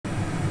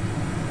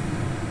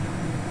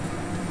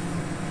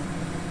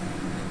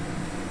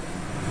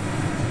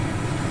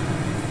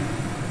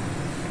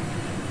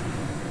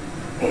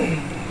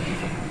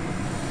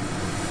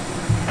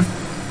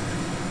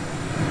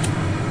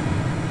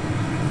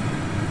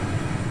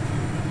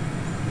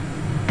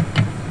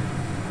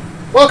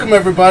Welcome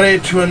everybody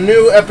to a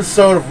new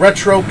episode of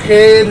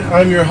Retrocade.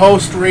 I'm your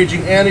host,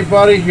 Raging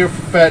Antibody, here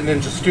for Fat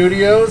Ninja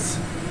Studios.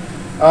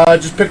 I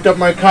just picked up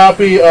my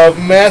copy of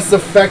Mass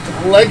Effect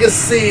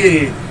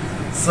Legacy.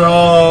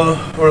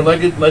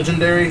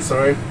 Legendary,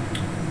 sorry.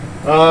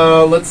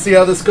 Let's see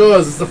how this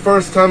goes. It's the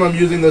first time I'm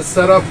using this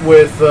setup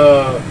with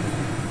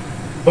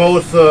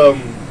both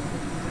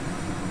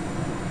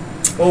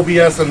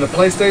OBS and the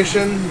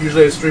PlayStation.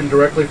 Usually I stream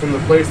directly from the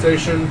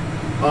PlayStation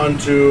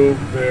onto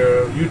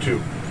their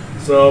YouTube.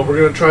 So we're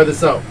going to try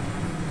this out.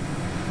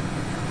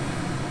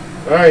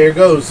 Alright, here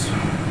goes.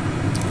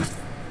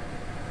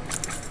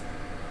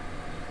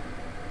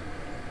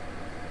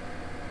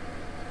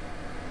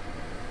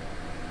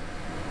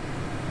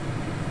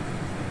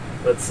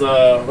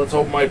 Let's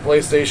hope my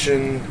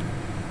PlayStation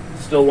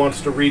still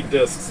wants to read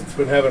discs. It's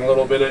been having a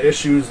little bit of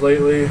issues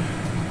lately.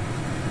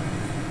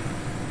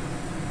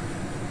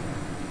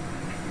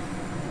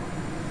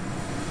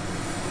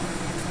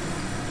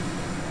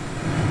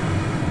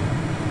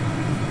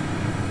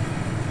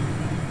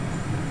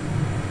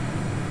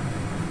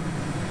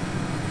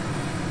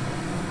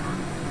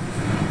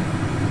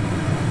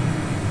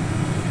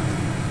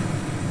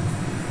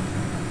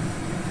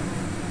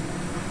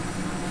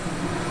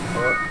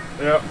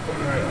 Yeah,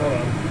 alright, hold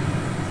on.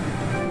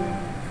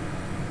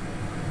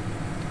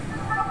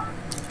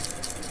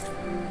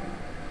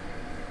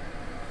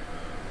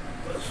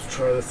 Let's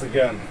try this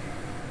again.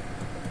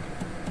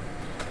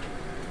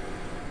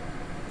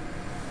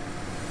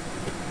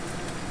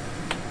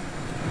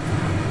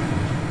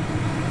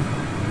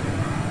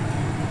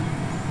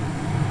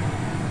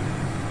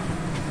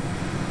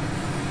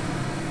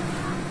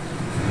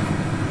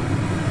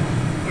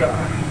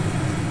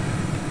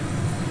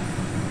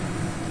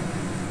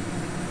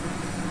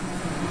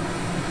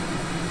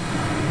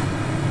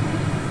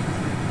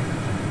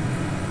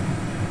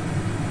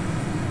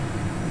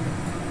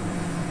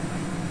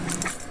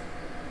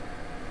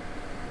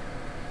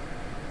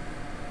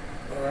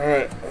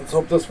 Alright, let's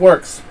hope this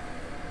works.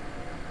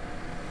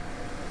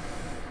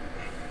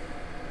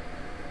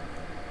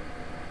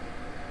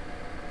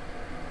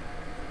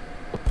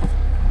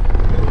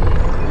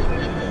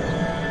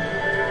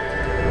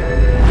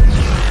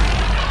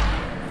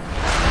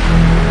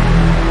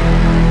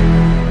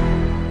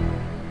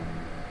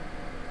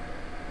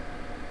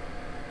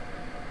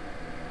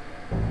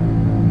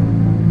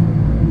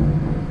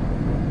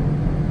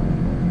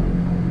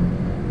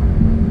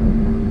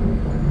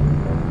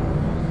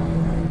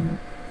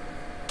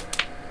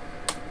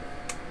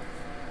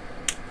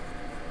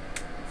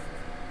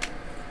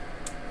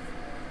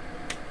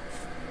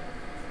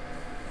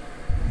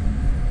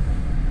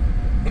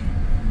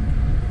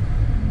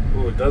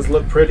 It does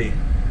look pretty.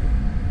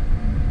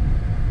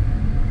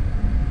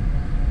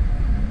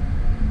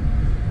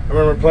 I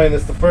remember playing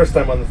this the first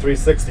time on the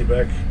 360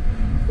 back,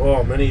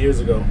 oh, many years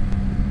ago.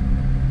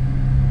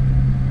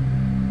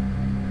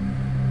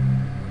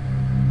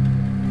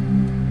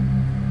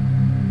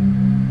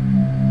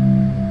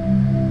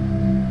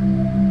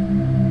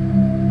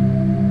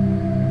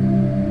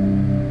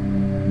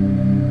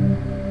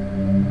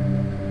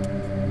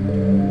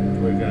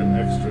 We got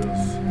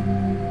extras.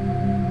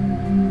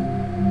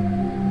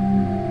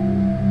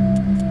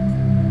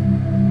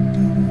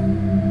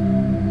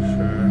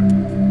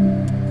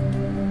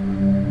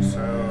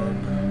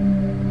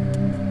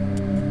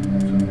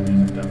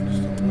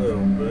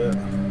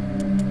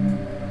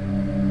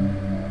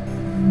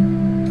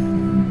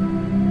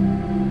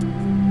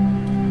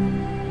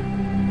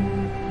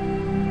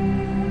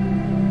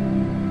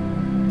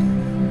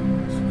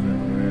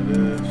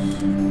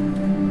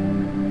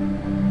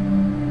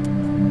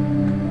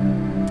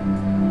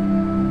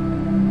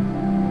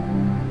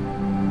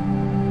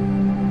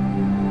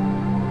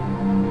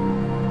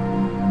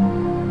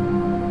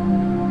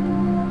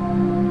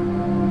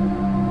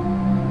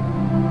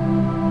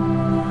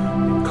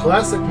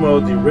 Classic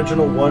mode, the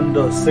original 1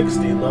 to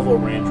 60 level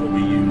range will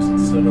be used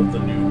instead of the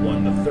new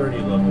 1 to 30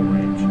 level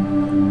range.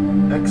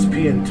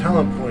 XP and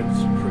talent points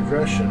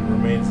progression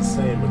remains the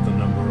same, but the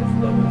number of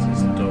levels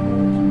is doubled. I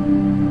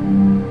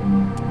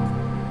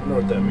don't know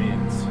what that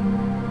means.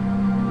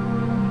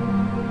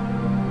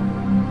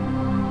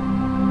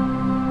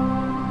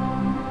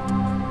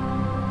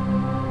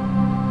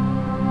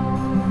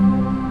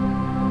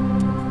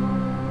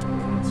 I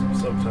want some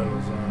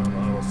subtitles on,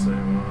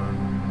 autosave on.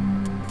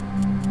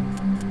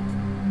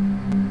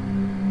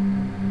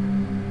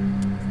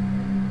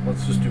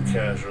 Let's just do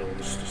casual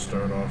just to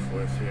start off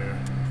with here.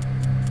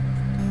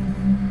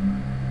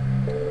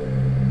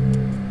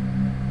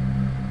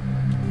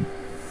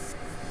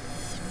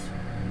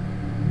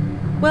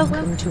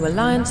 Welcome to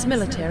Alliance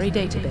Military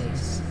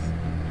Database.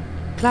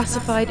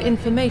 Classified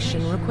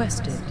information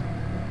requested.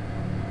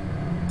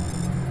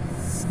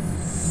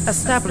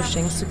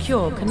 Establishing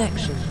secure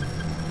connection.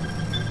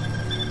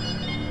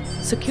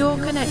 Secure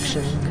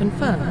connection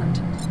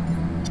confirmed.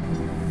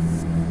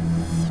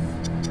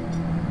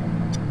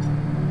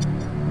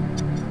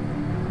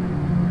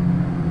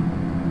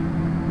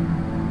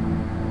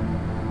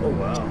 Oh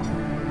wow.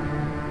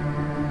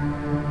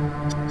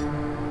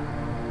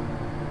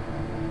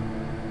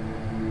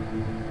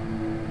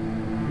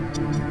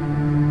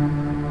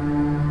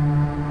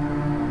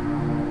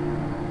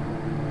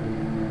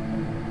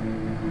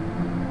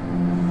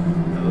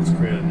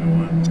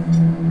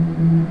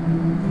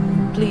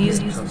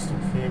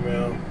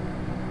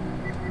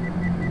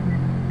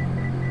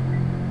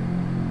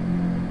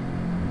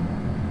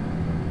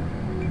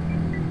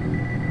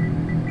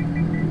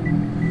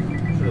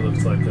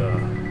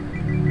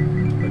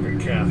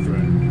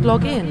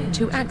 Log in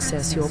to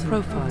access your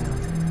profile.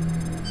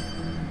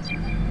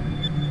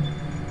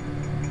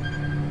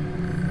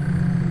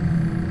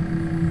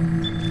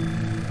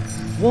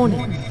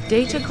 Warning,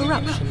 data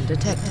corruption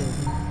detected.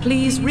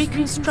 Please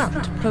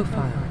reconstruct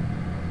profile.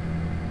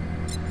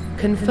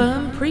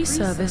 Confirm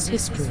pre-service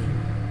history.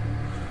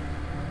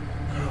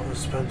 Was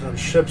spent on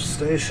ship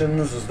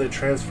stations as they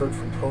transferred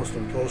from post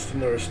and post,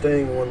 and they were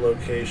staying in one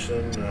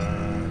location.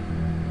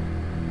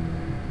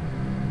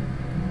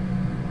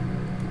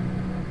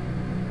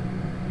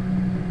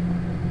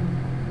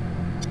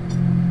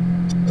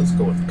 Let's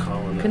go with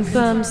colonists.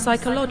 Confirm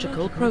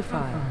psychological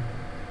profile.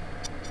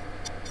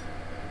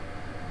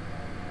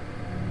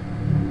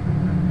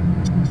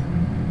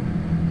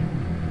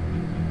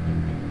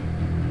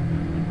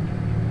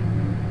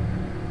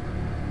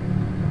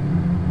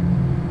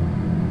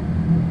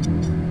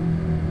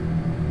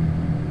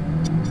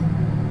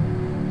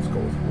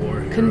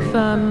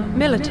 Confirm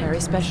military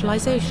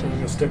specialization. I'm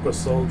gonna stick with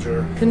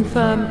soldier.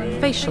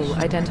 Confirm facial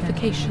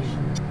identification.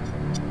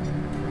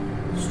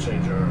 Let's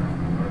change our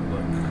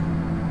look.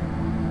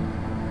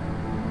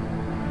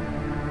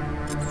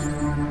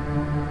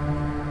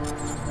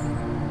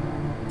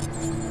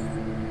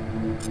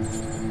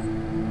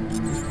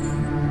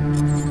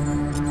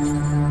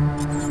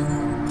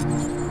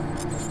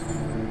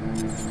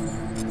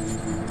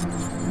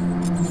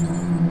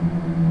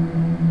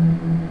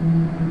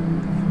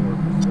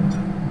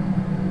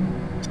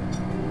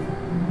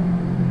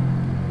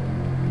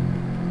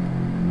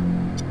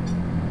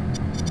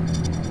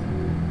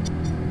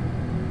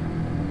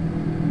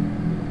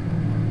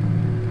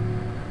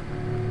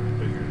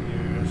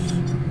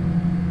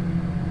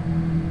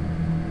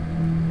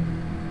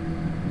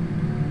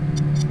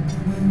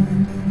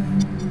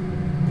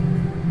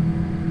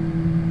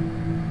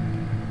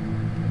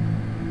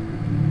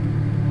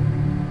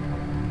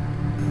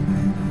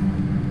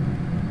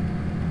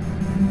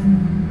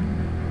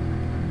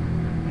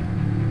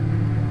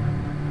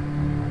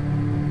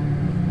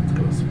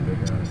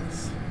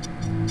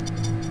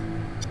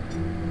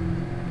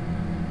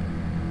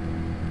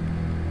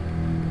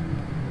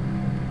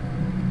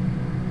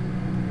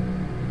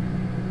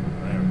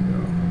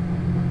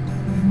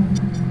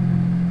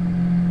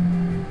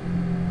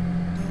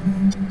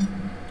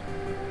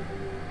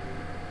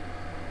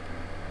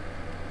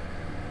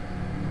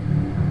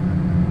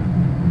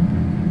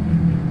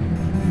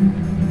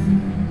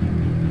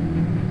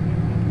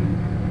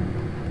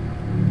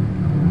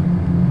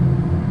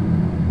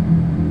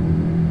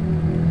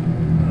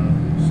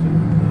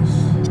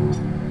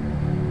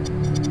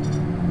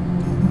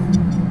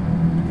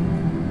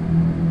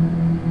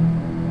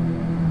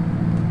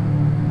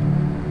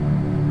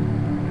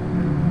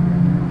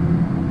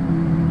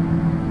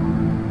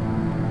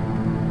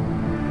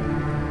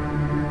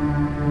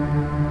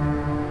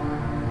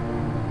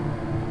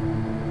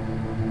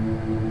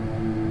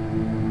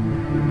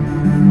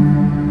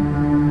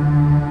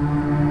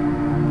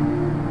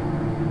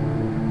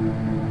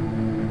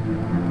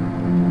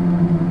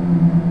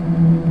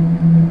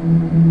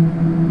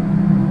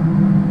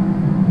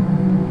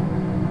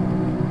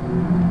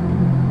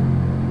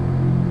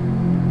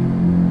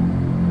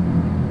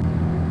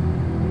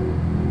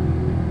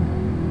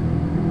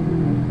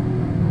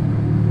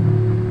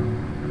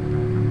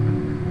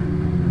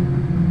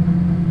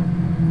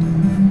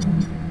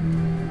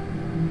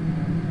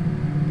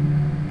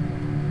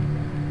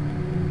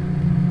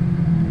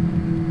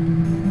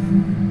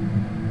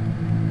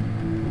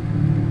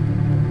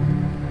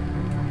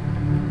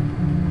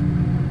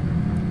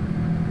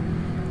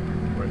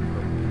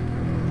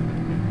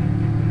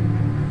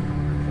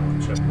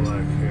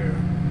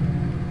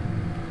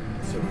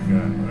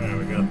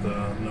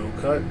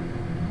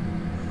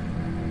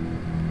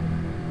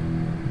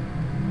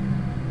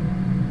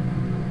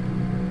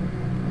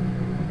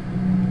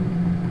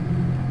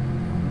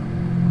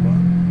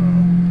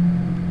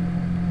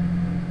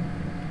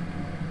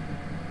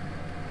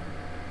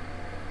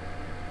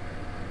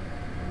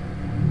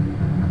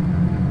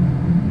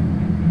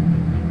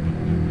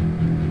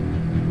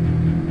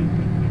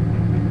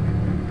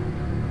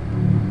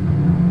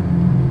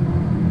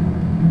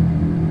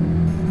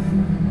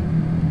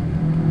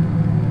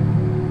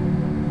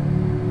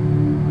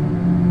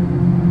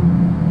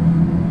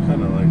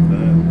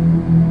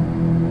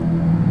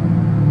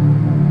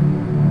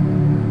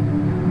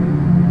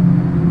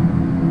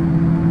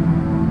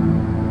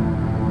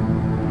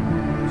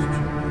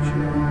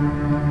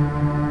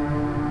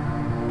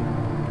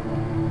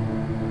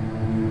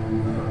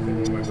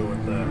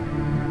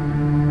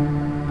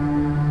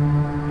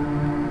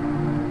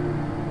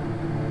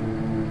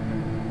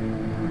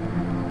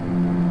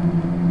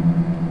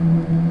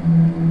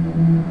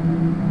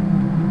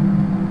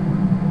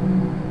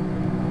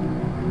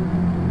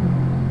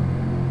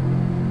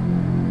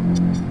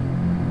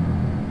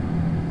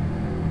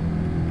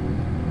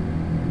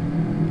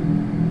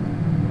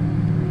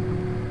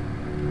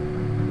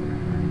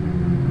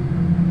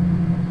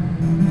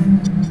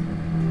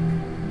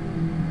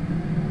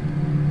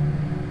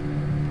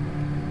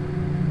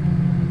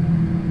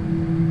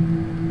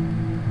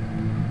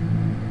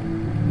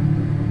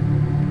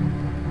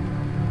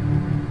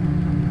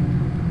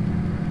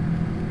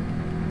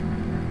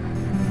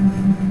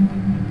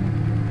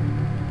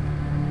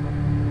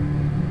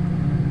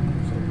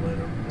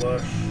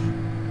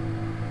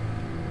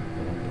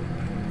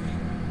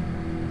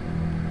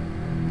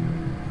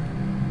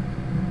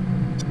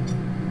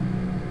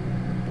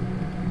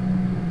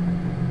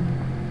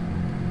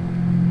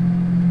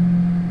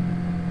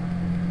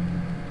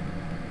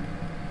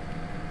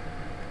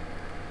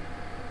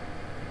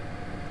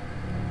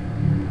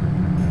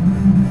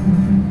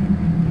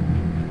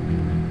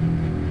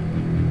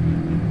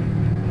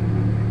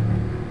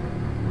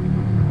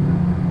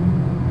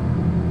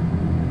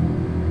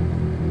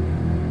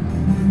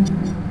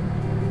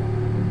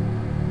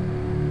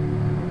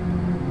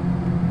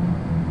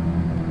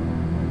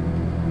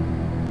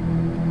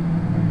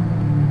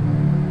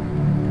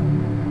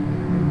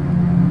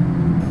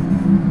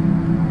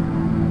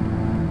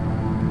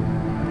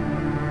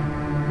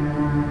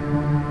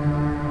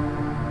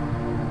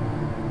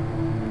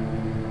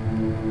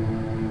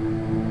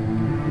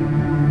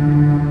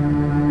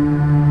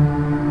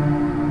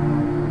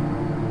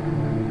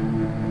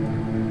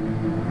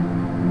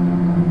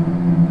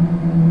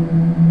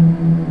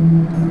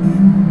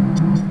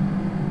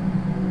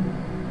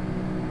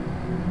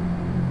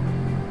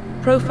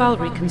 Profile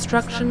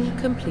reconstruction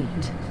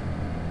complete.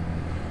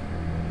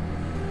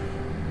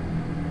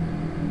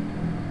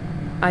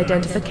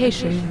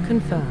 Identification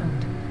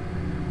confirmed.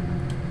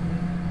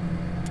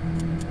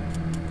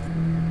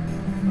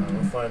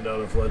 We'll find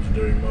out if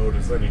legendary mode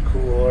is any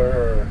cooler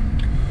or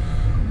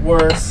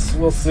worse.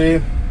 We'll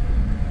see.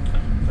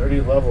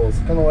 30 levels.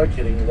 Kind of like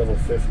hitting level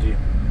 50.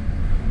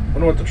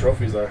 Wonder what the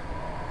trophies are.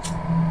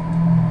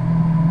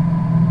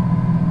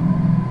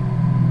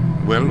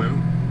 Well,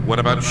 what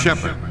about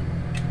Shepard?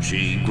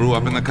 She grew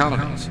up in the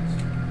colonies.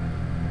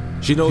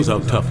 She knows how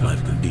tough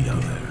life can be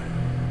out there.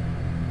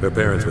 Her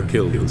parents were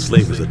killed when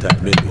slavers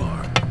attacked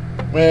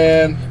Midwar.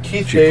 Man,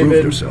 Keith She David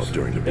proved herself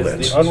during the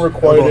Blitz. is the Held off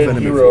unrequited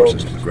enemy hero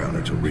forces on the ground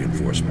until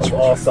reinforcements of were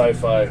all sent.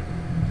 sci-fi.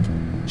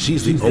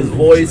 She's the His only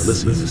voice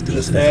person listening to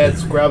just this.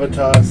 adds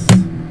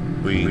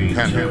gravitas. We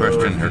can't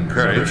question her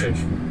courage.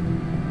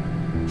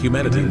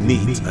 Humanity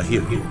needs a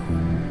hero.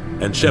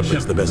 And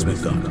Shepard's the best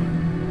we've got.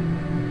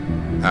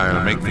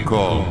 I'll make the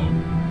call.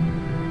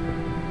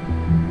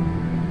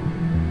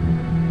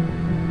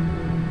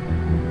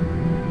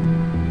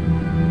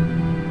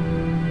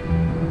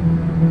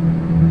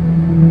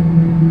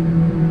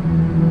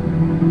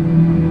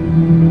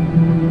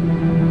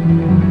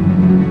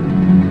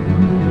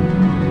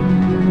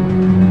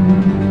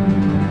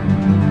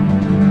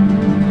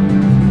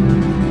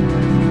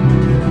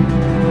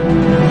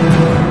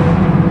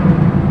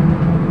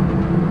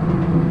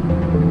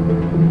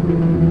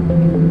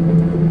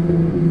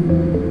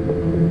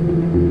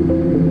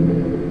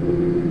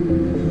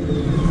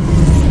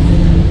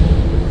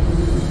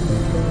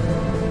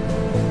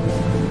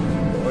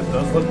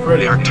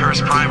 The Arcturus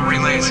Prime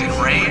relay is in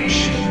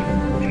range.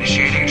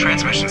 Initiating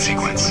transmission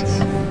sequence.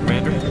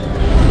 Commander?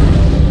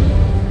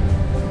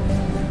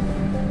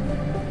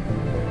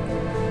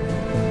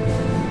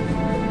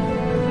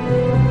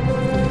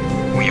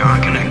 We are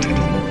connected.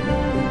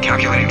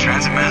 Calculating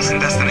transit mass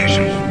and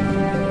destination.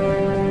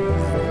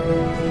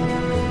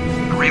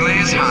 The relay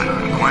is hot.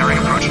 Acquiring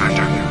approach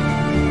vector.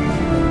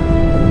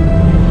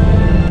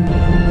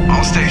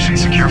 All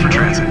stations secure for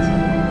transit.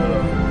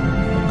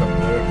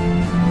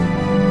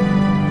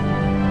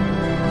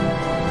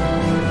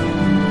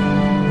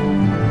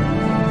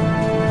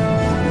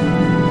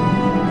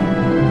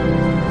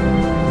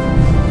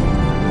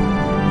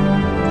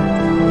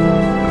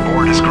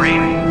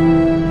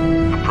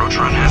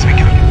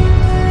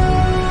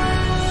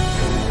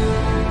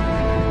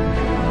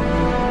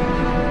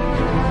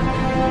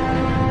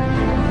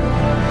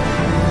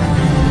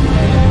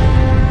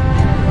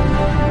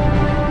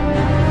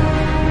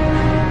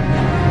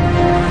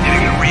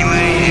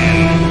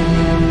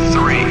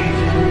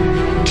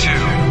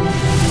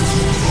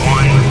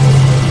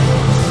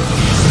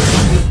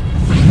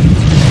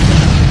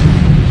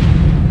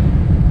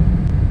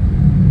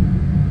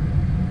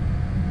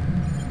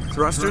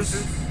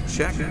 Thrusters,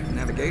 check.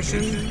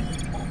 Navigation,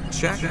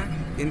 check.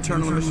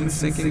 Internal emissions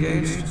sync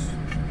engaged.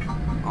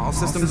 All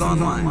systems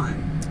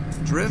online.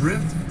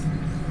 Drift,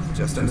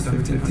 just under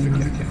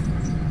 1,500 K.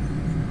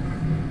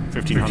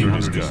 1,500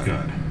 is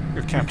good.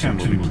 Your captain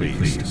will be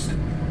pleased.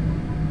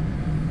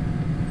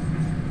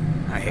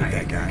 I hate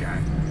that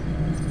guy.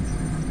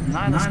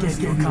 Nihilus gave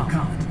you a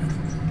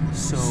compliment.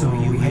 So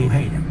you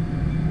hate him.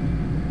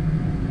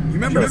 You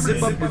remember to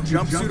zip up your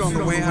jumpsuit on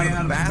the way out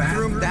of the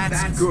bathroom?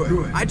 That's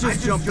good. I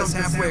just jumped us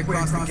halfway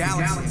across the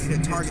galaxy and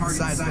hit a target the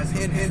size of a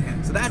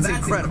pinhead, so that's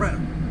incredible.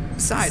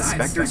 Besides,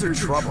 Spectres are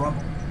trouble.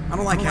 I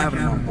don't like having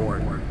them on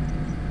board.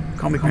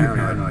 Call me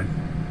paranoid.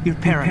 You're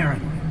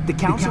paranoid. The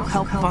Council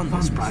helped fund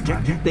this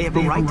project. They have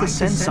a right to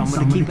send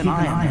someone to keep an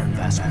eye on their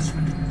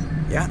investment.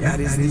 Yeah,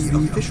 that is the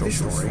official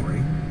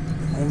story.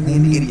 Only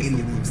an idiot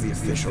believes the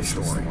official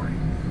story.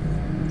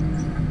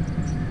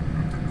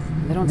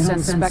 They don't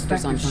send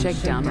Spectres on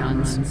shakedown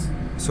runs.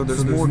 So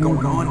there's more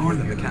going on here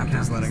than the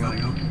captain's letting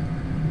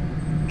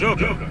on.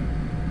 Joker,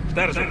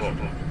 status report.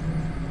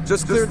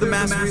 Just cleared the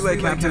mass relay,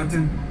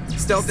 Captain.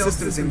 Stealth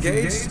systems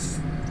engaged.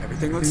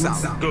 Everything looks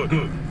solid.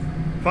 Good.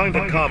 Find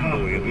a comm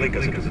buoy and link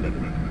us into the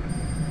network.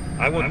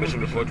 I want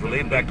mission reports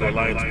relayed back to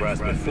Alliance brass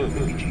before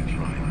EG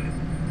Prime.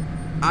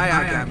 Aye,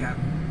 Captain.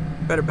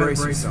 Better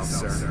brace yourself,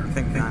 sir. I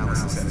think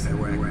Nihilus is headed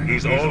your way.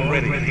 He's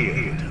already here,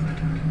 Lieutenant.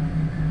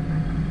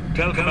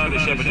 Tell Commander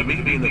Shepard to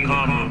meet me in the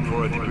comm room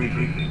for a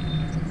debriefing.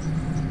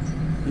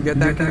 You get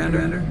that,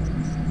 Commander?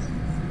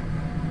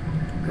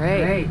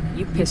 Great.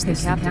 You pissed the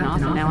captain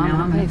off and now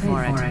I'm gonna pay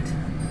for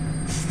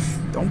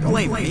it. Don't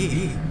blame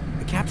me.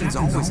 The captain's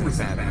always in a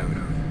bad mood.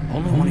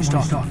 Only when he's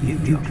talking to you,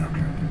 Joker.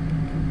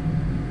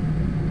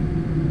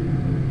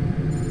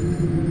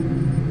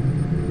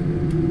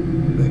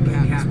 The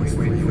captain's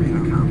waiting for you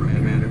in the comm room,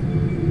 Commander.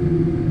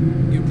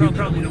 You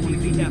probably don't want to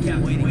keep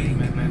Captain waiting,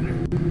 Commander.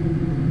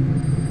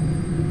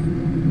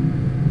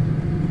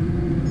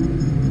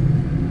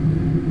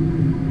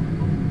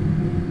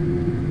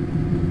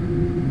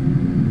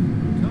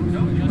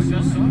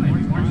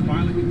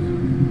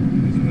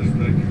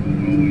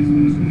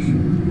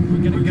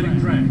 We're getting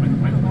dragged.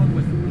 Right along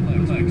with it.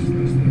 Relax.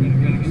 We're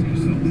getting some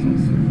yourselves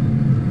also.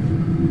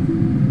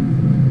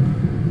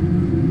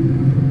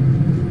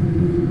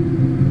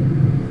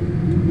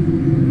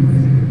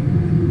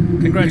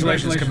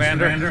 Congratulations,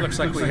 Commander. Looks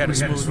like we had a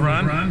smooth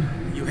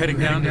run. You heading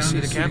down to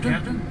see the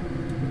captain?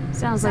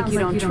 Sounds like you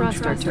don't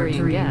trust our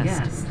Turian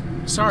guest.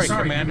 Sorry,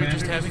 Commander.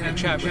 Just having a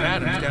chat with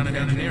Adams down in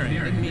engineering.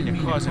 Didn't mean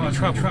to cause any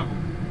trouble.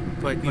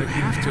 But you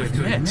have to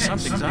admit,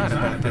 something's odd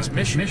about this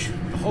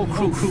mission. The whole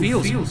crew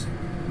feels it.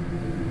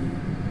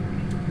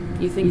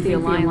 You think the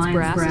Alliance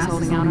brass is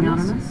holding out on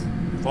us?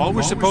 If all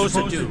we're supposed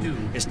to do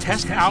is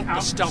test out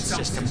the stealth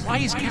system, why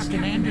is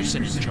Captain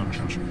Anderson in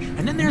charge?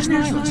 And then there's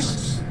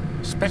Nihilus.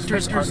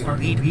 Spectres are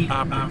elite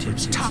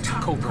operatives, top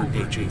covert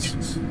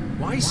agents.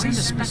 Why send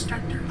a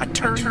Spectre, a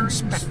Turian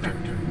Spectre,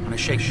 on a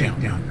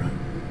shakedown run?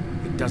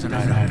 It doesn't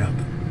add up.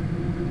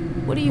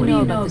 What do you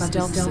know about the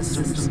stealth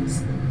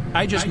systems?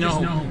 I just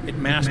know it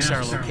masks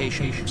our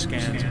location from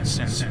scans and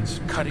sensors,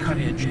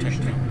 cutting-edge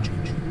technology.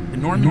 The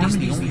Normandy's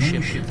the only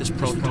ship with this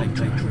prototype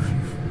drive.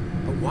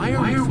 But why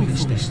are we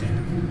fully staffed?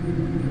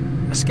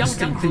 A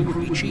skeleton crew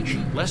would be cheap,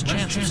 less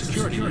chance of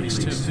security leaks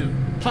too.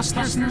 Plus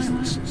there's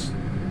Nihilus.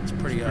 It's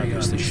pretty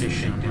obvious the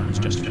shakedown run is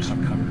just a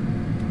cover.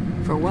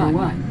 For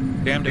what?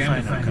 Damned if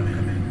I know,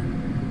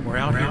 Commander. We're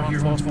out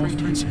here on false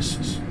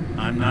pretenses.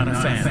 I'm not a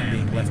fan of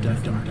being left in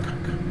the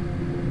dark.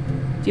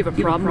 Do you have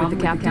a problem with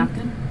the captain?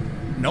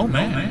 No,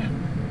 man.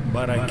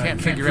 But I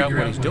can't figure out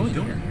what he's doing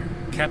here.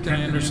 Captain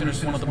Anderson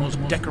is one of the most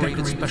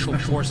decorated Special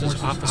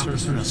Forces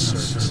officers in the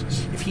service.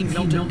 If he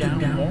melted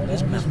down all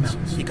his metals,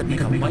 he could make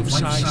a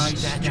life-size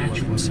statue of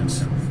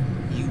himself.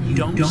 You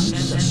don't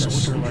send a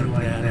soldier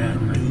like that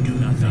on a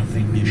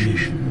do-nothing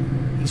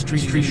mission. He's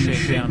treating this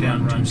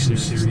shakedown run too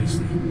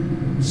seriously.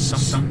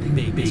 Something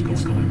big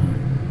is going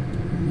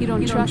on. You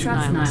don't trust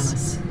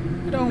Nihilus.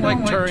 I don't like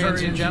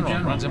Turians in general.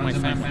 It runs in my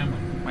family.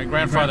 My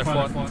grandfather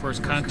fought in the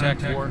First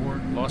Contact War,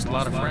 lost a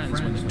lot of friends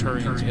when the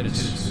Turians hit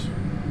us.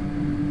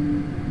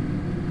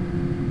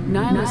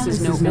 Nihilus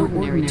is no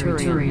ordinary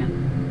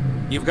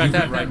Turian. You've got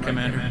that right,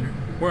 Commander.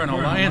 We're an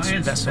Alliance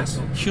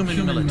vessel,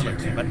 human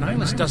military, but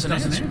Nihilus doesn't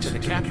answer to the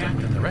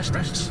captain and the rest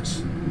of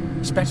us.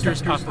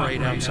 Spectres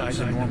operate outside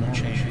the normal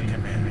chain of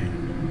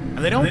command.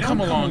 And they don't come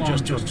along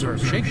just to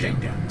observe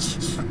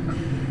shakedowns.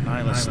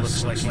 Nihilus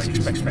looks like he's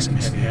expecting some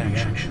heavy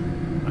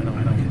action. I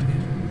don't like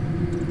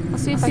it. I'll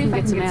see if I can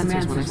get some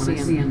answers when I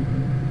see him.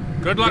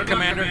 Good luck,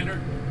 Commander.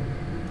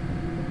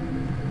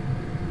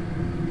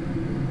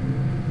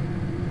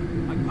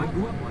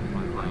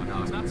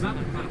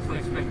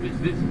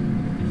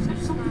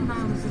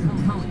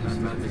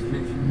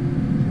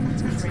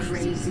 That's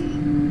crazy.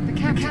 The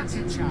captain's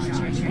in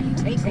charge. He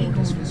take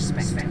orders from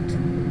Spectre.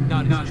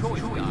 Not his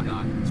choice,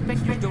 Doc.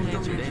 Spectres don't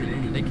answer to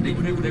anyone. They can do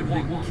whatever they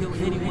want, kill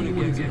anyone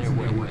who gets in their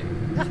way.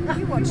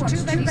 You watch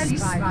too many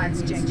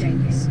spy-lines,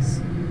 Jenkins.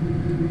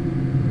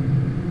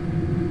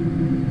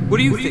 What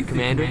do you think,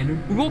 Commander?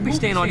 We won't be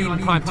staying on Eden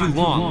Prime too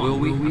long, will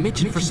we? I'm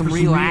itching for some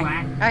real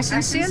action. I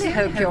sincerely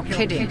hope you're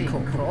kidding,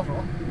 Corporal.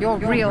 Your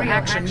real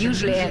action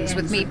usually ends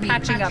with me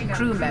patching up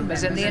crew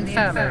members in the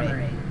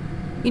infirmary.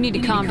 You need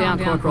to calm down,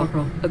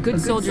 Corporal. A good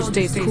soldier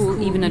stays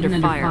cool even under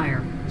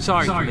fire.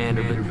 Sorry,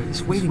 Commander, but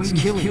this waiting's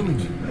killing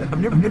me.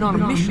 I've never been on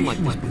a mission like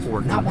this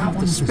before, not one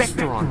with the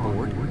Spectre on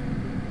board.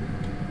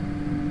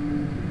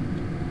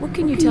 What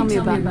can you tell me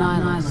about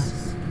Nihilus?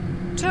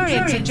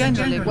 Turians are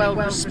generally well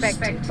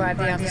respected by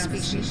the other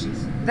species.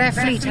 Their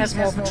fleet has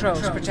more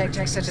patrols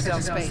protecting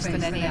Citadel space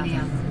than any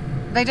other.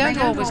 They don't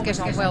always get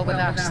on well with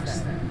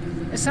us,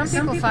 though. Some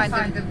people find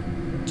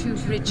them too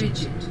rigid.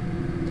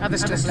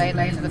 Others still blame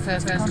them for the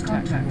First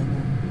Contact.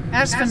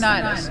 As for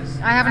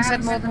Nihilus, I haven't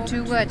said more than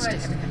 2 words to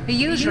him. He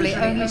usually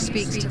only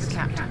speaks to the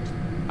captain.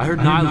 I heard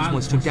Nihilus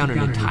once took down an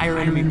entire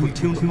enemy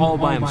platoon all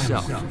by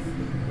himself.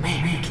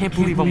 Man, I can't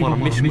believe I'm on a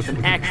mission with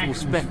an actual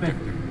Spectre.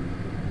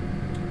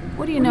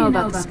 What do you know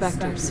about the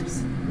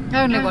Spectres?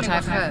 Only what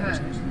I've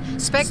heard.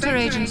 Spectre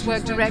agents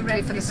work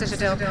directly for the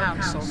Citadel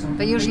Council.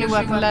 They usually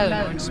work alone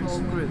or in small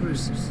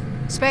groups.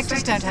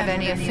 Spectres don't have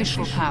any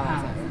official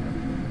power,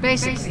 though.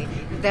 Basically,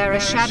 they're a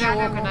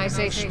shadow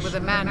organization with a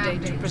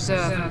mandate to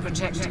preserve and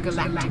protect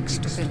galactic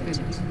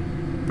stability.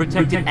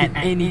 Protect it at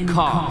any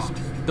cost.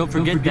 Don't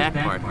forget that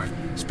part.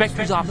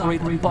 Spectres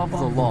operate above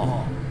the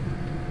law.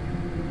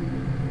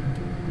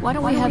 Why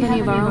don't we have any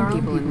of our own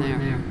people in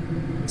there?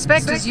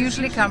 Spectres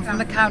usually come from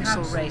the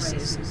Council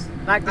races,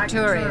 like the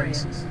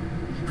Turians.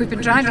 We've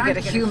been trying to get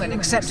a human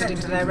accepted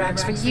into their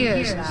ranks for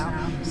years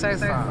now. So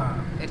far,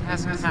 it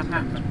hasn't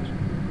happened.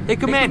 Hey,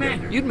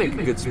 Commander, you'd make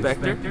a good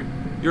Spectre.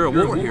 You're a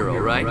war hero,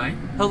 right?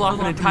 Held off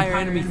an entire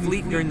enemy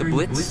fleet during the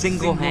Blitz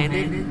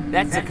single-handed?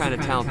 That's the kind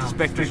of talent the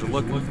Spectres are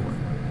looking for.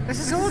 This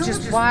is all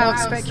just wild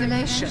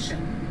speculation.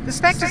 The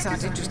Spectres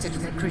aren't interested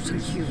in recruiting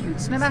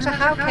humans, no matter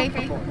how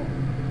capable.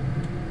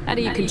 How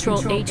do you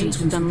control agents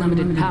with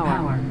unlimited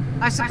power?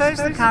 I suppose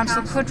the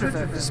Council could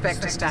revoke the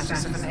Spectre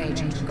status of an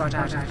agent who got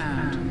out of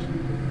hand.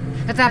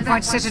 At that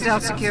point, Citadel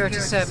Security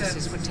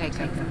Services would take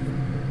over.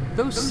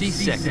 Those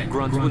C-Sec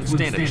grunts wouldn't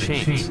stand a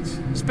chance.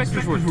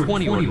 Spectres were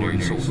 20 ordinary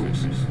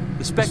soldiers.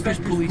 The Spectres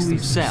police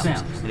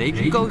themselves. An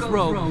agent goes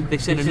rogue, they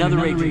send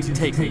another agent to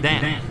take them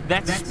down.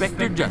 That's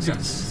Spectre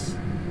justice.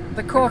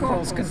 The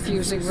Corporal's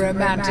confusing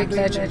romantic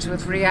legends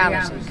with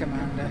reality,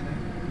 Commander.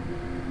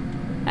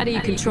 How do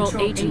you control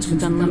agents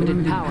with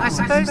unlimited power? I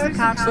suppose the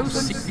council...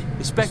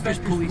 The Spectres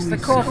police... The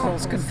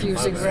Corporal's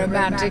confusing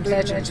romantic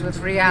legends with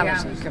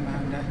reality,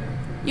 Commander.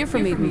 You're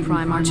from Eden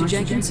Prime, aren't you,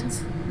 Jenkins?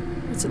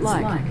 What's it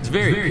like? It's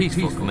very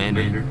peaceful,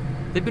 Commander.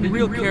 They've been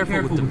real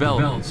careful with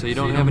development, so you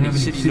don't have any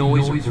city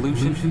noise or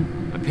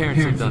pollution. My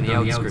parents lived on the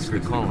outskirts of the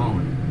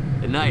colony.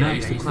 At night, I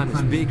used to climb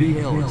this big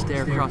hill and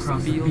stare across the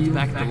fields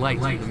back at the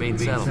lights from the main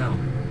settlement.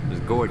 It was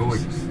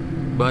gorgeous.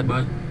 But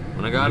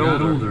when I got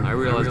older, I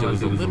realized it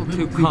was a little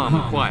too calm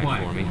and quiet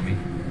for me.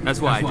 That's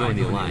why I joined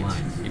the Alliance.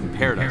 Even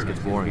Paradise gets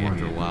boring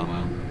after a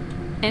while.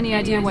 Any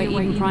idea why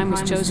Eden Prime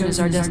was chosen as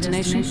our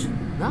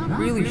destination? Not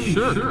really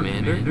sure,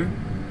 Commander.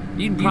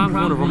 Eden Prime's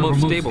one of our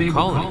most stable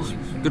colonies.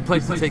 Good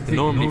place to take the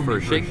Normandy for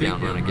a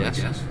shakedown run, I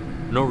guess.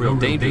 No real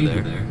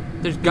danger there.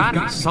 There's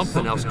gotta be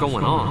something else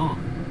going on.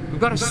 We've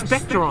got a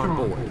Spectre on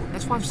board.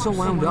 That's why I'm so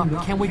wound up.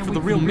 I can't wait for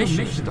the real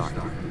mission to start.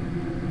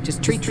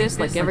 Just treat this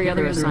like every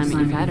other assignment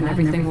you've had and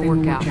everything will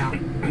work out.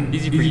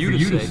 Easy for you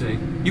to say.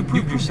 You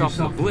proved yourself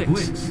in the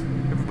Blitz.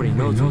 Everybody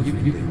knows what you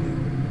can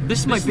do. This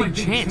is my big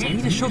chance. I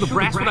need to show the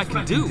brass what I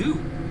can do.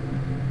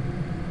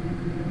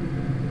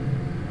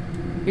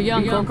 You're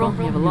young, Corporal.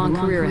 You have a long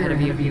career ahead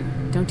of you.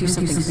 Don't do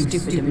something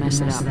stupid to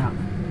mess it up.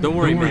 Don't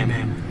worry,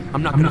 ma'am.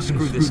 I'm not gonna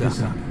screw this up.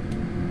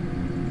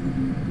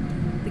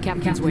 The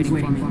captain's waiting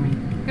for me.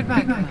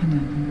 Goodbye,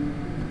 Commander.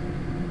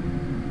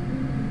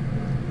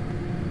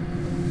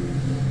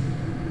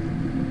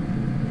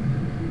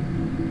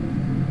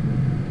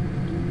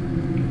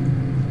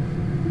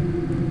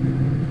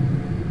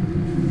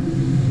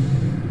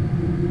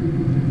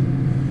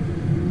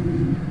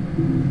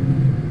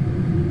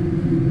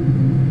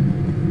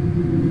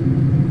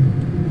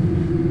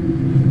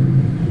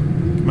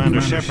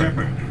 Commander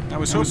Shepard, I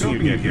was hoping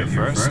you'd get here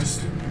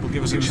first. Will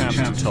give us a chance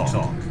to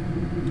talk.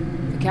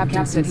 The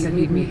captain said he'd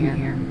meet me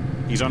here.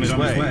 He's on his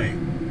way.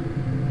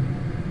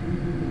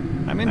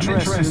 I'm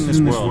interested in this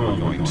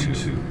world we're going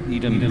to,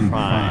 Eden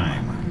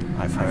Prime.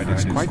 I've heard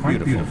it's quite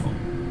beautiful.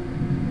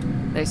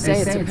 They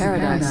say it's a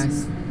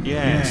paradise.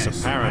 Yes, a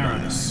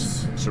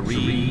paradise.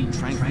 Serene,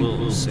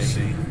 tranquil,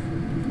 safe.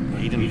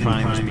 Eden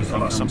Prime has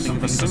become something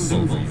of a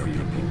symbol for your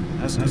people,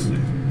 hasn't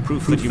it?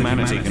 Proof that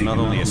humanity can not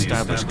only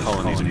establish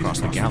colonies across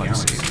the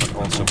galaxy, but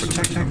also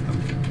protect them.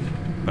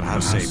 But how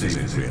safe is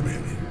it, really?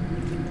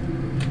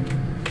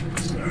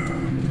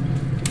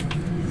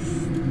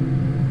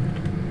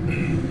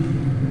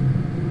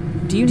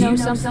 Do you know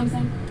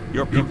something?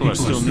 Your people are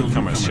still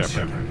newcomers,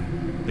 Shepard.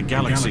 The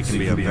galaxy can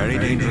be a very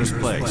dangerous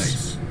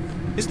place.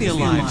 Is the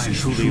Alliance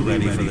truly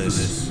ready for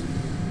this?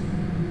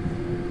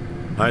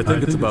 I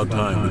think it's about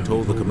time we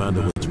told the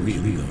commander what's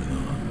really going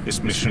on.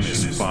 This mission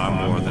is far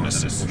more than a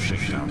simple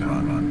shakedown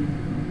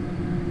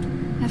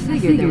run. I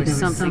figured there was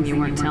something you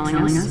weren't telling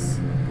us.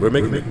 We're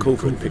making a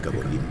covert pickup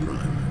on Eden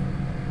Prime.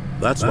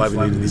 That's why we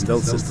needed the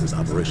stealth systems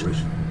operational.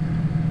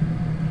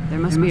 There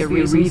must be a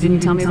reason you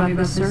didn't tell me about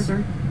this,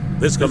 sir?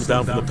 This comes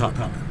down from the top.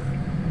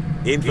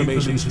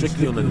 Information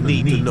strictly on a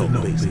need-to-know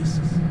basis.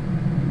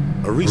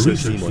 A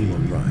research team on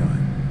Eden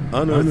Prime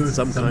unearthed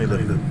some kind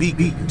of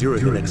beacon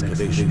during an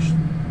excavation.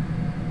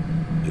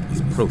 It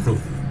was Prothean.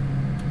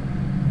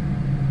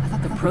 I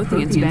thought the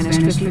Protheans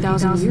vanished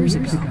 50,000 years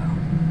ago.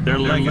 Their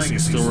legacy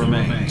still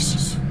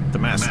remains. The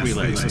mass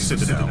relays, the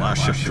Citadel, our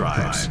ship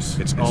drives.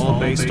 It's all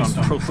based on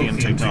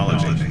Prothean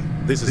technology.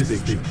 This is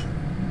big shit.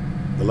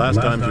 The last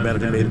time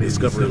humanity made a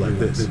discovery like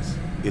this,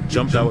 it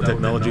jumped our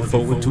technology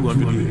forward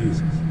 200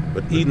 years.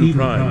 But Eden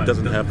Prime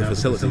doesn't have the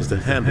facilities to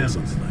handle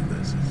something like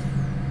this.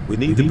 We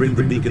need to bring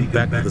the beacon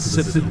back to the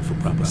Citadel for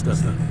proper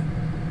study.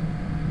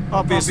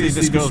 Obviously,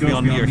 this goes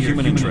beyond mere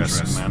human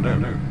interests,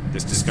 Commander.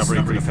 This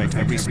discovery could affect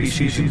every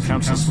species in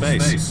Council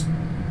space.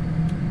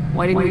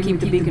 Why didn't we keep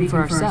the beacon for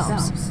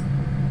ourselves?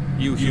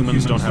 You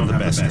humans don't have the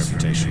best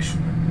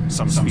reputation.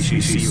 Some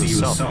species see you as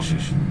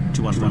selfish,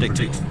 too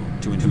unpredictable,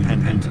 too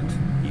independent,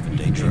 even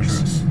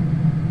dangerous.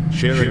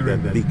 Sharing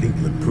that beacon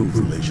will improve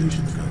relations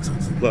with the Council.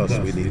 Plus,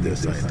 we need their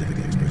scientific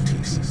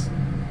expertise.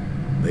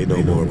 They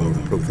know more about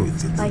the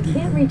Protheans. I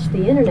can't reach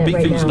the internet right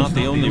now. Beacon's not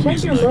the only Check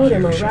reason your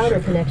modem or router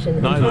connection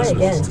and try Nihilus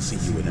again. wants to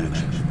see you in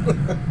action.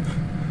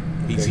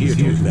 He's here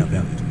to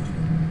evaluate.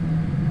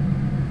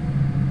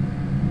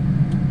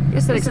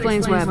 Guess that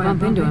explains why I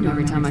bump into him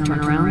every time I turn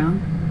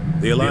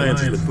around. The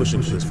Alliance has been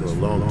pushing for this for a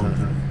long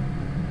time.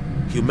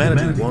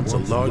 Humanity wants a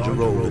larger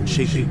role in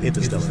shaping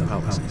interstellar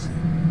policies.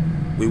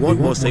 We want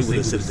more say with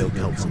the Citadel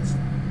Council.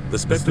 The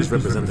Spectres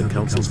represent the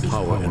Council's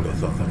power and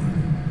authority.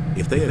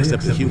 If they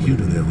accept a human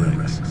into their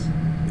ranks,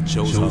 it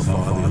shows how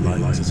far the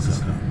Alliance has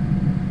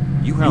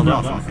come. You held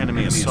off an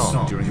enemy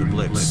assault during the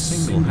Blitz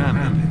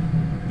single-handedly.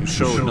 You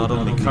showed not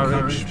only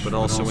courage, but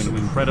also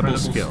incredible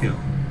skill.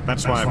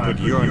 That's why I put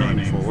your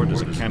name forward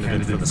as a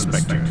candidate for the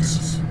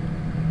Spectres.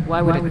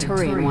 Why would a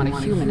Turian want a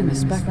human in the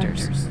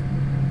Spectres?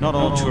 Not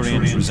all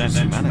Turians resent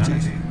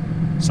humanity.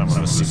 Some of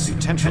us see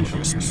potential in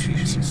your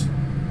species.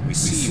 We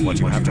see what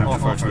you have to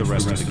offer to the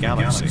rest of the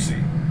galaxy,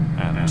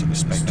 and to the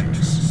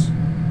Spectres.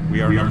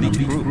 We are an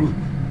elite group.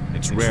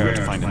 It's rare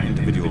to find an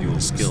individual with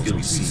the skills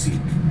we seek.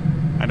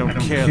 I don't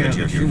care that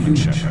you're human,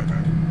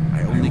 Shepard.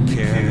 I only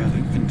care if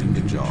you can do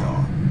the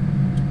job.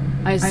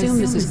 I assume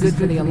this is good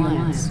for the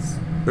Alliance.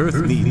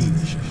 Earth needs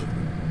this ship.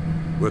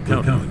 We're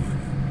counting on you.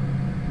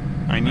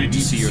 I need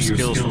to see your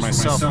skills for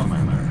myself,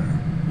 Commander.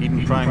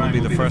 Eden Prime will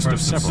be the first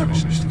of several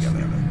missions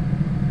together.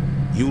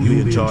 You'll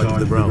be in charge of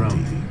the ground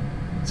team.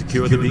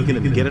 Secure the beacon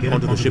and get it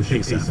onto the ship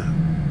ASAP.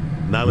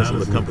 Nihilus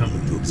will accompany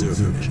you to observe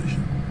the mission.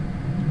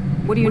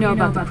 What do you know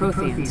about the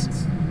Protheans?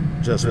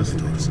 Just what they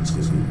told us in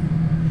school.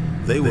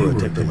 They were a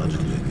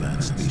technologically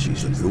advanced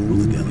species that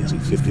ruled the galaxy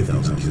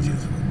 50,000 years ago.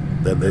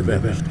 Then they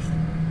vanished.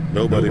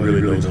 Nobody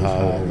really knows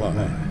how or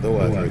why, though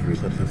I've heard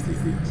plenty of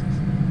theories.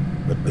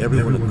 But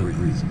everyone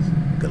agrees,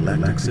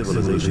 galactic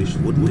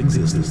civilization wouldn't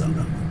exist without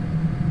them.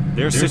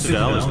 Their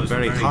citadel is the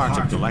very heart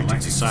of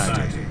galactic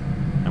society,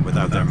 and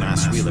without their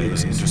mass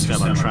relays,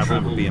 interstellar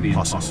travel would be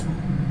impossible.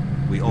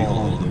 We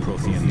all owe the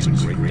Protheans a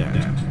great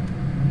debt.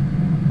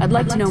 I'd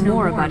like to know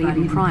more about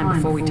Eden Prime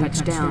before we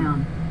touch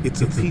down.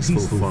 It's a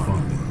peaceful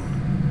farming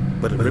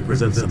world, but it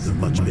represents something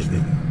much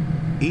bigger.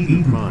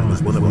 Eden Prime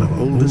is one of our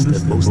oldest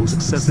and most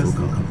successful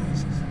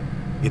colonies.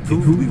 It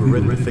proved we were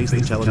ready to face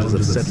the challenges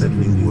of settling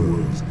new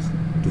worlds,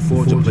 to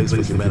forge a place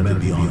for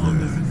humanity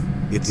beyond Earth.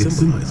 It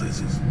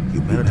symbolizes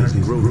humanity's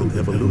growth and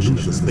evolution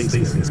as a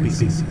spacefaring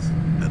species.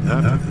 And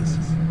after this,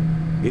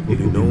 it will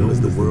be known as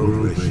the world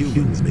where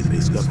humans made the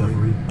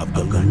discovery of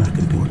galactic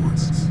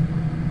importance.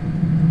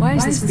 Why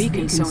is this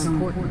beacon so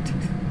important?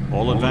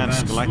 All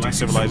advanced galactic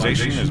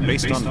civilization is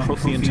based on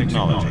Prothean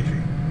technology,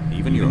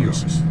 even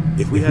yours.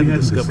 If we hadn't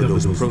discovered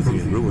those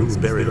Prothean ruins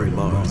buried on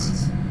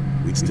Mars,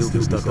 we'd still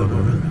be stuck on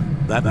Earth.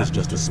 That was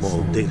just a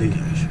small data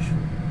cache.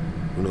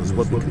 Who knows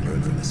what we can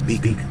learn from this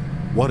beacon?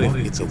 What if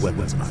it's a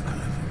weapons archive?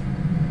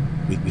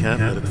 We can't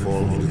let it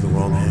fall into the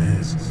wrong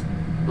hands.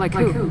 Like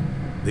who?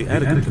 The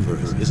Attican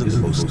universe isn't the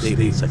most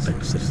stable sector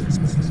of citizen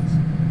space.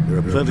 There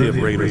are plenty of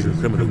raiders and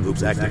criminal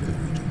groups active in the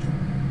region.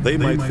 They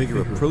might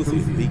figure a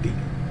Prothean beacon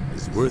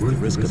is worth the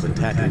risk of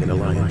attacking an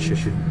Alliance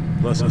ship.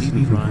 Plus,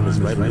 Eden Prime is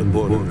right on the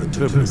border of the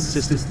Terminus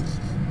systems.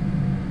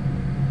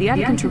 The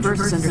Attican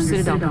Traverse is under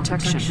Citadel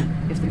protection.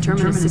 If the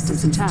Terminus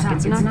systems attack,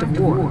 it's an act of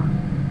war.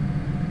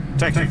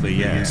 Technically,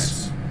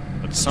 yes.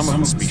 But some of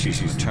the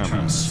species in the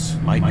Terminus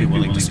might be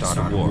willing to start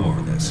a war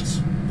over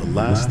this. The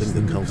last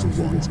thing the Council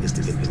wants is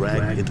to get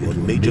dragged into a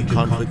major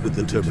conflict with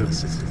the Terminus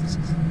systems.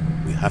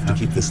 We have to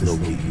keep this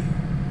low-key.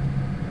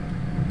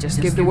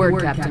 Just give the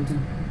word, Captain.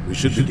 We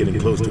should be getting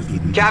close to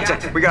Eden.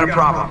 Captain, we got a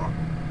problem.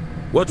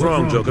 What's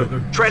wrong,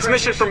 Joker?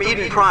 Transmission from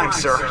Eden Prime,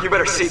 sir. You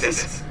better see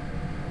this.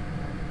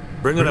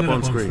 Bring it up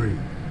on screen.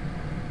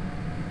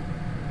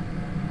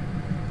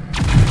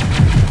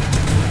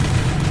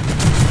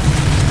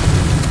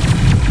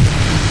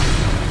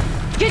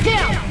 Get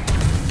down!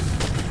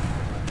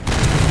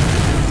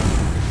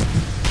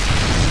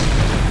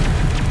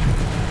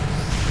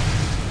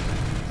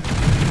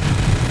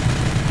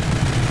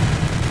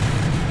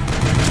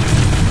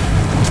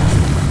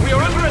 We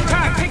are under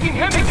attack, taking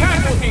heavy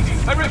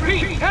casualties. I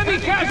repeat, heavy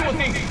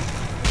casualties.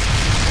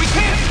 We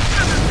can't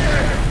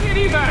get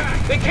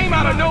evac. They came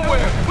out of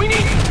nowhere. We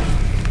need...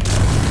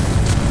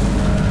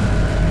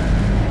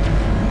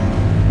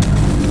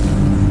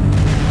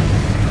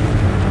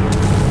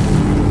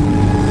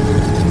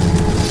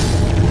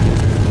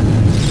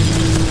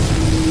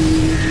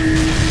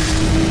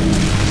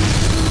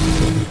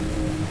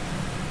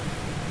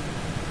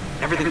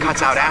 Everything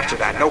cuts out after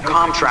that. No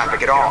comm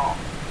traffic at all.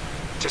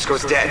 Just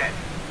goes dead.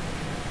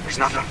 There's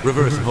nothing.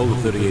 Reverse and hold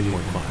at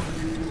 38.5.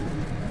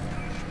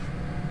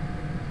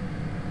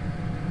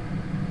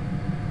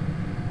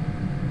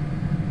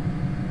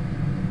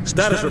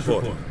 Status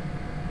report.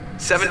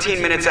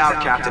 17 minutes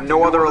out, Captain.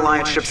 No other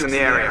Alliance ships in the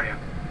area.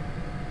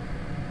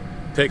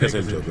 Take us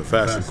in, Joker,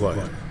 fast and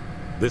quiet.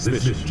 This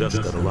mission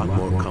just got a lot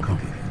more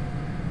complicated.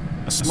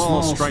 A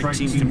small strike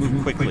team can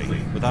move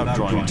quickly without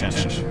drawing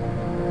attention.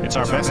 It's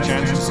our best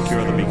chance to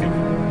secure the beacon.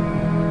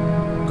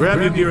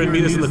 Grab your gear and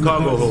meet us in the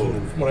cargo hold.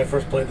 When I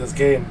first played this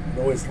game,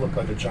 it always looked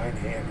like a giant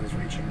hand was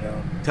reaching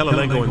down. Tell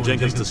Alenko and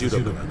Jenkins to suit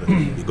up, Commander.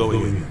 You go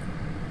in.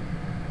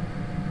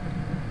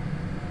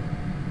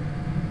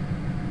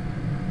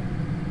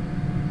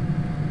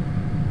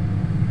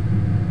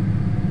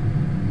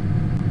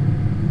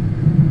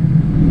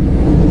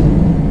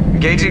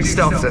 Engaging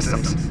stealth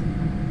systems.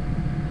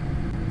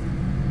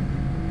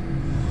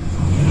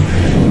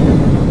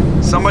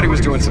 Somebody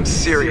was doing some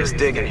serious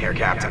digging here,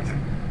 Captain.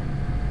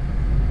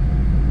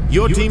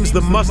 Your team's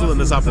the muscle in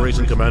this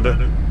operation,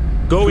 Commander.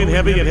 Go in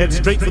heavy and head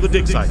straight for the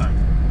dig site.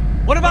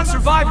 What about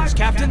survivors,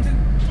 Captain?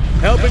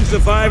 Helping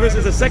survivors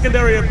is a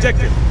secondary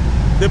objective.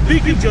 The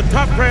beacon's your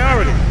top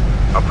priority.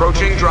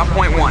 Approaching drop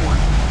point 1.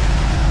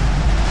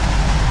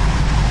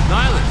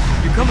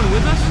 Nihilus, you coming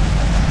with us?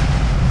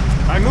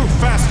 I move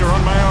faster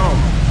on my own.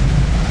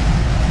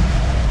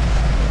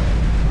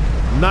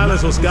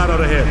 Nihilus will scout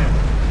out ahead.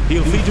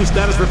 He'll feed you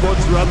status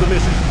reports throughout the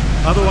mission.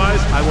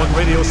 Otherwise, I want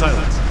radio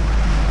silence.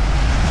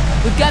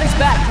 We've got his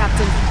back,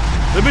 Captain.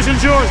 The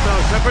mission's yours now,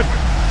 Shepard.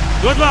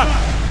 Good luck!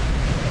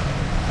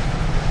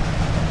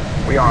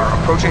 We are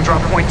approaching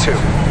drop point 2.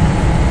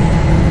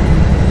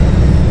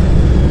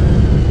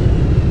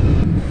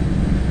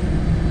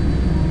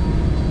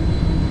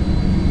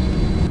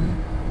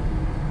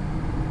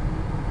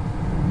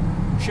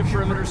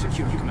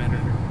 secure, Commander.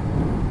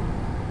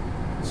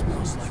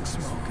 Smells like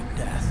smoke and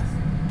death.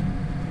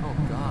 Oh,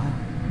 God.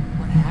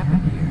 What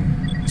happened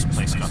here? This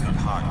place got hit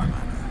hard, Commander.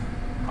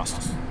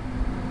 Hostile.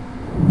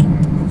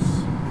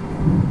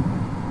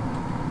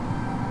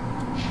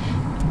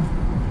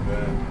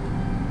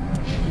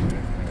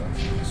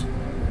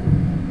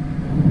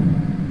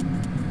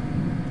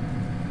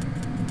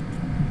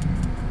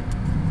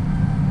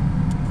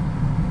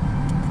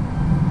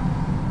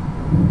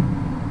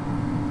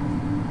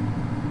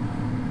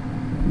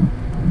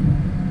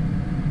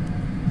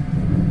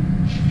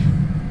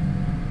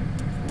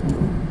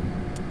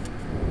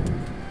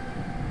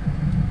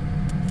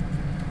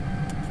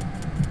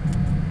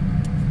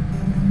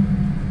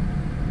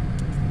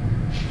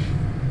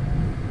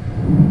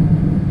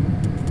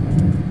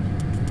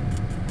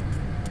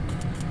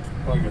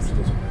 Well, I guess it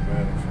doesn't really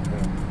matter for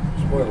him.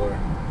 Spoiler,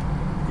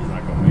 he's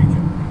not gonna make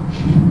it.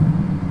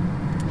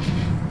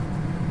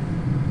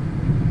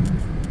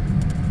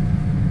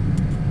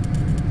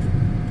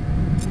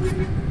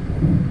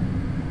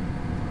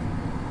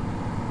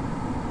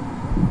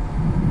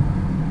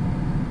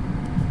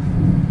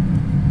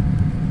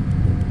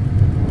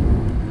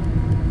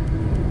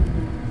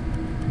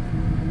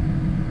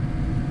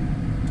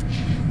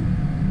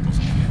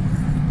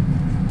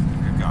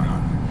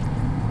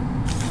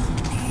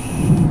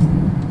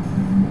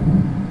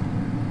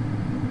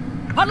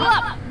 Huddle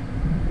up!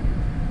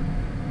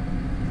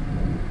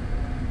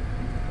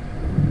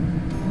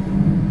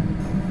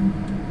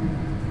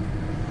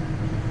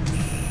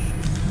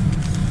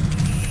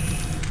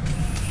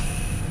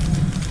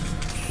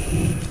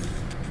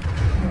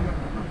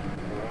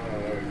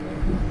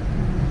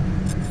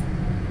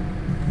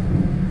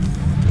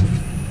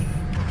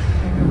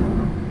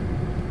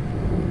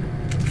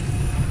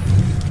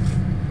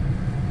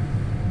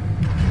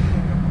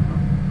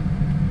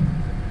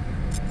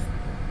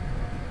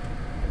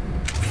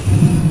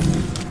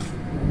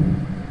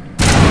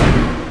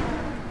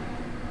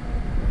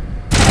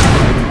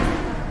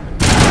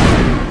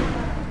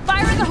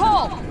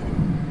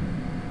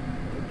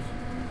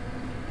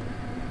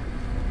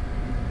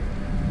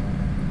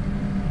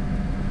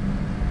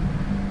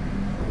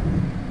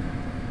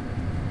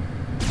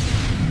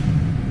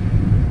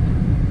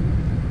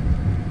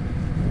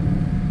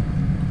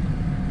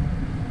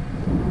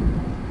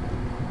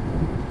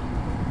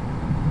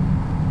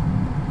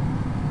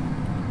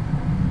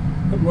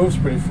 It moves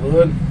pretty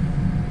fluid.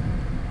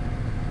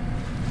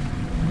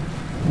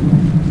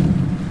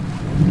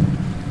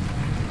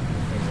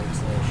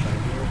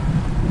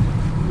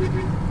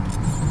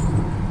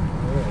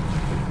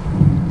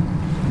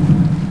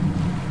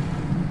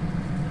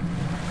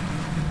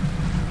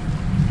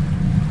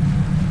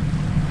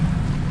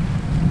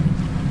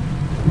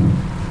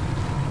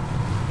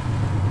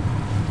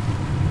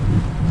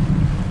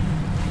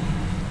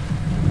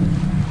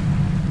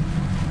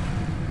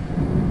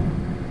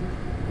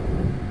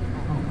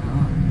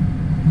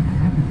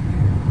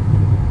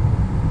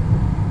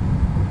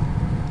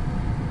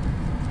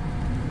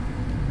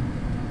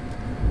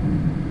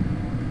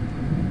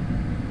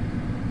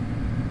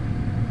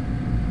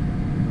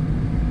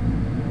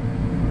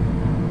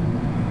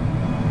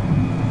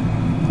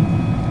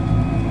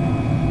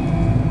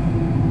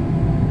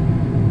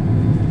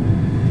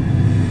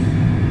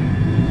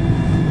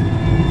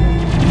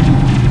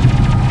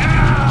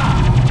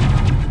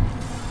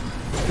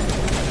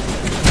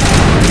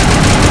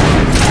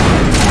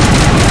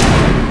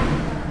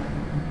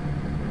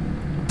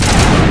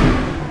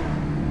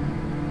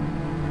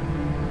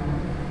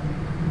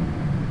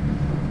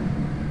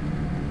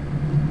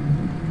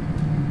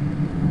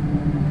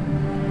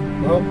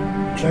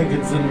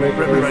 Jenkins didn't make it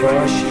very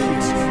far.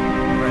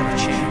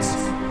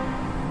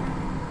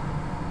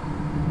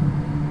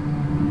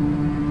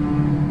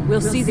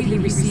 We'll see that he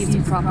receives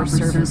proper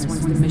service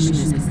once the mission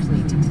is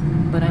complete.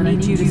 But I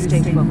need you to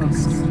stay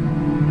focused.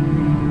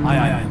 Aye,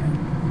 aye.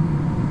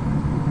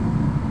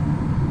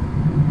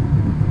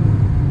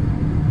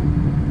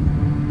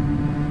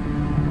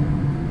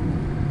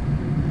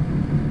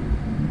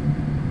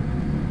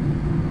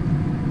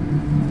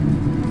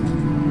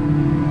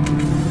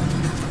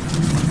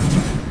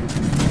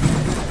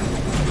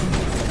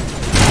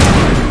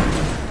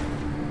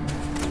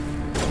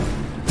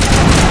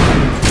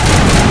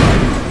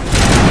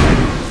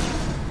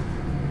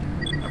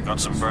 Got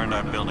some burned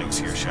out buildings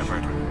here,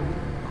 Shepard.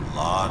 A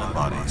lot of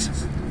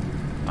bodies.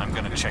 I'm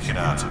gonna check it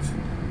out.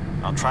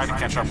 I'll try to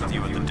catch up with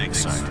you at the dig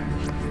site.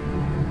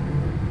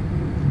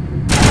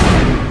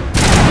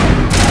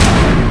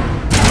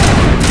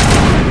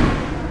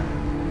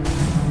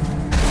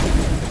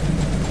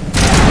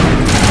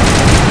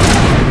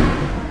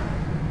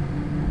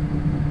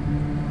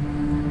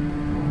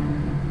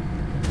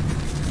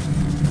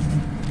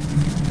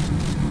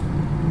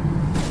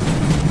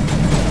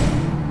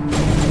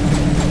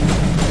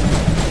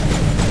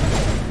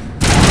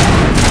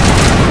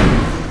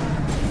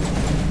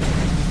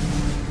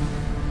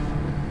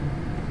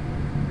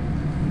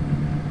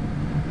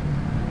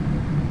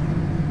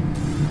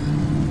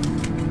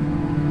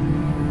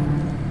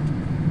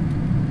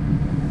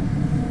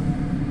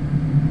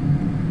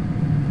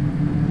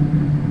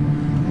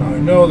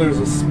 know there's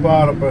a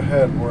spot up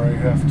ahead where I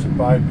have to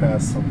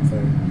bypass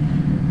something.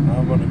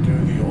 I'm gonna do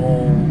the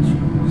old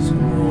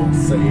school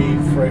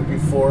save right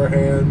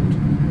beforehand.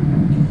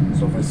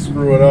 So if I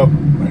screw it up,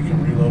 I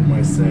can reload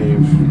my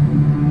save.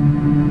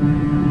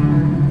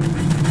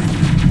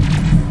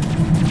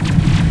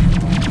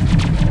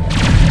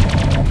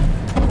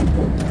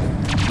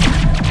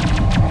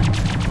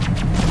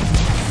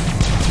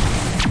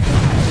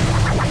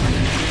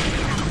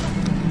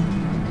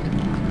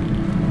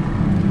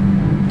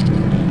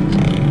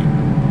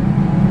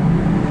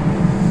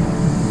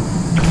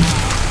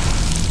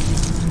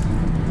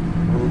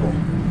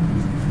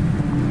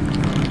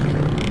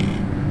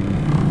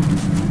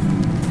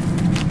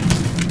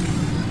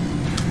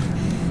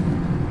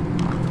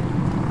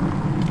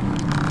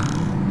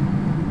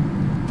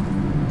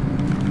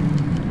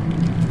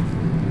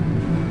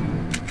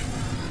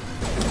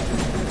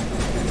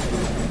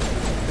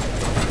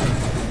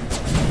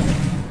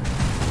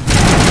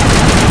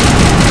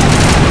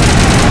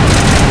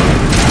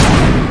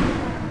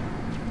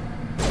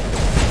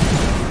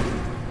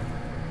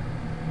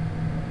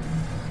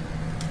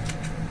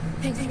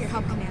 Thanks for your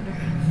help, Commander.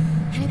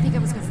 I didn't think I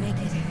was gonna make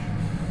it.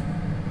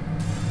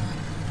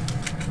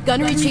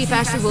 Gunnery Chief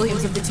Ashley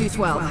Williams of the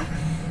 212.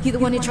 He the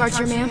one in charge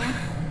here, ma'am?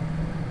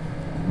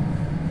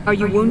 Are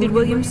you wounded,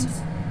 Williams?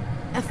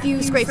 A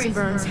few scrapes and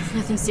burns,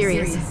 nothing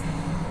serious.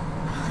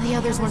 The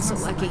others weren't so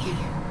lucky.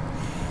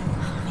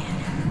 Oh,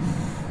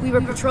 man. We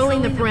were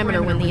patrolling the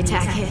perimeter when the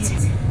attack hit.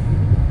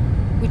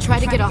 We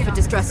tried to get off a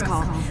distress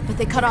call, but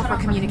they cut off our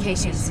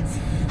communications.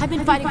 I've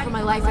been fighting for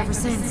my life ever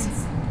since.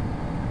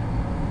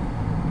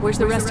 Where's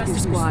the rest of your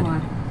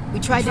squad? We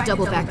tried to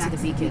double back to the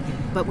beacon,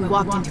 but we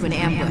walked into an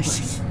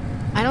ambush.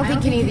 I don't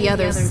think any of the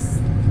others...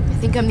 I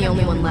think I'm the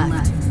only one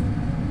left.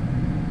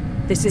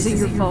 This isn't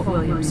your fault,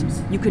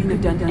 Williams. You couldn't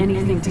have done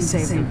anything to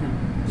save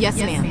them. Yes,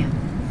 ma'am.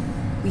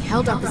 We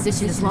held our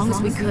position as long as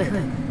we could,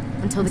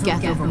 until the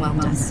Geth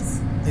overwhelmed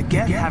us. The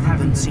Geth haven't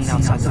been seen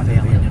outside the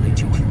Veil in nearly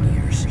 200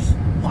 years.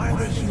 Why are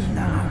they here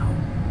now?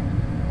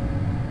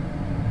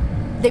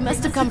 They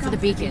must have come for the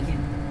beacon.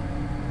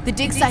 The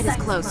dig site is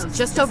close,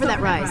 just over that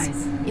rise.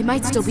 It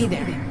might still be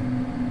there.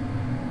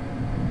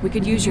 We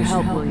could use your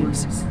help,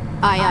 Williams.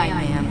 Aye,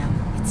 ma'am.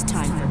 It's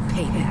time for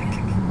payback.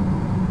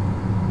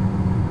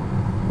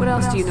 What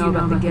else do you know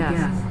about the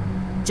Geth?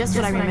 Just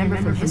what I remember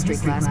from history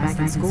class back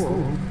in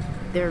school.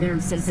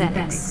 They're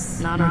synthetics,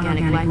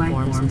 non-organic life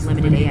forms with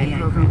limited AI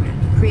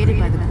programming, created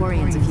by the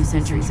Quarians a few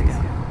centuries ago.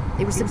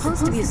 They were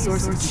supposed to be a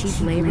source of cheap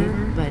labor,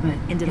 but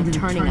ended up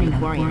turning on the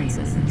Quarians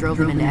and drove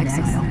them into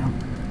exile.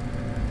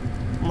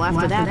 Well,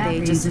 after that,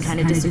 they just kind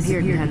of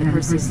disappeared behind the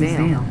Perseus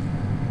Veil.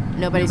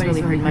 Nobody's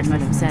really heard much from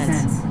them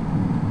since.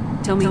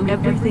 Tell me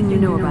everything you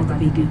know about the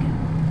beacon.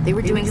 They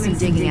were doing some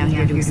digging out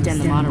here to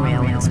extend the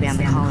monorail and expand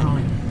the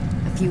colony.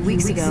 A few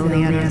weeks ago,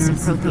 they unearthed some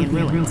Prothean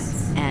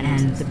ruins,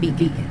 and the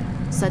beacon.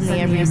 Suddenly,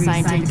 every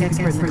scientific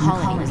expert in the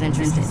colony was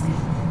interested.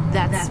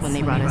 That's when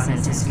they brought us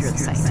in to secure the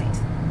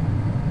site.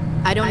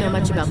 I don't know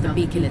much about the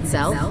beacon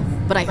itself,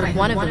 but I heard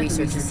one of the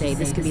researchers say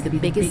this could be the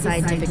biggest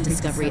scientific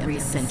discovery of the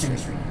century.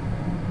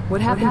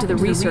 What happened to the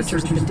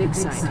researchers at the dig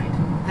site?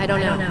 I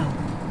don't know.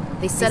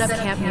 They set up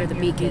camp near the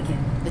beacon.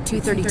 The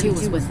 232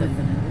 was with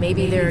them.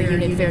 Maybe their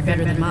unit fared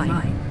better than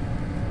mine.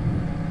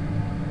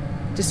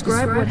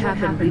 Describe what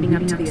happened leading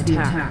up to the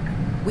attack.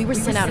 We were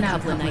sent out a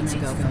couple of nights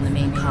ago from the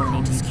main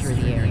colony to secure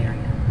the area.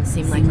 It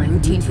seemed like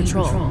routine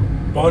patrol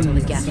until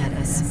the Geth hit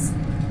us.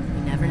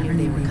 We never knew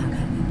they were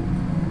coming.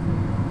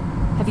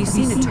 Have you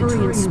seen a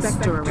Turian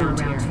Spectre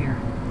around here?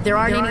 There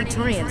aren't any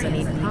Turians on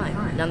Eden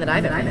Prime. None that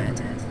I've ever met.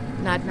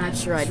 Not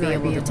sure I'd be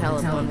able to tell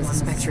if one was a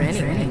Spectre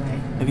anyway.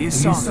 If you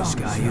saw this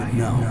guy, you'd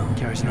know.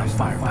 Carries enough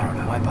firepower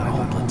to wipe out a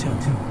whole platoon.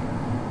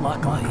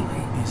 Luckily,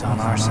 he's on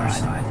our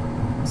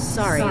side.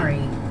 Sorry.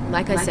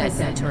 Like I said,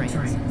 no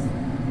Turians.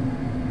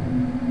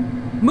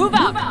 Move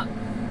out!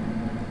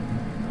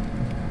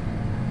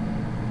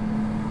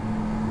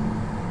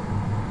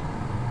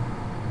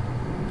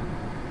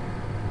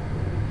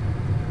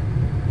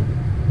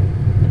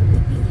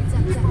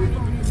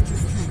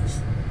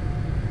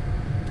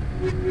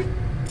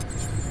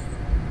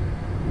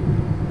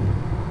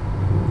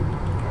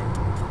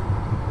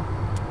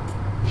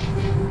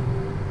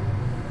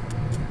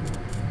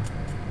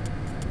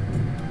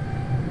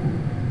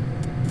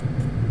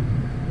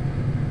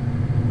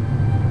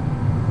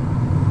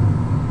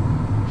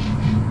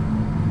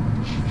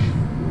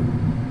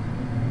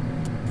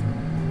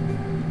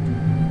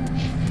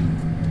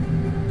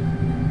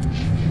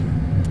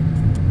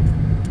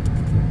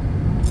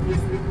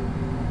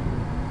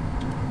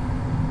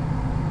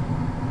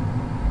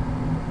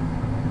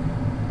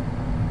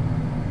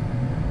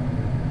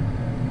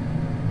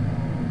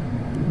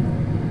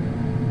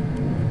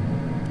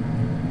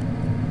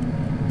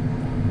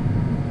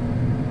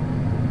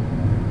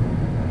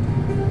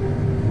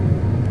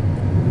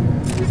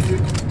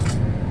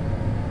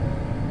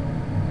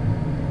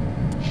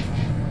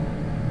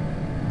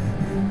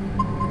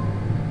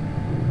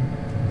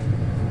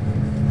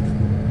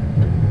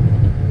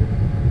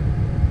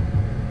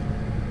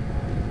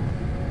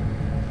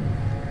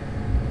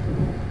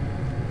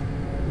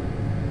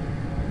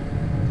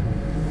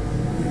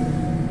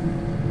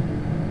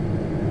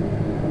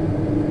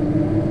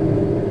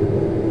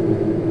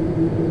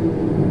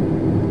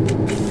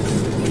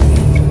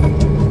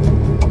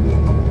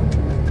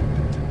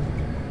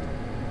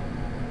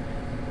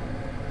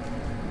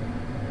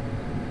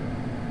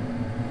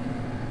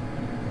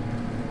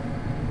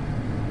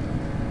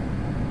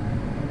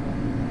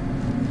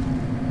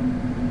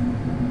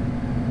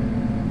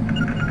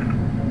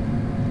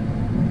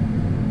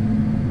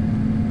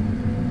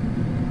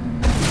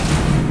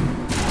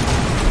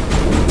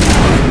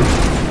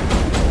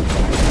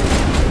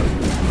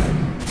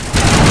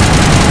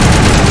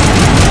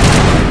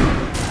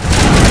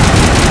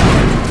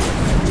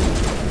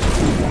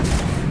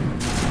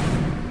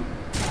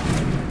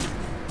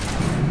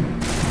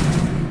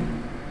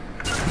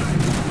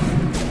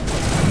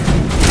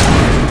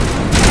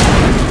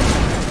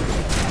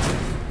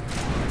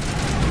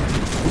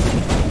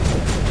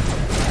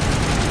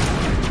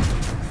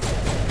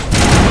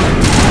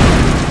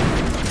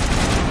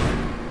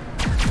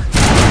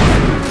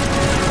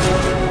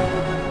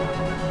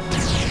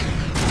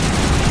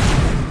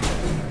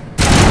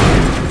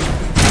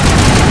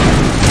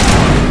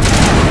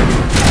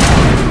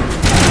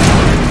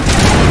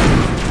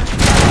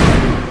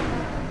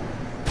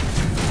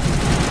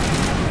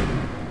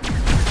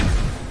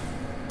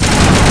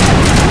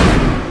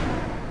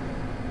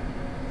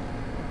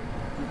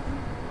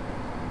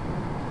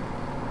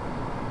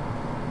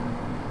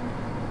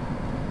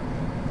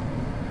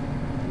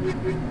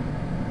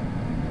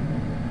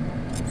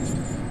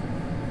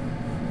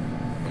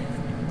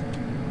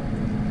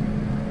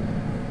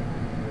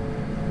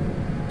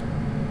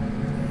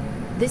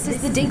 This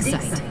is the dig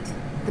site.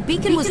 The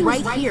beacon was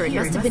right here. It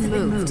must have been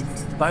moved.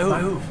 By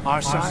who?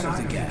 Our side of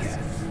the gap?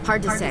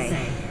 Hard to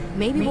say.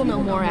 Maybe we'll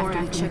know more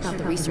after we check out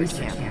the research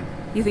camp.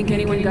 You think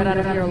anyone got out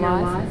of here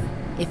alive?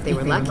 If they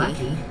were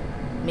lucky.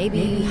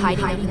 Maybe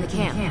hiding out in the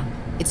camp.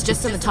 It's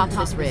just on the top of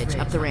this ridge,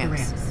 up the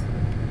ramps.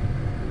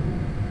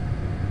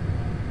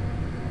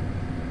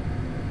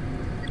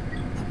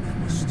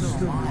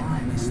 Still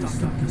alive and they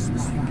stuffed up this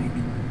spike.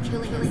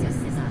 Killing us is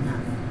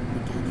enough. The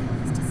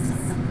Gallium is just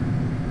something.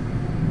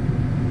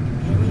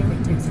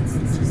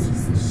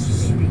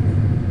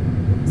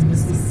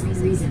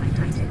 Specific reason I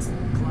did it.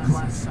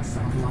 Class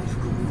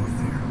psychological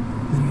warfare.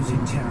 They're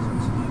using terror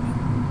as a weapon.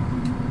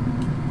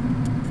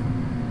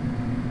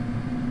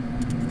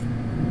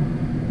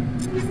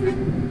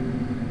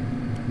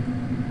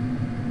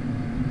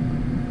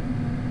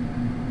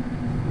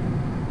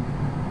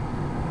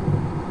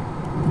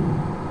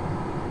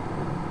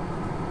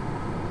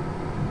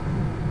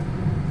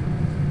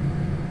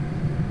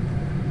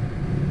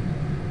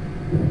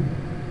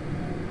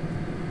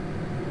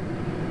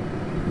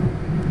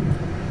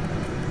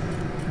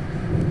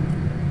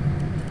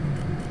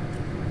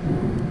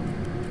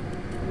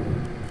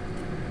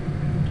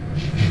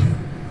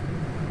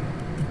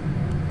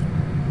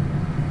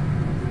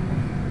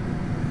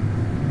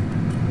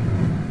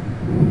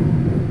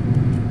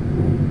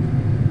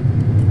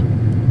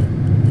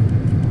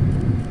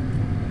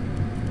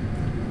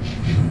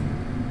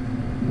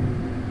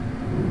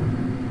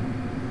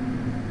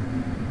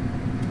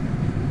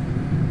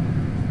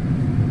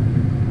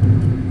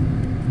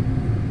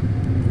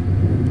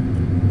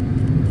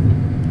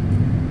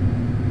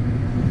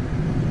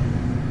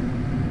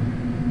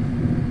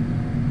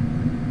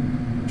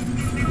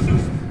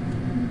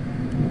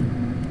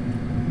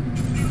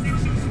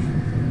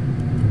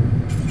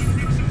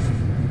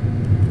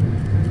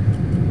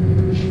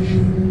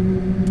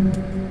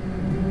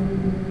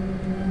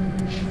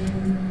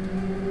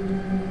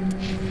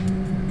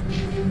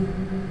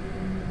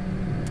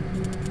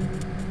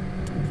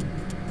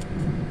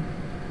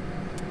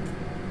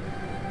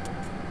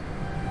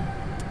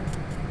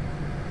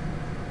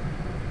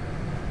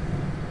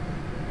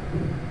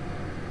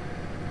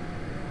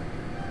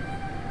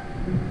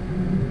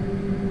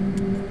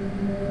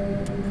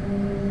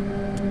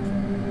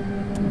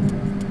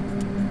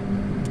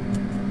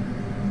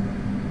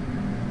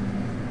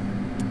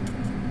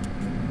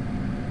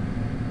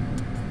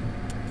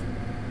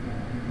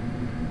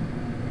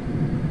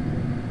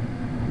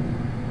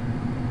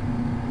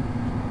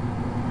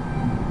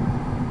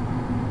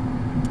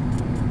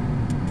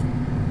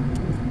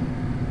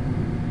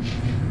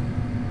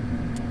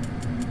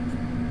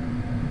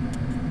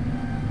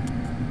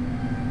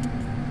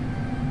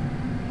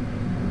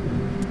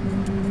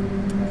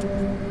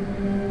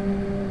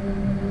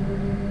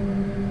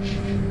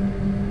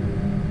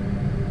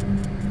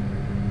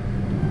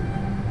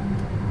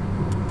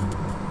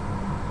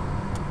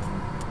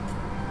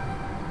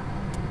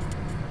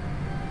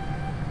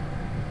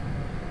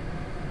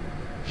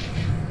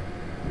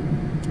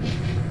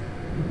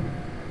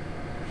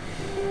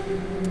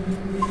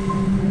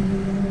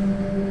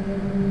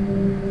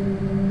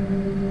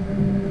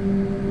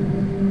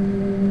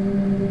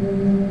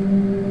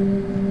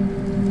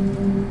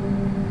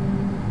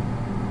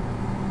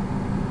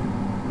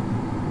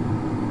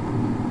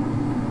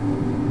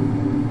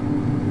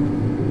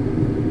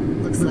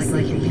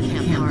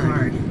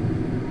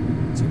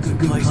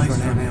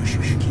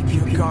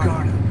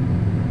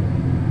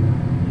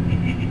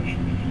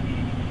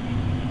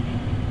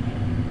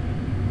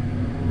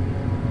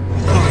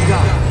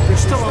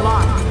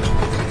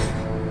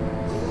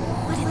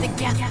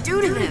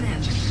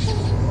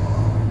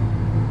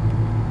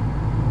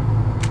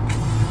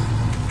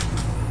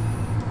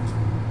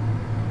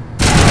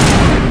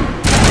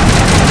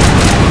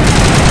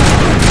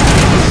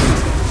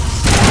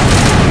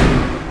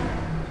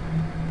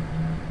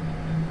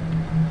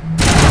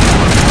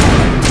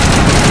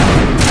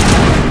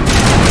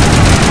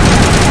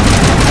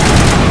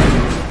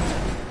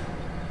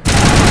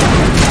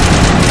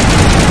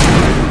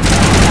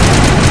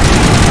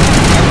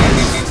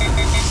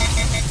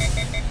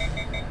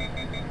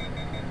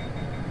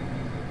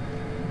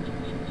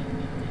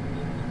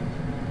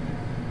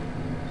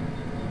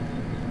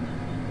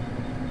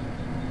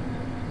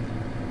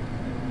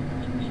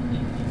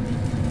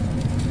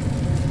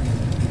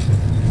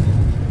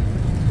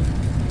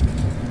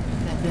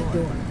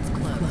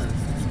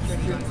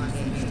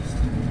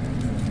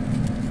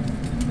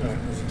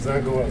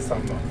 Exactly what I was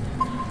talking about.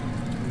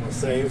 I'm gonna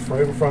save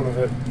right in front of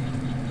it.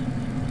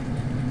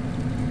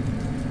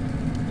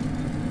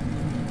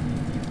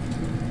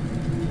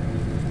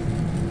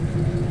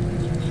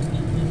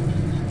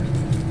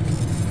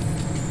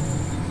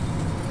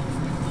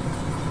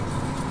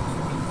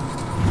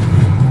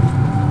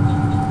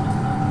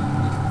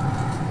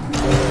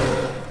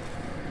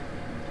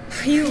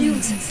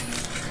 Humans,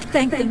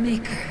 thank the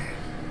Maker.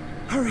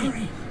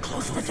 Hurry,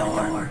 close the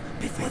door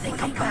before they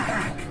come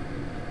back.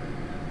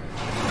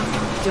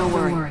 Don't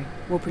worry.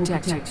 We'll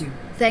protect you.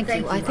 Thank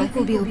you. I think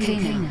we'll be okay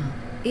now.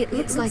 It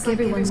looks like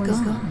everyone's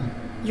gone.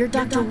 You're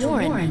Dr.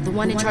 Warren, the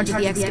one in charge of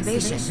the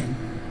excavation.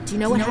 Do you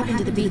know what happened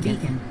to the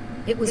beacon?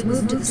 It was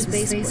moved to the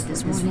spaceport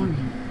this morning.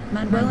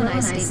 Manuel and I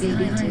stayed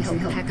behind to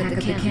help pack up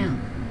the camp.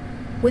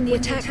 When the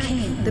attack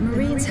came, the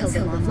Marines held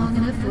them off long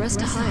enough for us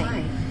to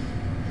hide.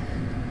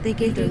 They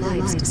gave their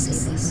lives to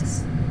save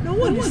us. No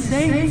one is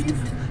saved.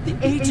 The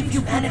age of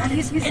humanity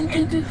is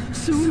ended.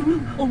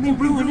 Soon, only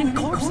ruin and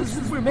corpses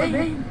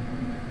remain.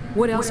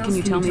 What else can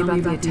you tell me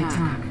about the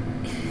attack?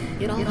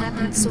 It all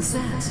happened so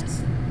fast.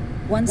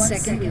 One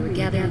second we were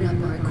gathering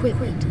up our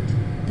equipment.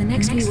 The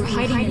next we were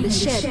hiding in the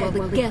shed while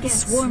the Geth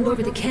swarmed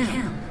over the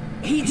camp.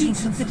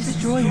 Agents of the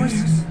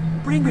Destroyers,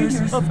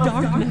 bringers of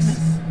darkness,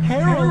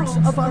 heralds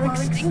of our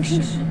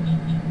extinction.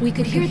 We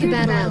could hear the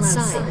battle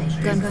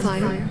outside.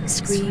 Gunfire,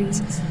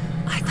 screams.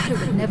 I thought it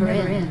would never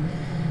end.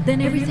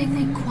 Then everything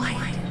went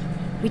quiet.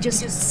 We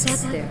just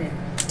sat there,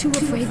 too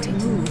afraid to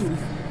move.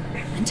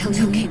 Until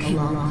you came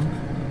along.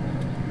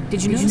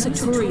 Did you notice a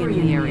Turian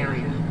in the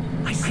area?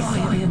 I saw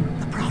him,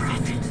 the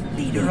prophet,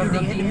 leader of the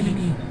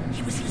enemy.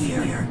 He was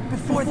here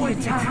before the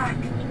attack.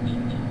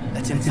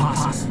 That's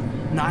impossible.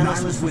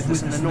 Niles was with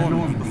us in the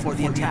Normandy before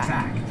the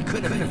attack. He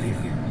couldn't have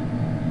been here.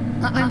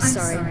 I'm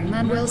sorry.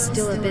 Manuel's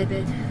still a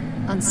bit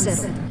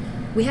unsettled.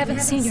 We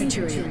haven't seen your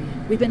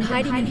Turian. We've been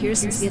hiding in here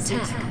since the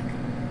attack.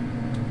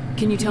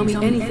 Can you tell me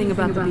anything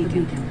about the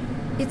beacon?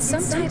 It's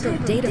some type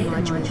of data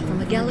module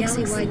from a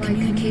galaxy-wide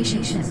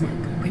communications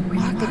network.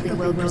 Remarkably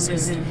well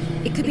preserved.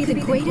 It could be the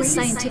greatest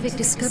scientific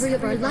discovery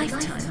of our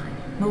lifetime.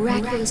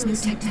 Miraculous new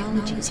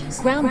technologies,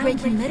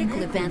 groundbreaking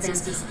medical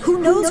advances. Who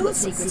knows what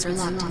secrets are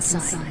locked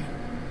inside?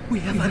 We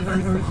have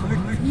unearthed the heart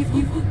of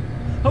evil,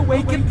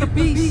 awakened the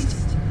beast,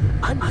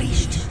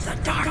 unleashed the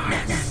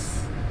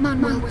darkness.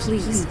 Manuel,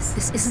 please,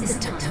 this isn't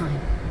the time.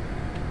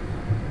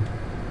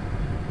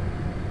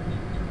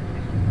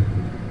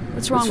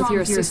 What's wrong with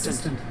your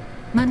assistant?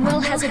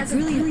 Manuel has a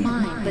brilliant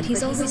mind, but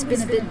he's always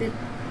been a bit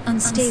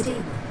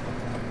unstable.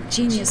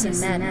 Genius and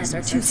madness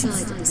are two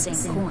sides of the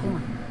same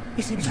coin.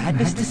 Is it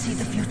madness to see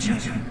the future?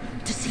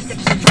 To see the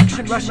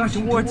destruction rushing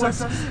towards us?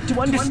 To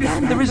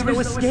understand there is no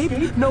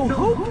escape? No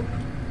hope?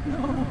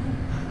 No.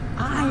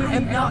 I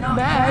am not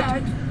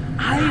mad.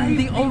 I'm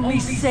the only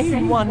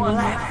sane one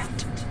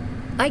left.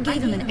 I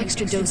gave him an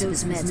extra dose of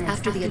his meds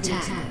after the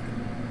attack.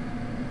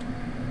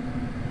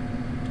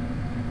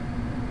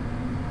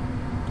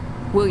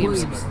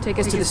 Williams, take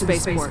us to the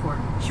spaceport.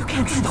 You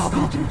can't stop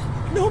it.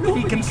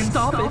 Nobody can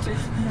stop it.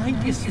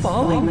 Night is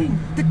falling.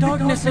 The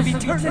darkness of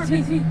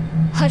eternity.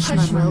 Hush,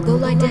 Manuel. Go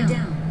lie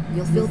down.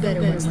 You'll feel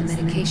better once the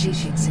medication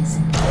kicks in.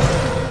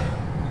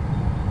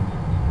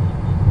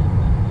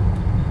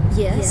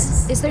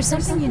 Yes? Is there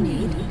something you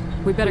need?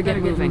 We better get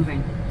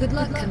moving. Good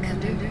luck,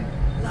 Commander.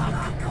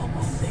 Luck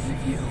will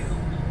save you.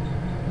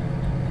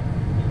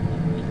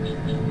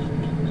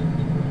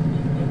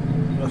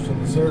 Left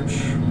on the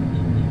search.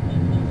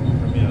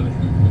 Let me out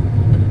of here.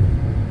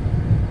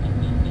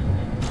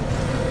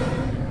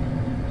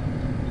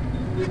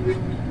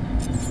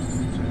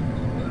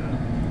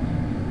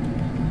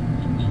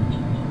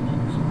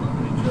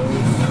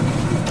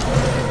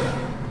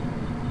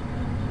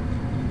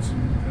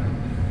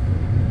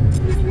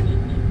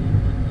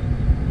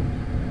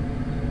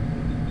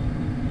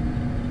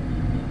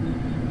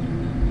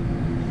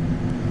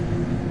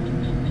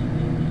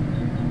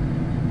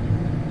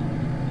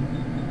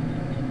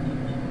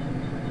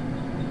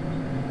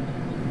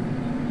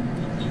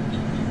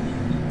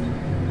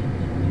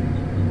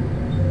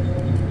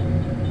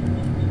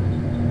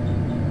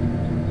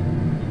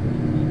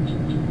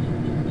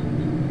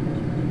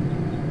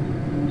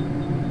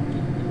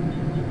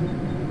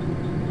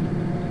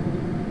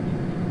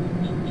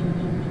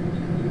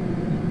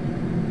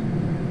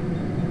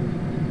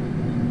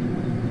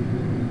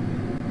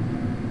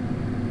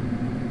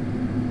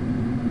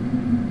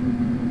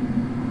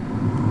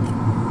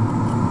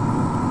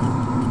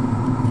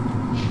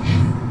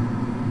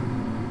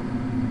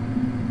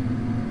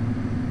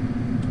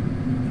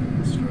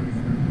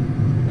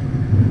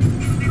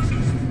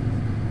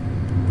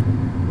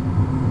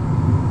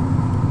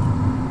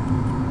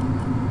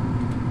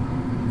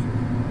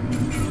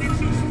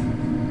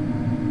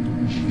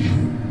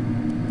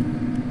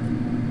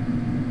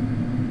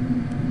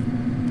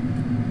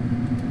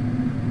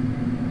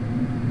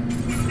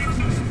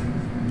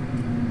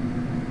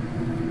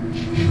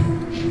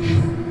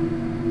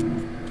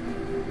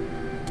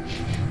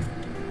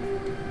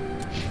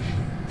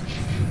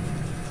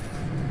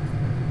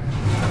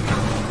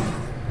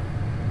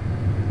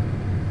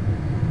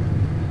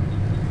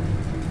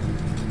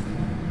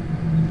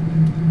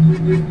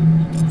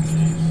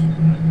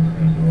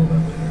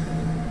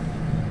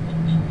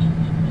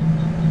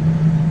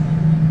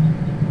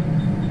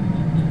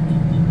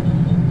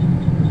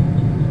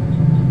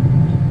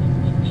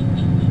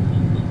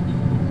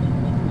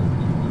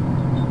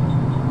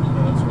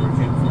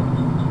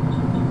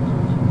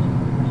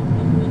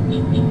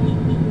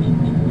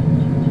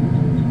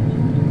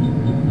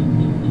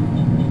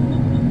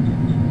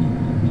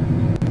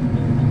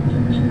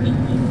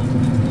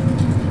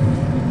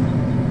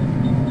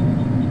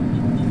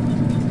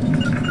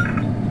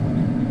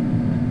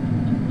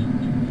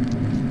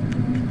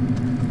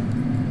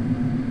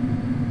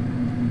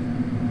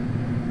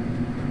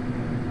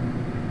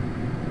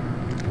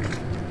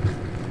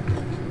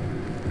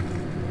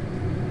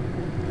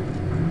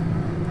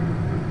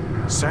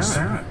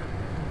 Sarah.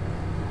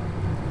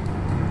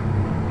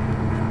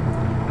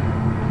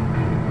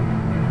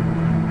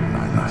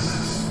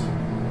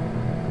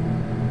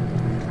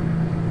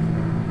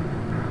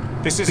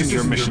 This isn't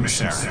your mission,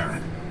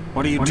 Sarah.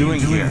 What are you doing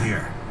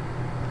here?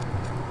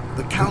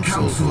 The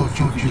Council thought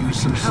you could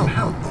use some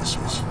help this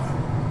one.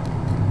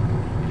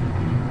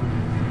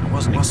 I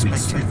wasn't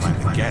expecting to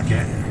find the Geth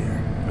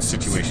here. The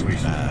situation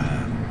is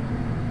bad.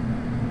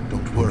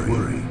 Don't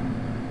worry.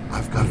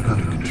 I've got it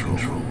under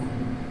control.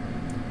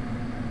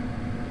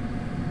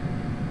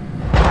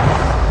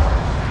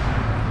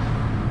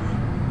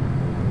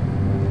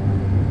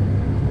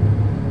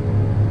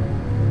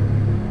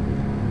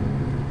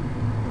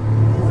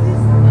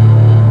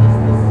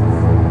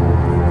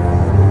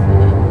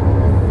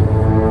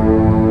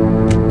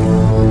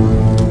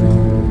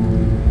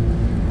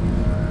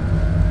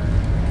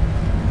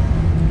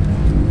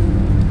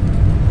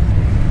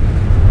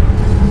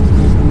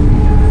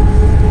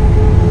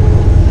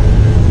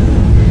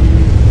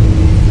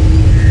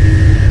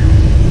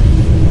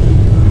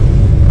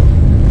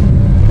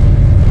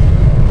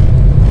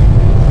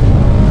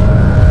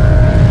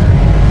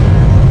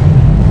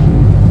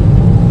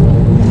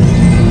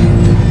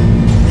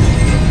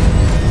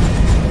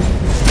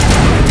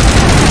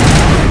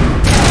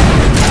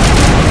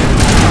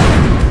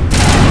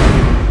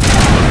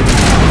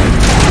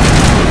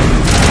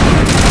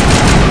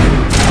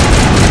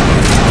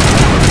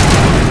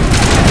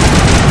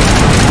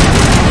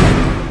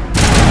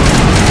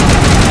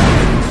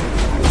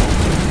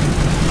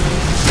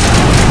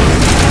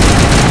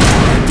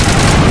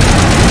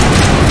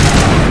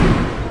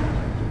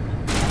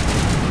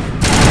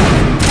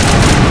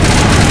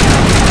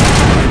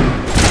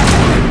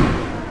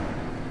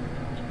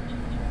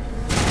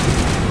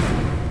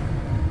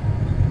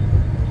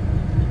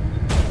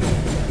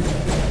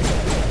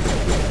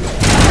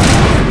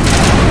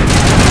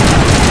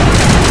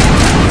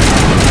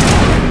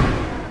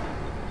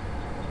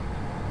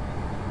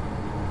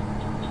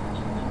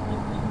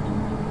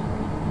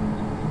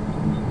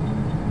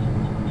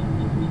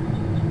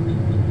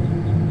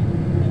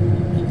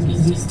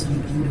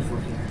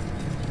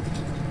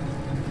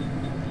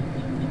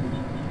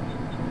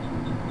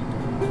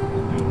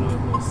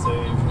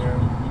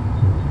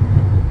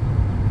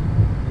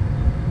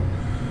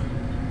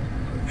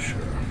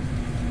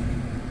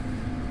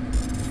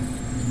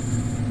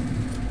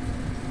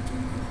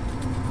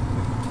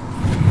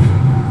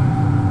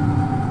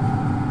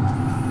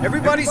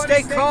 Everybody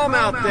stay calm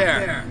out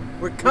there.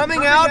 We're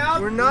coming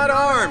out, we're not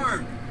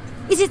armed.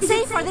 Is it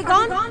safe? Are they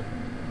gone?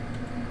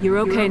 You're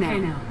okay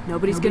now.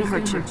 Nobody's gonna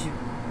hurt you.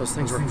 Those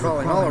things were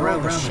crawling all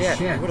around the shed.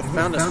 They would have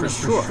found us for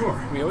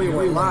sure. We owe you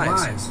our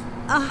lives.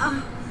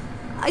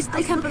 I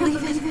still can't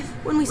believe it.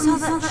 When we saw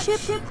that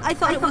ship, I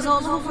thought it was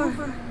all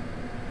over.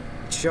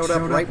 It showed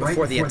up right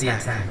before the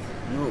attack.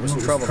 I knew it was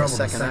trouble the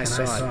second I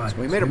saw it. So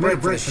we made a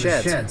break for the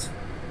sheds.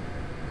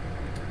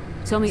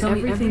 Tell me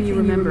everything you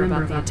remember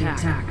about the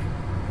attack.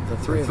 The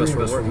three of us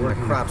were working the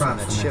crops when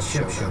that ship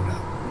showed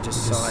up. We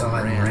just saw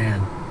it and ran.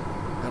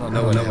 I don't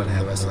know what happened to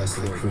the rest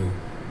of the crew.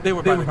 They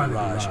were by the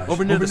garage,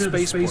 over near the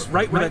spaceport,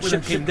 right where that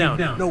ship came down.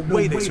 No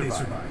way they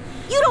survived.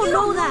 You don't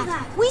know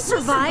that. We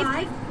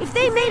survived. If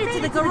they made it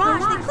to the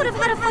garage, they could have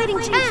had a fighting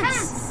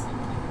chance.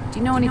 Do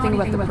you know anything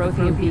about the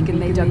Prothean beacon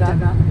they dug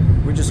up?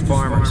 We're just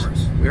farmers.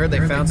 We heard they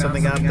found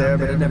something out there,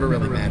 but it never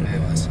really mattered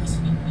to us.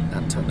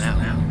 Not until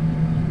now.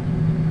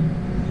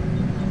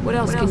 What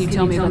else can you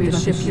tell me about the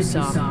ship you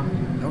saw?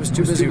 I was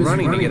too busy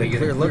running to get a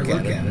clear look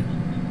at it.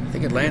 I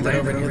think it landed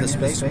over near the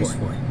spaceport.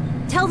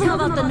 Tell them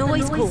about the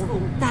noise,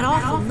 Cole. That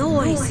awful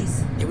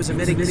noise. It was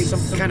emitting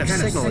some kind of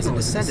signal as it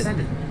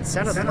descended. It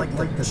sounded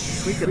like the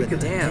shriek of the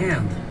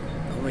damned.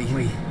 Only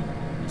it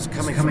was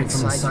coming from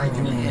inside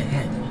your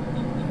head.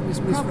 It was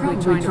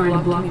probably trying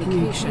to block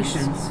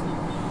communications.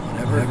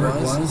 Whatever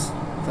it was,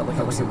 felt like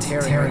it was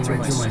tearing right through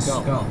my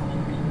skull.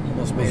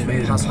 Almost made it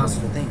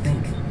impossible to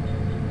think.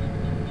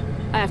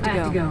 I have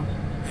to go.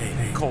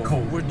 Hey,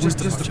 Cole, we're just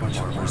a bunch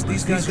of farmers.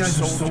 These guys are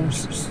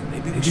soldiers.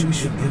 Maybe they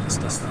should give us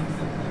this stuff.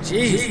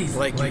 Jeez,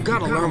 Blake, you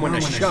gotta learn when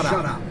to shut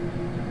up.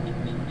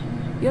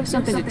 You have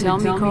something to tell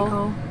me,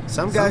 Cole?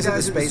 Some guys at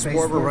the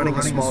spaceport were running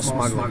a small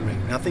smuggling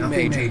ring. Nothing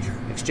major.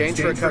 In exchange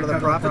for a cut of the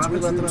profits, we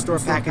let them store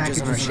packages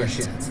in our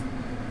sheds.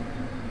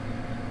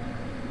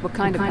 What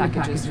kind of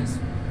packages?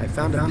 I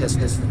found a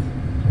pistol.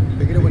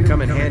 Figured it would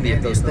come in handy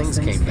if those things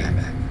came back.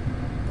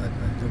 But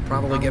they'll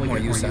probably get more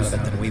use out of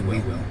it than we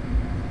will.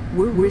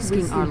 We're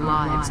risking our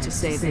lives to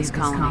save this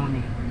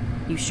colony.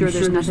 You sure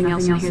there's nothing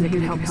else in here that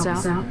could help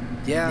us out?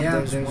 Yeah,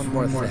 there's one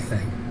more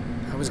thing.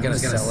 I was gonna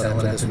sell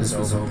it after this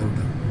was over,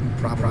 but you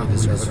probably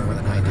deserve it more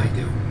than I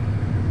do.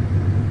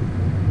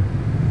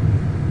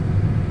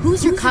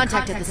 Who's your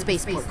contact at the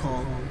spaceport,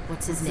 Cole?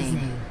 What's his name?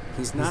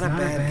 He's not a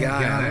bad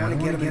guy. I don't want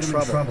to get him in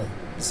trouble.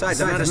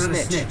 Besides, I'm not a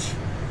snitch.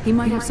 He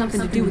might have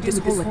something to do with this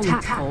whole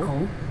attack,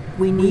 Cole.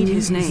 We need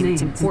his name.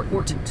 It's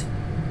important.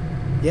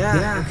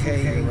 Yeah,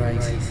 okay, you're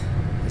right.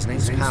 His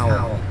name's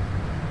Powell.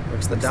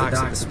 Works the docks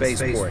at the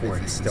spaceport if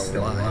he's still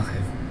alive.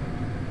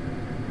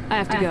 I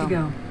have to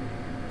go.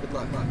 Good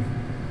luck.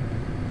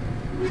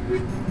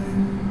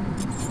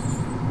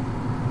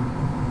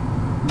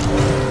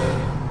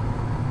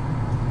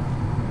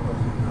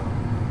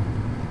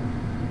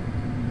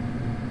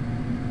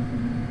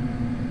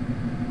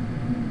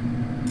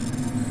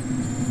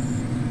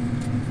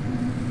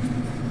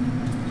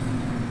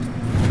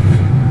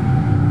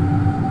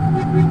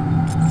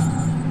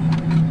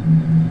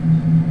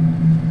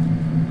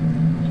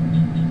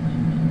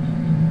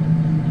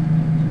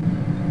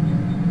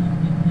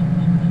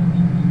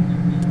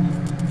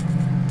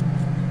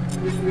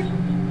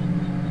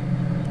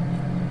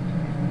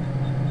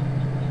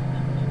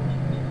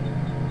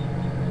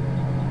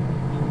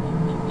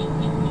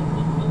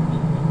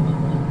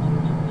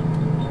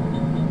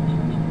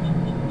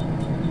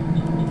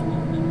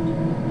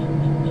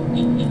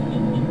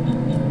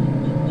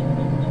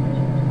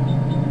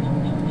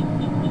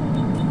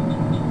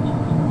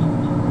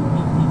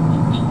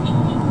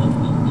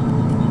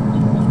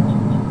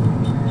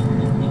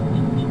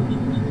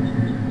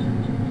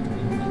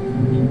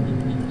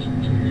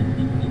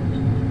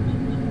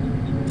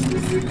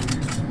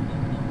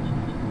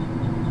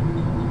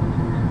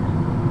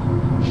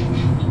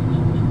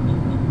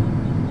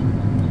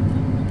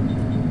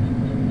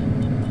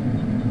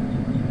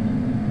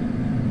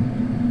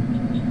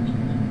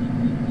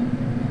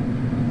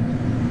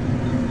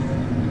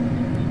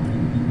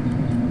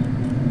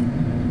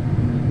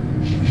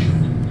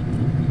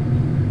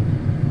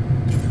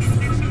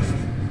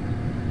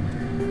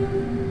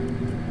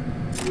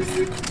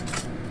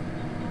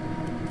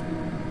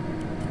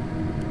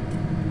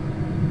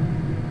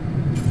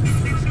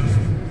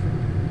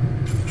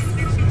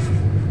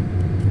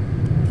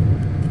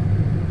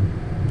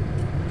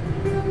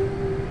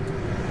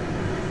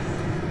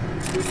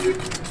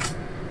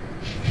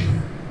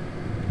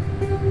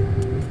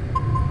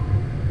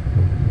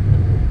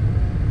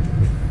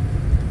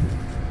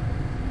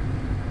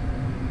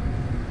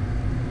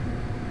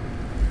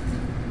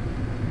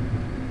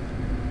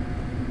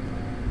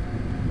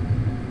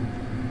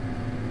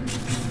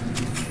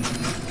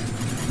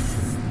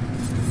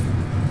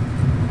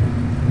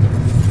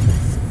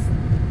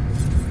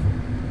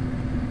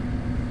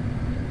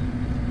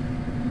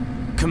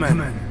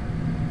 Commander,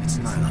 it's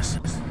Nihlus.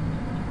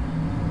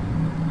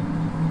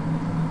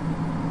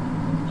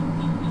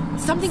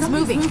 Something's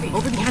moving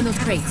over behind those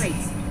crates.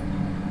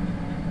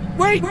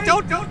 Wait!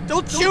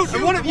 Don't shoot!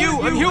 I'm one of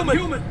you! I'm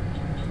human!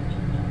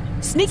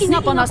 Sneaking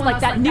up on us like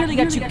that nearly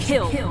got you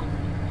killed.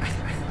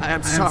 I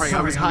am sorry,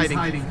 I was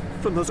hiding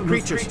from those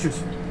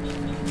creatures.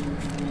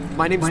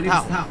 My name's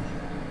Pal.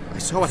 I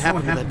saw what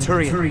happened to that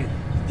Turian.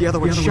 The other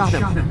one shot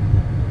him.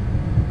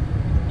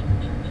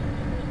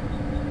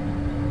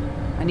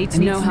 I need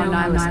to know how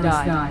Nihlus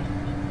died.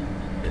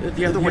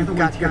 The other one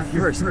got here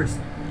first.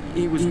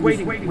 He was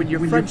waiting when your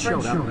friend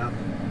showed up.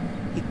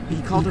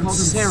 He called him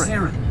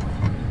Saren.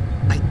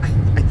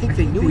 I think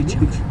they knew each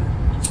other.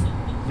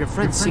 Your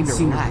friend seemed to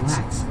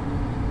relax.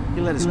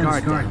 He let his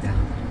guard down.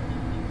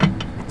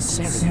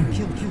 Saren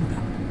killed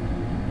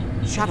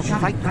him. Shot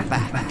him right in the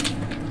back.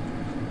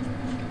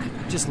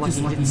 I'm just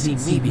lucky he didn't see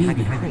me behind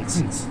the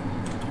crates.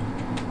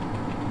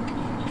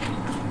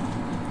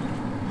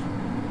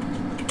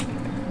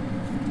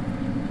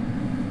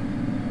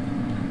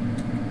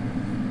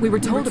 We were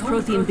told a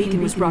Prothean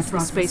beacon was brought to the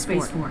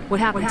spaceport.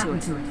 What happened to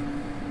it?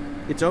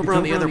 It's over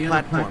on the other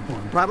platform.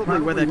 Probably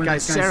where that guy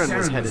Saren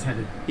was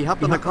headed. He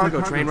hopped on the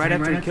cargo train right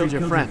after he killed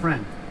your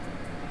friend.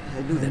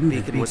 I knew that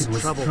beacon was in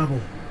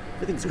trouble.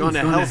 Everything's gone to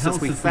hell since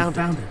we found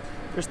it.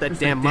 First that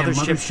damn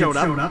mothership showed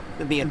up,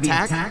 then the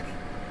attack.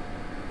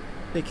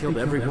 They killed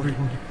everyone.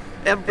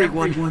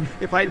 Everyone.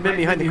 If I had been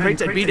behind the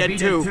crates, I'd be dead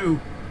too.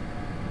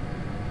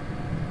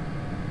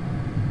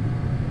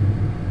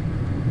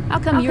 How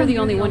come you're the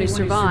only one who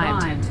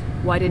survived?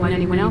 Why didn't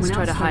anyone else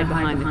try to hide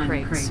behind the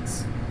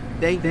crates?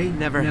 They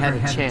never had a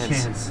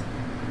chance.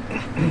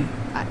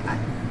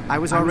 I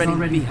was already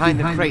behind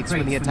the crates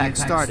when the attack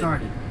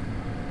started.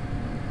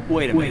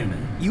 Wait a minute.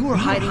 You were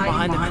hiding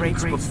behind the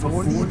crates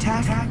before the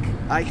attack?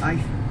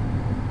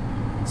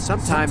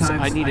 Sometimes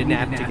I need a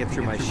nap to get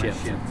through my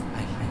shift.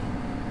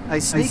 I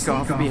sneak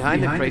off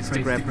behind the crates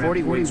to grab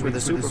 40 wings where the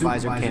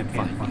supervisor can't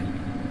find me.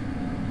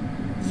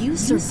 You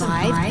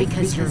survived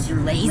because you're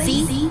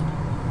lazy?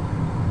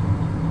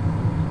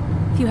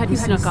 If you hadn't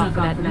snuck off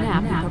for that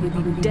nap, you'd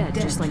probably be dead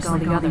just like all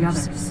the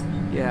others.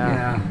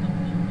 Yeah,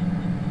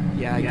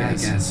 I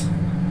guess.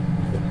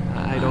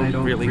 I don't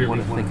really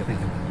want to think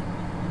about it.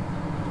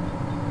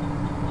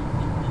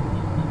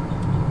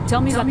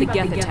 Tell me about the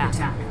Geth attack.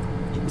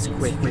 It was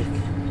quick.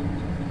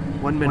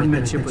 1 minute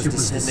the ship was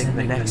descending,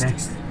 the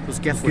next. Those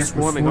Geth were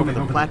swarming over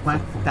the platform,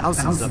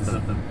 thousands of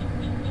them.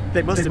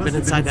 They must have been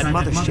inside that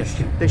mothership.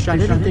 They shot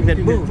anything that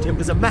moved. It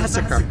was a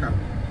massacre.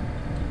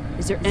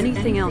 Is there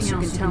anything else you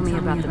can tell me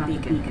about the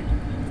beacon?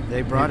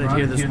 They brought it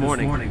here this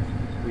morning.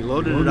 We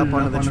loaded it up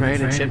onto the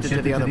train and shipped it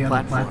to the other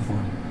platform.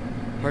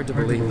 Hard to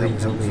believe that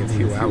was only a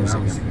few hours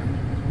ago.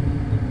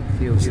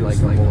 Feels like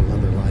a whole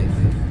other life.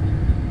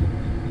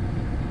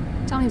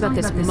 Tell me about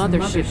this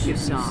mothership you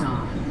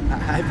saw.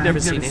 I've never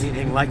seen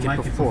anything like it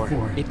before.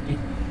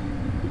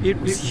 It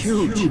was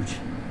huge.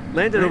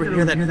 Landed over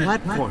near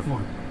that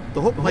platform.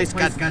 The whole place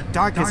got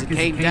dark as it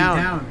came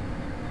down.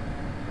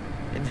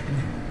 And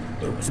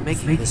it was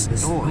making this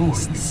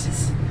noise,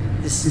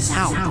 this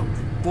sound,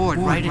 bored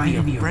right into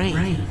your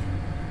brain.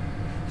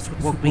 That's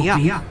what woke me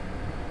up.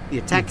 The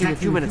attack came a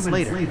few minutes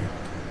later.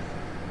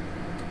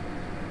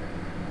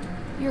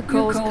 Your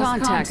Cole's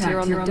contact here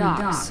on the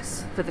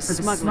docks for the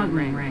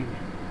smuggling ring.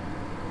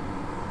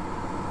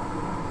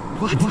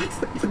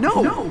 What?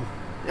 No!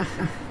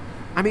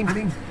 I mean,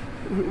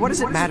 what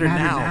does it matter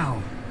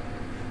now?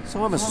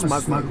 So I'm a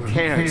smuggler, who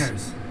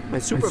cares? My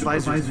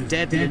supervisor's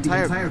dead, the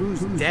entire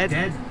crew's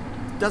dead.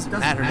 Doesn't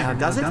matter now,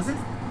 does it?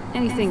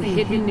 Anything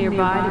hidden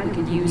nearby that we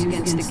could use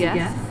against the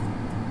Geth?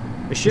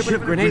 A shipment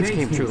of grenades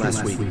came through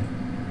last week.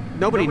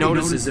 Nobody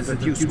notices if a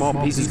few small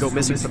pieces go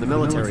missing from the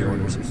military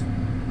orders.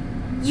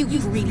 You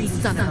greedy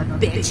son of a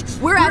bitch!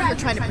 We're out here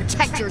trying to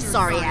protect your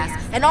sorry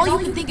ass, and all you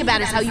can think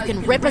about is how you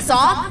can rip us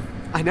off?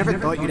 I never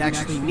thought you'd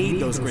actually need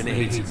those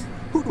grenades.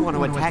 Who'd want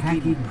to attack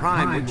Eden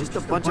Prime with just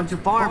a bunch of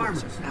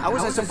farmers? How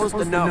was I supposed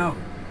to know?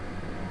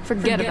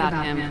 Forget about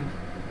him.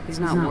 He's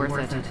not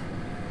worth it.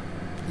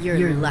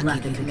 You're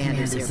lucky the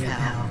commander's here,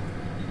 pal.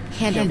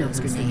 Hand over those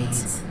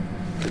grenades.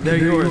 They're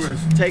yours.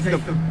 Take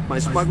them. My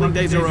smuggling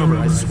days are over,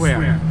 I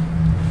swear.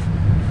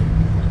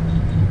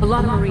 A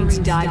lot of Marines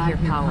died here,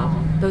 Powell.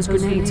 Those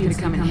grenades could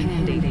have come in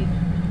handy.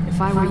 If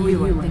I were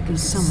you, I'd think of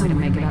some way to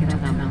make it up to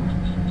them.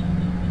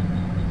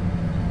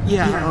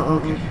 Yeah,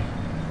 okay.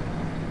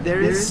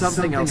 There is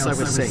something else I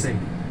was saying.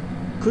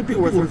 Could be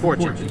worth a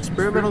fortune.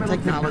 Experimental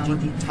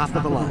technology, top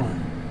of the line.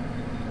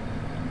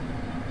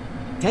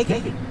 Take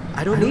it.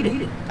 I don't need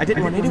it. I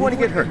didn't want anyone to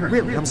get hurt.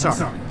 Really, I'm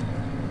sorry.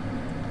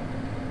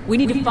 We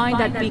need to find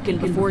that beacon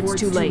before it's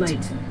too late.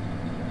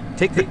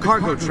 Take the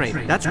cargo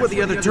train. That's where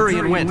the other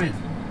Turian went.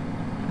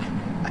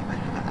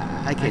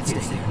 I can't stay.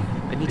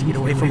 I need to get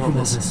away from all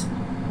this.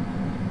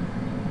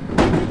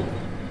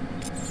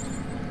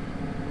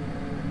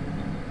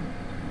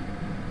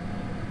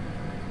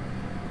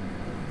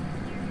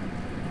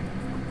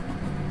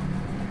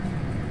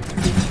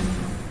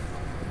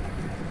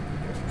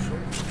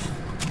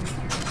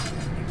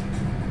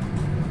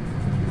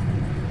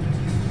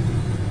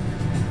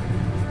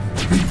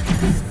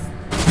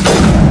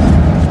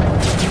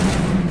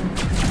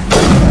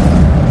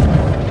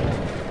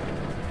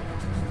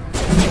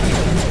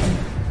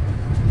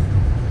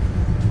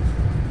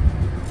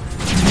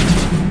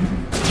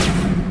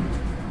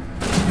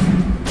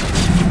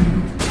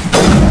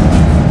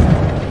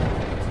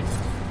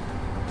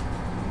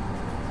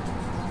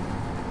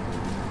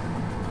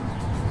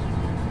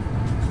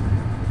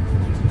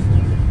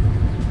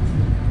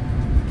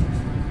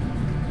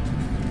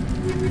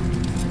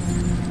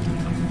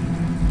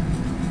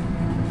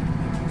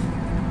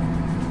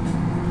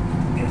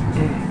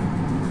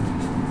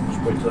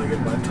 Until I get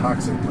my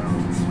toxic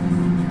rounds.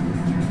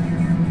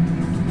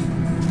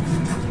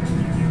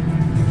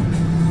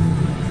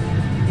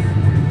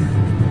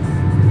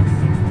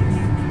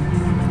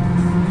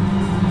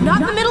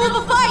 Not in the middle of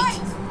a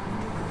fight!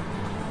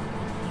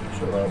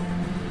 Shut up.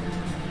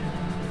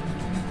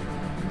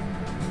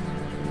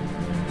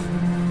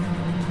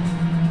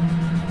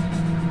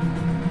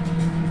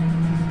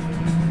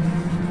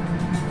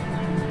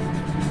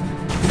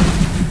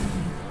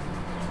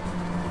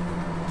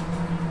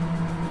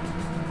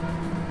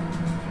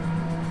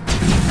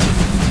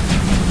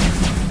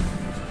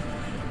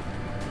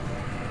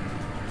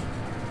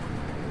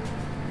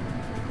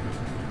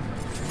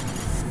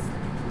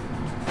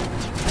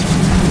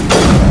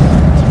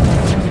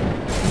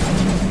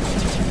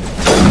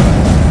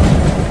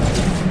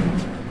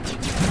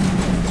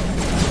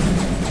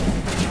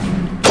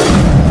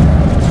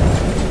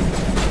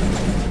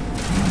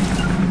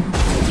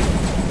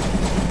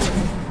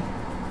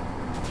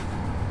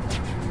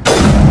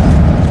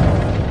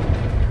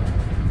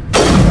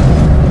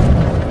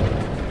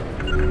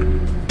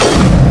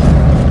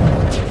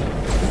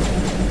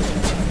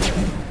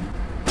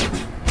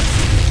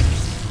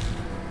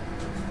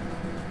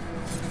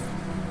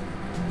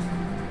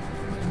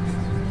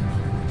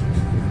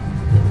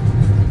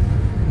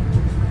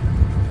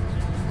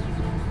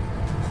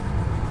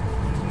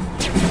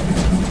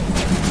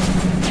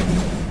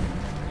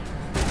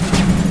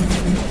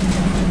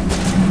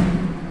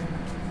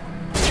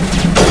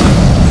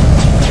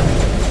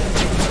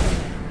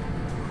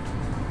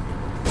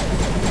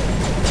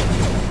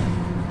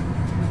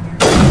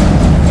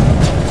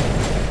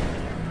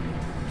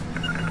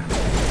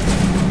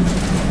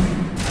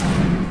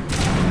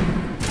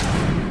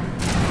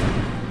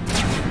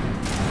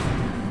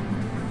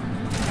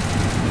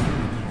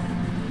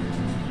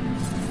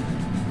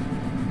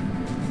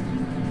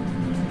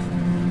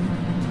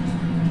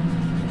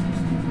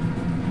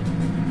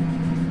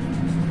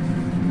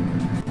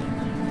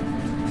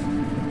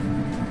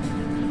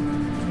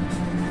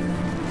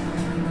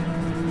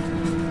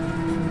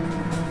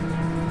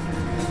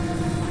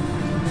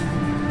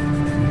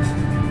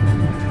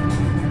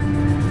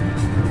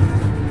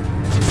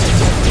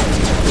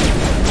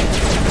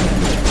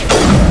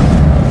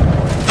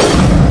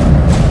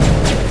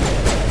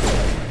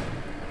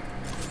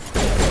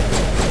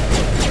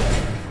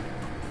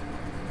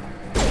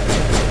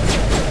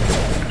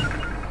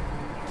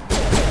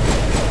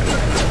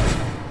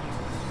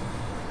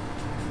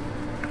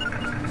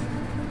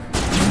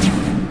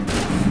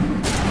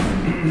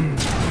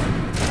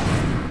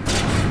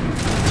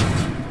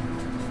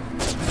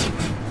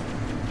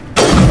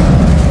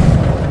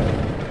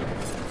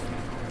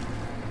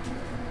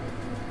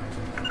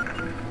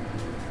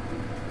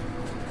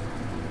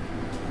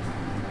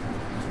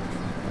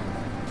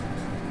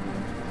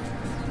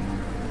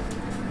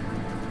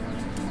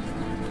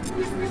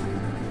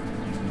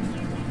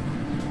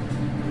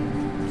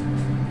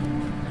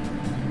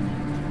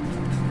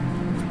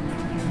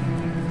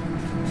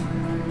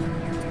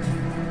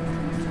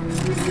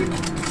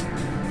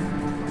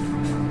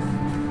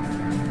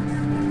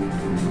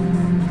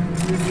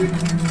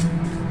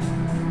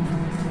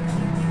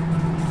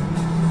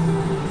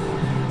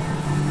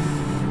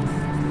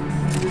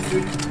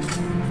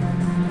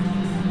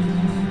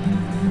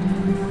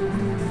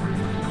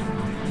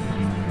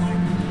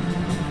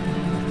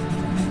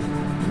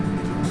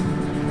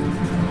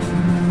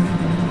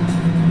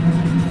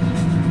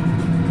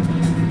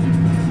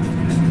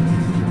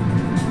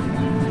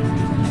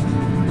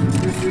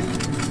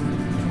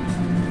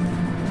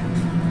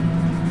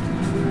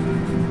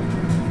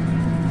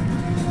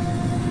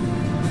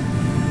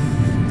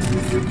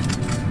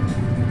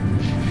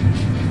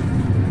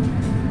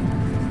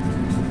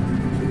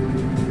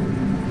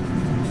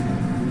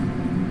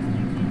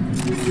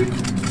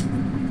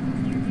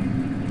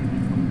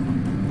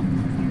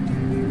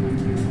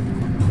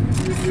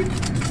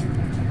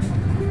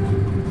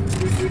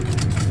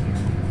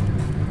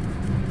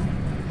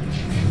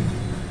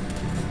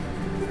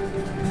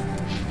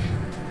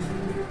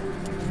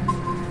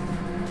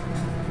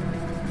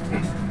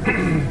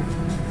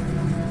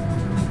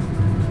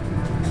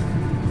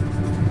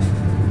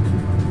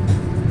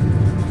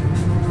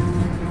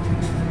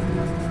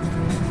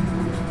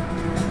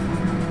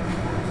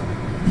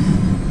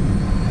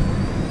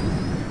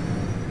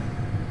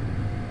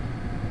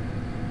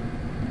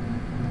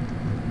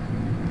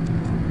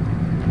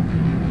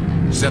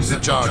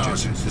 accept the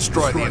charges,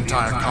 destroy the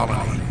entire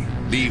colony,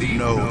 leave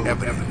no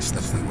evidence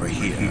that we were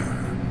here.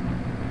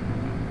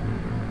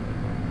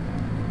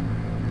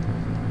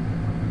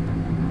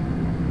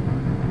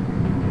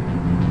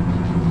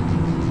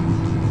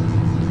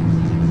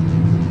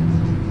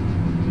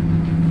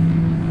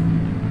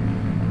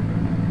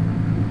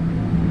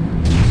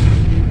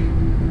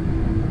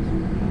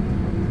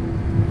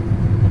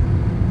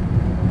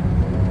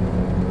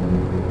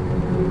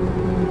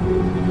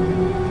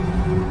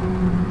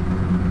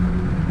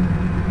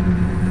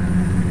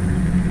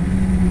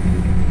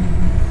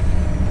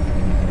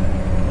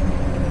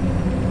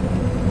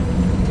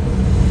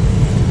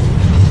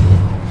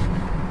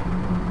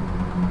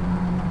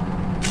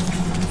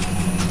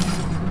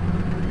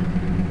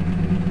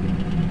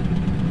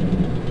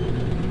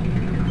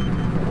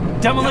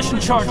 Demolition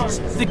charges.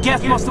 The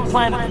Geth must have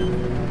planted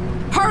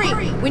them.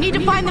 Hurry! We need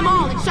to find them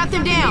all and shut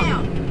them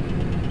down!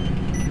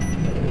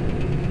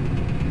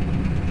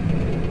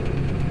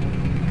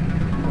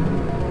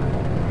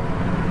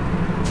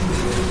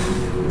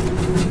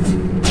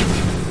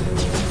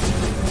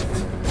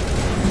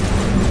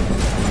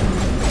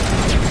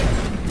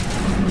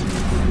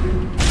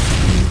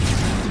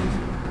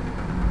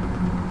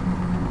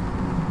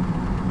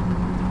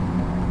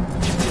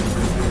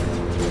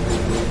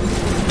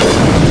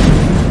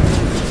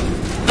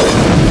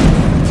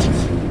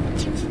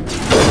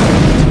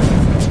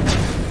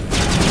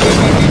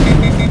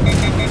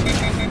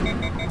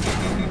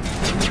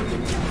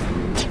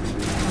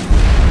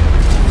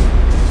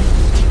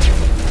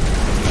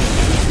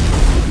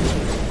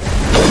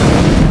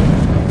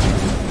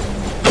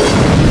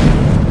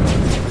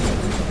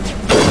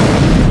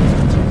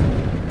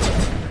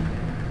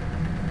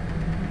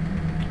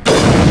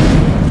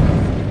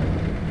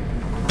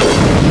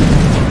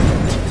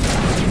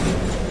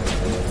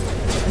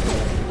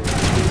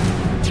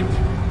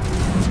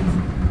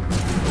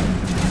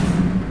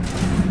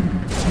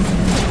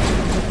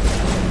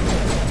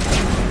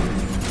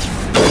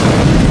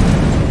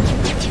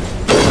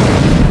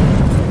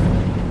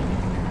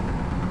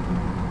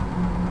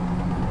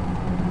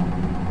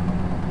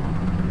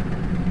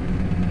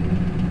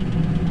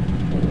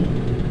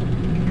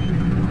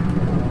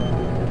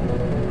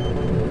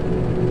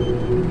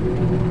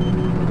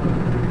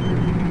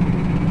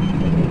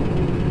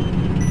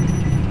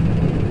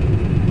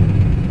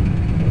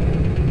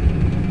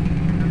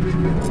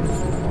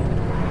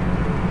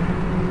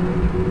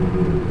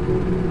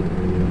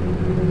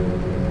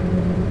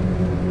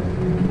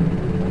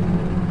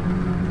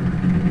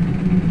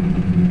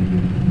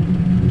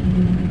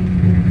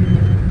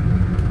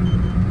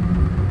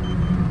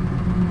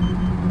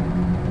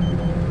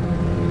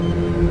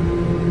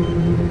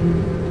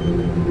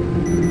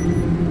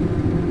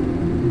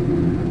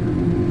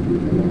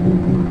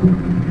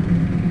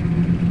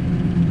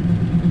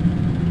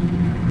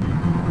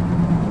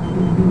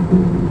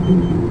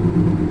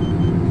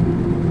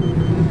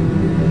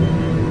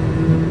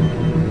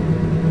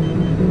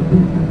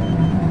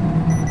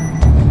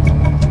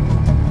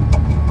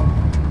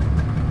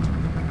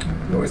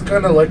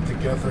 Kind of like the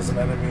Geth as an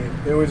enemy.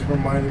 They always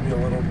reminded me a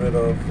little bit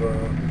of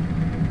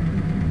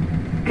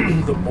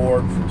the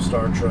Borg from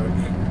Star Trek,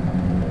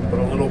 but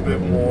a little bit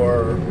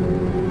more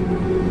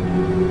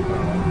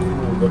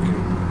cool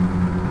looking.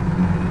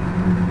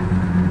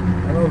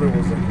 I know there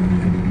was like a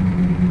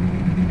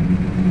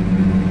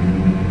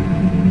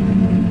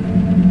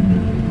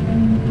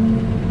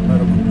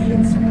medical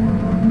kit somewhere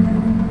around here.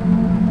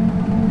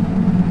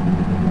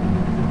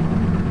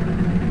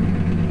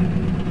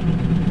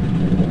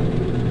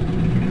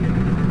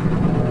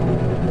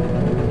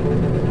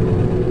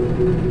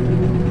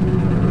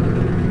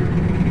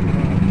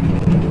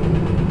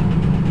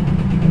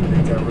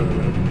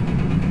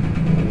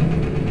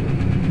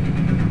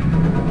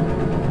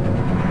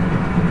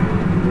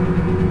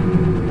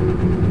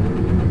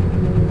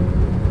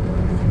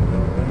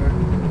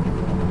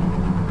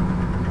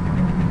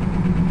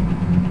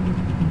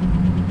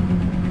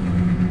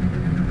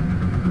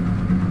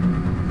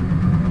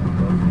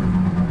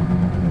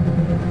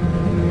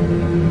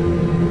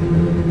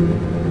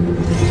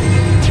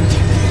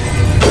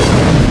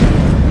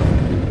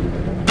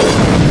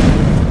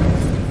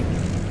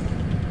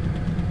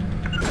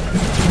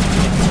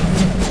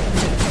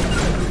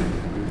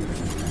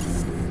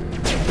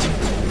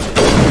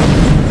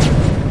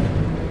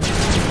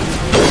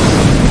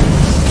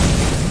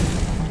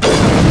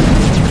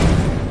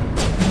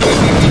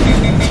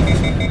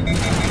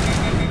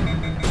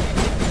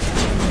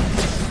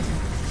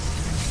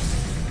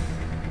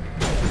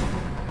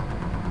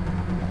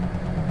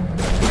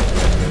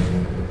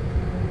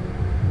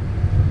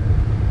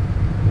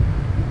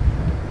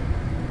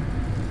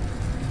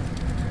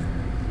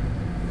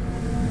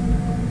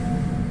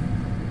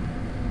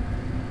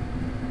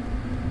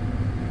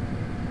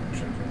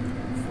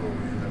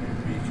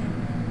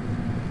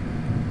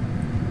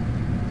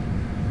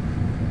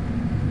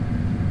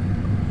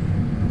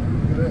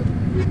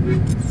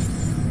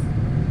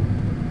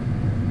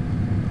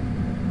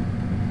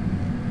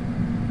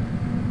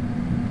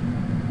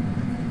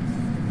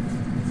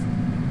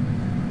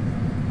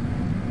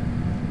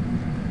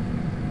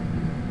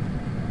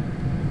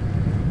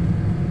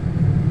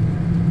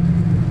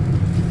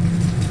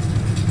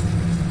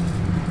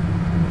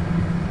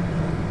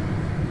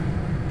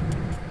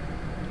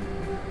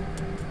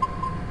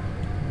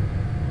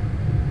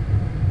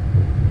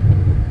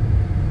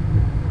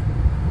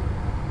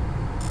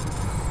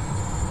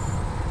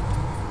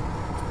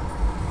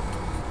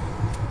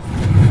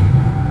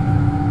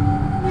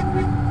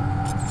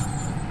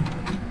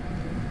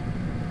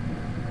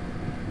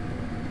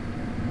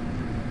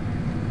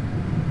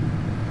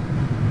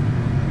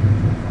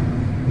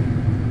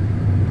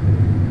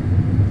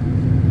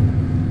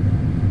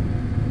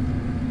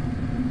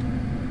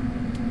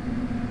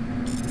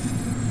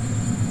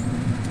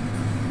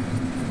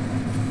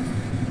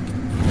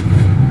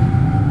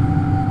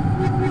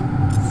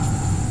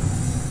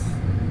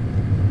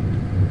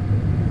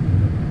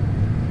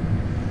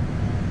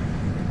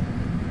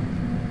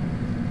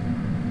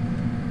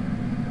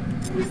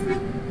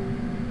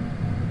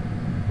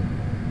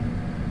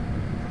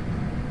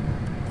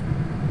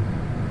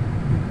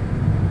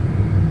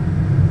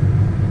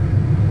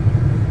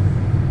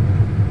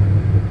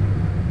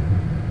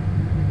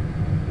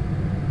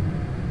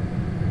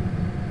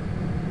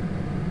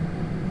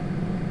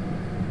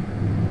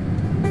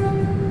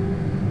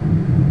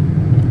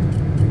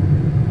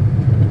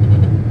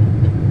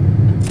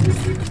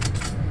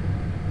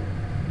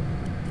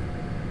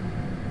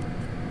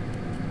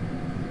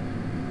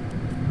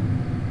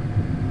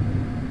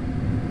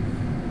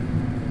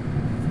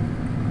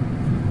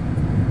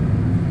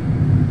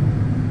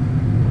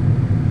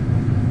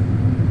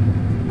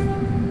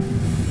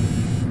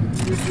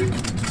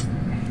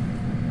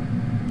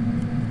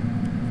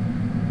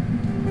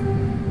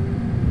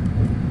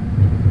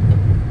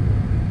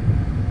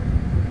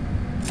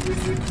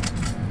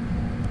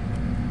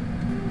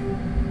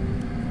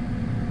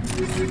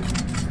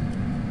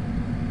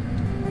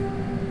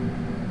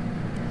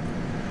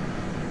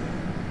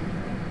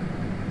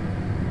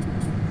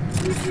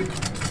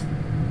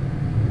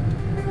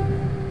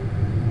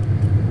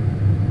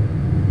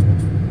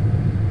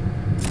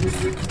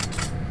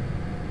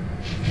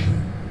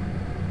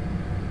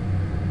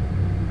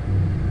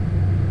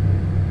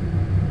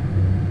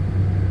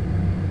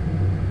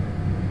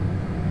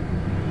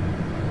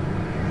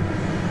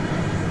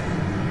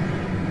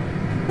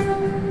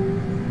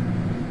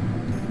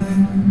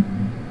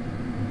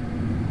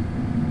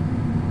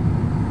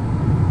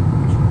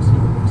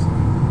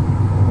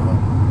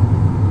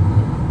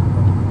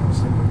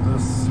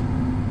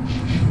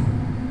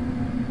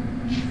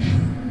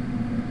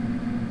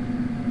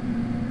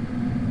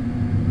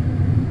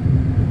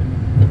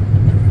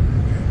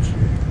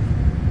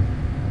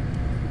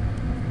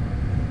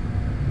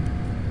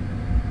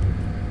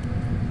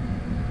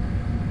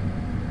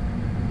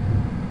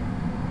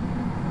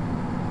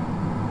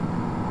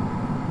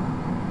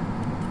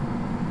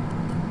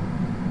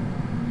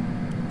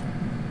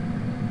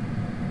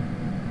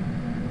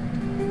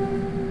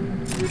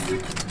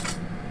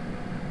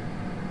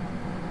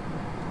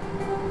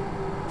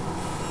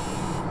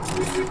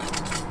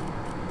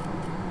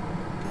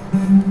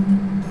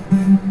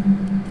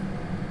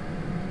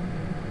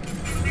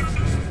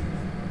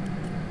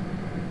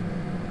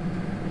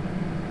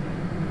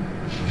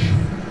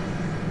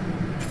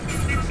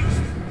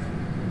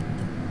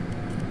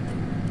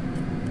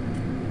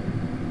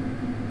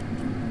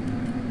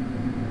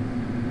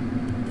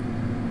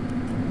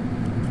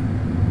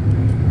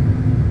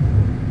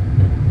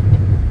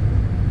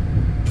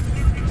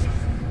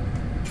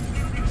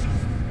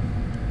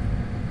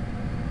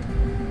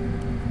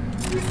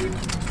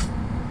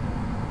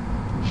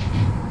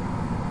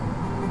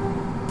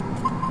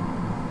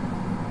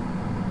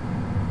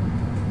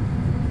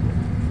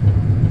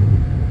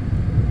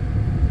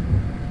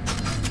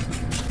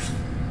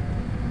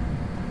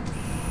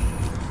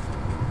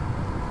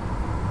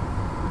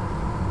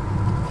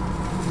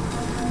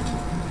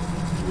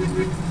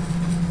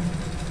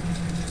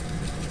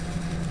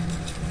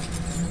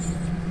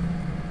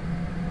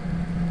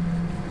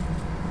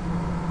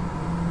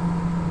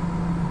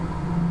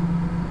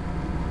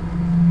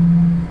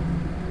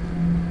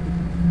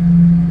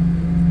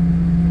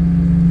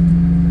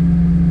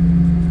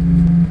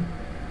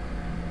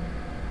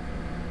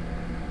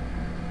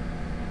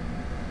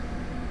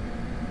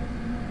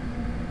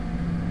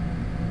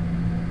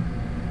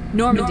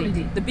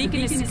 Normandy, the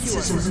beacon is secure.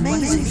 This is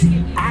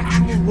amazing.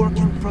 Actual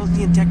working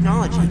Prothean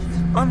technology.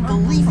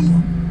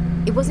 Unbelievable.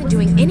 It wasn't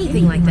doing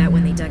anything like that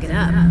when they dug it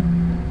up.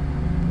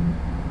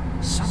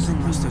 Something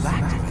must have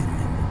activated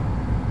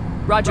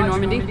it. Roger,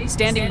 Normandy.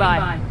 Standing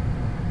by.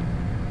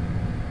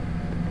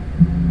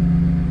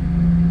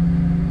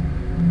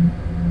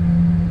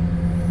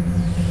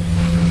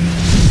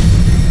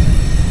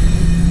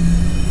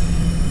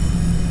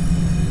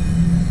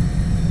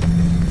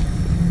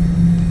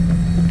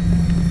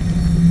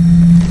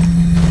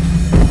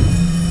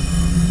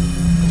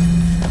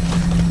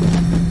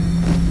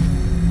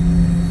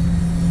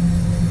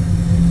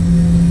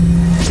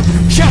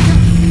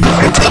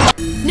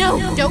 No,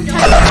 don't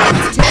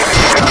touch it.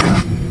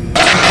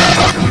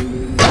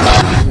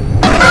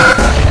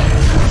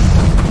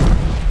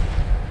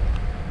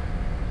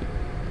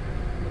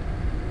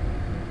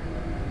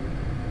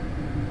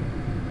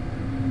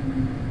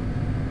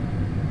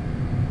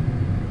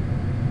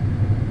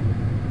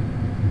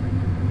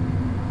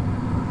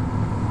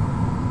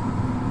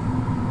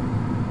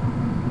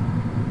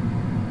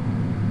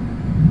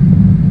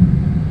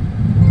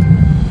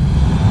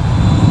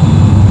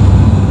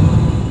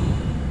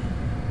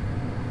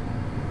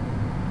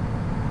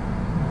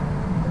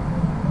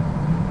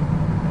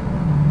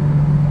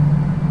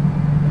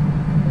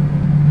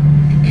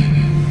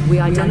 We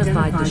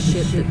identified the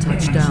ship that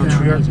touched down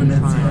on Eden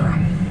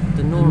Prime.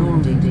 The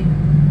Normandy,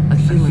 a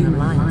human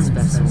alliance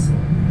vessel.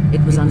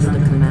 It was under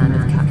the command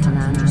of Captain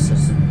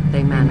Anderson.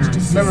 They managed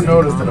to Never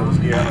noticed that it was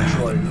Deanna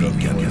Troy.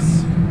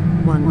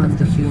 One of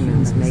the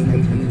humans may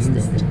have used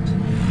it.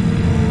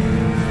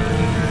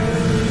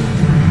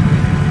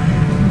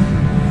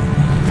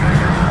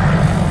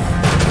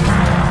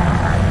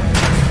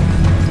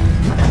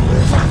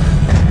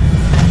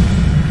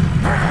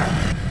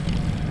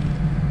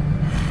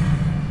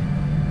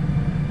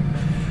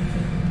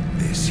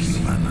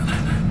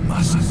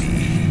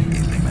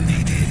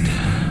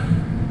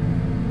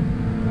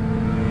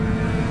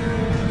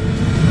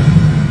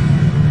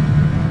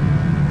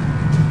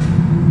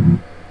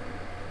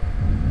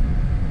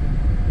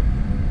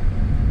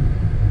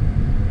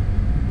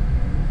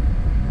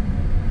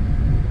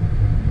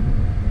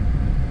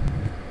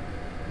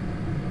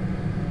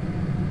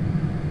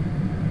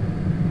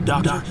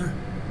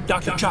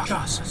 Dr.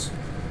 Chakras.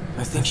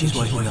 I think she's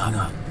waking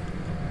up.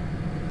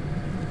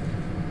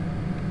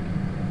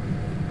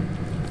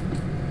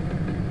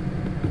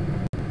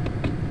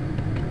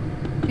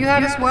 You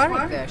had us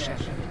worried there,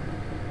 Shepard.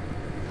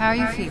 How are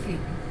you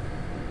feeling?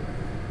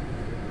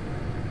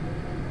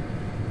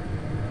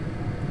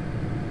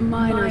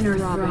 Minor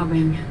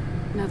throbbing.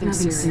 Nothing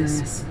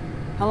serious.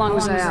 How long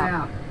was I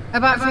out?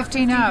 About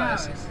 15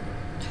 hours.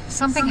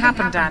 Something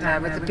happened down there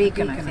with the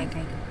beacon, I think.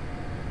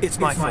 It's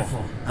my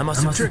fault. I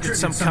must have triggered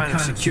some kind of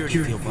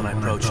security field when I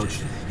approached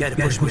it. You had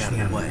to push me out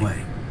of the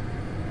way.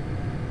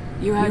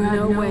 You had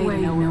no way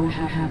to know what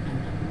happened.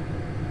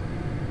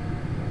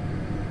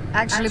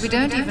 Actually, we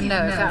don't even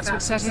know if that's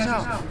what set it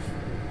off.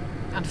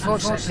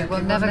 Unfortunately,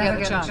 we'll never get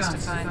the chance to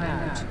find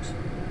out.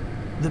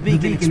 The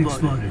beacon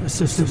exploded. A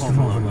system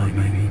overload,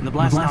 maybe. And the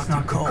blast knocked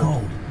you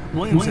cold.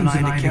 Williams and I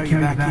had to carry you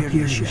back here to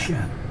your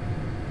ship.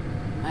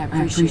 I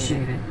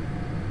appreciate it.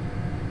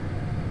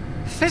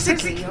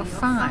 Physically, you're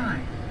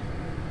fine.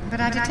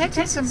 But I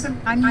detected some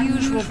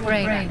unusual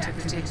brain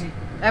activity.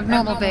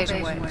 Abnormal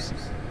beta waves.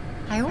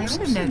 I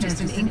also noticed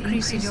an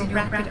increase in your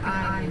rapid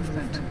eye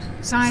movement.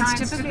 Signs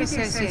typically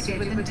associated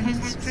with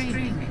intense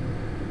dreaming.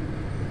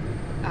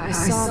 I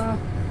saw...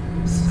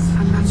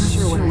 I'm not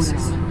sure what I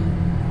saw.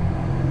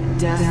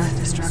 Death,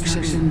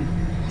 destruction...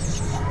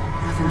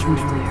 Nothing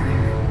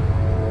familiar.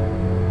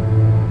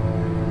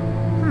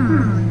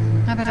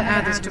 I better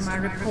add this to my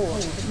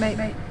report. It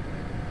may...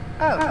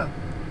 Oh,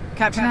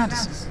 Captain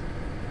Anderson.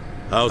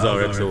 How's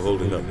our XO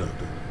holding up,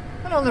 Doctor?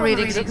 Well, all the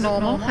readings look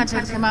normal. I'd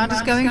say the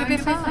commander's going to be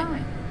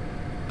fine.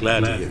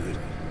 Glad to hear it.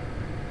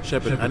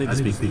 Shepard, I need to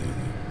speak with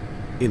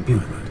you. In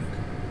private.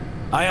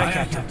 Aye,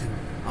 Captain.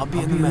 I'll be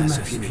in the mess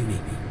if you need me.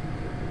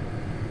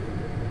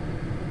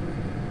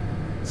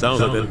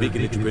 Sounds like that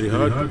beacon hit you pretty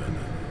hard, Commander.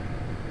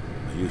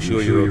 Are you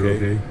sure you're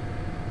okay?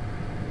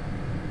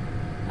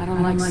 I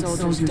don't like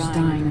soldiers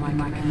dying in my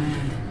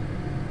command.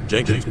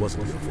 Jenkins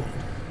wasn't your fault.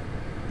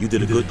 You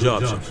did a good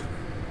job, Shepard.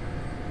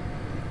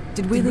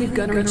 Did we leave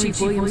Gunnery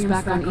Chief Williams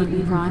back on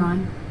Eden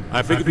Prime?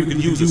 I figured we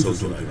could use a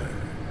soldier like her.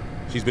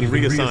 She's been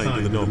reassigned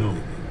to the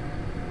Normandy.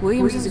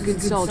 Williams is a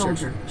good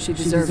soldier. She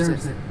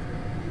deserves it.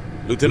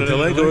 Lieutenant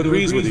Alego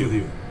agrees with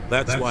you.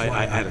 That's why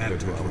I added her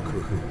to our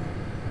crew.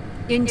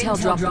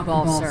 Intel dropped the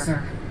ball,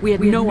 sir. We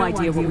had no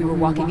idea what we were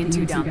walking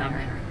into down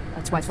there.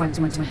 That's why things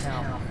went to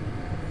hell.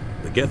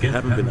 The Geth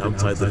haven't been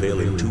outside the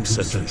Veil in 2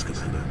 centuries,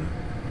 Commander.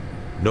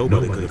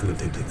 Nobody could have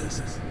predicted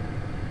this.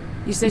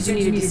 You said you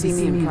needed to see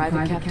me in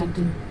private,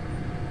 Captain?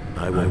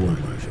 I won't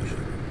lie,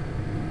 Shepard.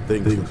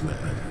 Things look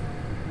bad.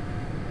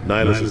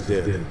 Nihilus is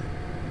dead.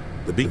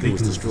 The beacon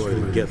was destroyed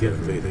and Geth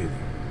invaded.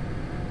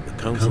 The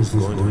Council's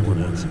going to want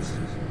answers.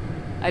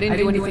 I didn't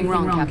do anything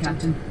wrong,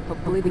 Captain.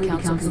 Hopefully the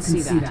Council can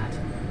see that.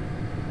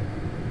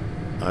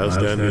 I'll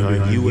stand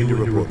behind you and your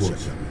report,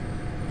 Shepard.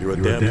 You're a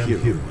damn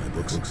hero in my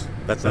books.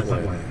 That's not why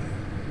I am.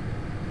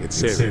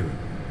 It's Saren,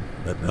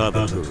 that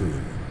other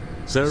Turian.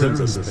 Saren's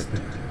a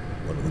suspect,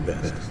 one of the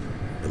best,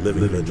 a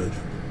living legend.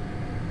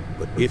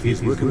 But if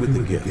he's working with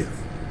the Geth,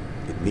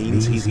 it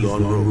means he's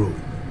gone rogue.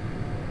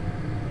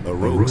 A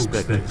rogue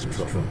Spectre is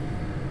trouble.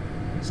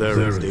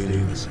 Saren's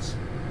dangerous,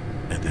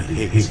 and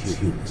he hates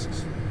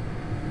humans.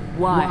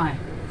 Why?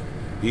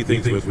 He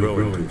thinks we're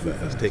growing too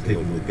fast, taking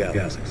over the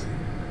galaxy.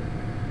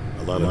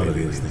 A lot of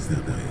aliens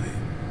think that way.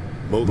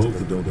 Most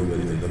of them don't do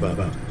anything about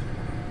it.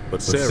 But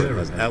Saren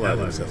has allied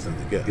himself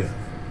with the Geth.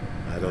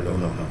 I don't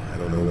know how, I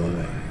don't know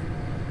why.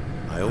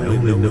 I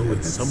only know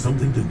it's something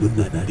to do with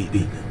that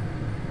beacon.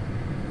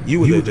 You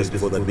were there just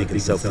before that beacon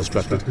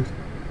self-destructed.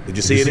 Did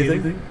you see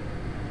anything?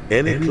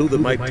 Any clue that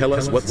might tell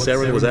us what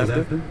Saren was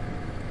after?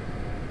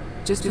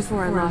 Just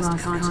before I lost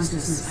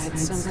consciousness, I had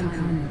some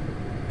kind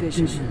of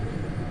vision.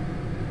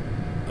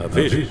 A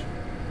vision?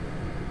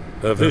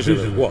 A vision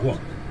of what?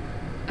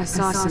 I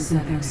saw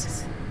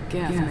synthetics.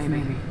 Geth,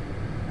 maybe.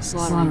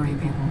 Slaughtering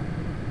people.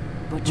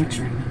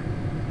 Butchering them.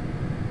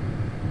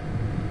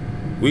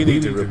 We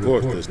need to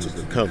report this to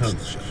the Council,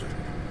 Shepard.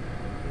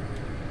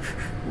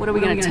 What are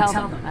we going to tell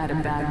them? I had a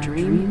bad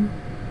dream?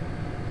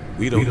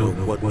 We don't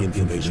know what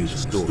information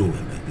is stored in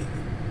that beacon.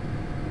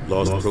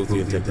 Lost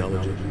Prothean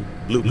technology,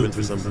 blueprints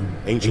for some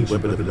ancient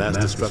weapon of mass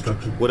destruction,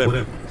 whatever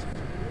it was.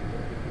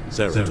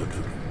 Saren took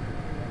it.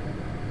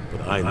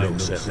 But I know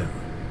Saren.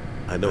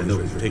 I know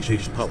his reputation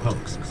is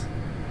politics.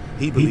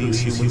 He believes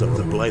humans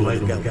are a blight on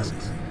the galaxy.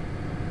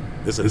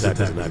 This attack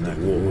is an act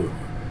of war.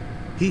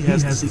 He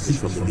has the secrets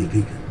from the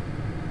beacon.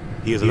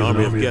 He has an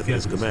army of Geth in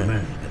his command,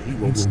 and he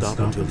won't stop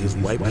until he's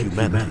wiped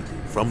humanity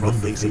from the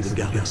face of the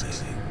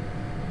galaxy.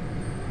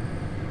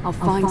 I'll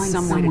find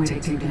some way to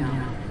take him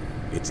down.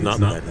 It's not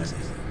that easy.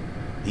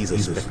 He's a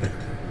Spectre.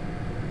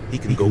 He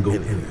can go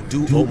anywhere,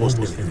 do almost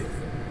anything.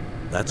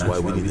 That's why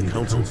we need the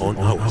Council on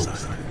our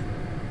side.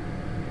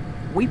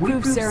 We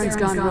prove Saren's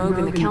gone rogue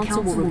and the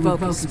Council will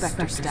revoke his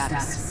Spectre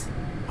status.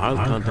 I'll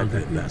contact the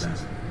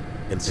ambassador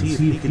and see if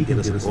he can get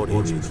us an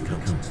audience with the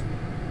Council.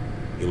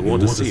 He'll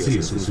want to see us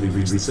as soon as we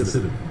reach the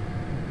Citadel.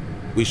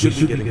 We should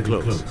be getting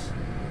close.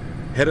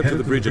 Head up to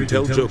the bridge and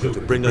tell Joker to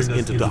bring us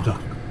into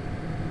dock.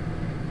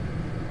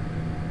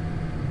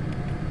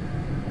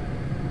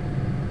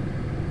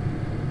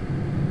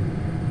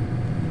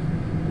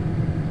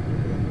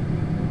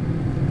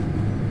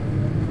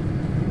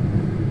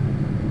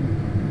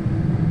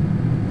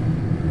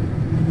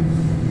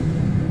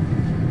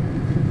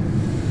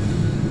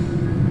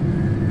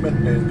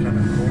 being kind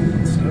of cool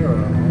and sterile,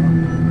 huh?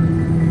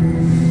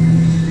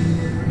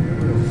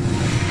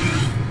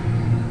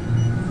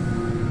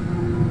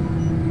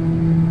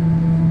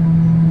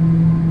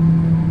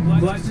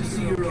 Glad to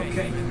see you're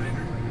okay.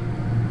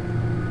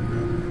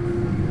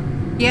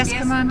 Yes,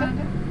 Commander?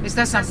 Is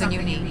there something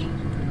you need?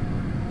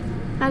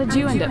 How did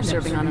you end up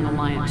serving on an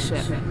Alliance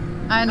ship?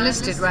 I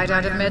enlisted right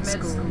out of med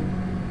school.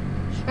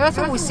 Earth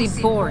always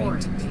seemed boring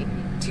to me.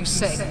 Too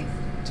safe,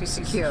 too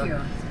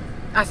secure.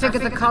 I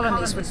figured the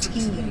colonies were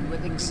teeming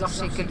with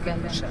exotic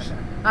adventure.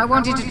 I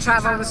wanted to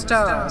travel the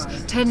stars,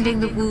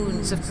 tending the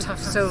wounds of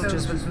tough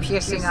soldiers with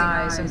piercing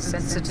eyes and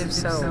sensitive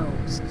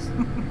souls.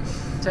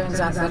 Turns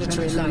out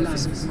military life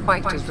isn't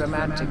quite as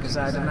romantic as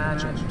I'd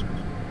imagined.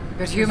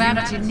 But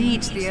humanity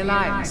needs the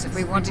Alliance if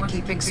we want to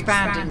keep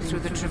expanding through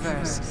the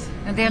Traverse.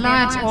 And the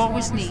Alliance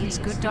always needs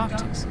good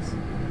doctors.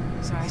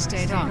 So I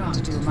stayed on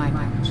to do my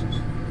part.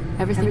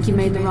 Ever think you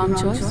made the wrong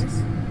choice?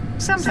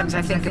 Sometimes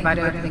I think about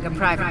opening a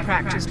private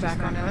practice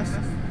back on Earth.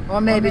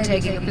 Or maybe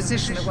taking a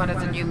position at one of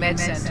the new med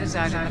centers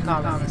out in the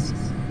colonies.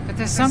 But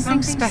there's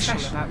something special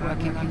about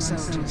working on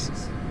soldiers.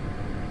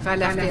 If I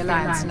left the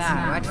Alliance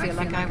now, I'd feel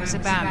like I was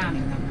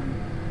abandoning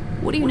them.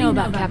 What do you know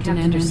about Captain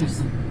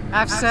Anderson?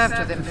 I've served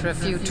with him for a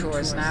few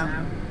tours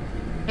now.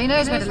 He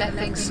knows when to let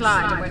things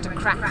slide and when to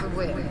crack the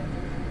whip.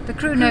 The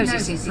crew knows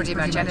he's seen pretty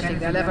much anything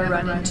they'll ever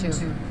run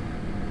into.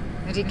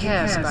 And he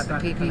cares about the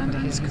people under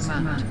his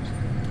command.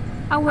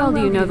 How well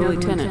do you know the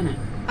Lieutenant?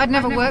 I'd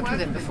never worked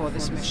with him before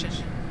this mission.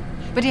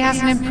 But he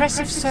has an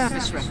impressive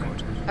service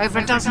record. Over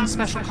a dozen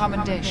special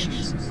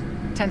commendations.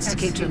 Tends to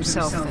keep to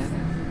himself, though.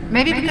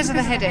 Maybe because of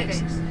the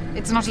headaches.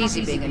 It's not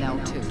easy being an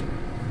L2.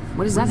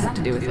 What does that have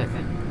to do with it?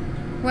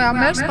 Well,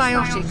 most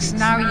biotics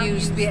now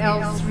use the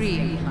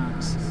L3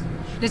 implants.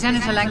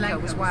 Lieutenant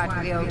Alenko was wired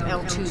with the old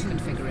L2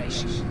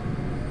 configuration.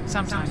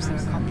 Sometimes there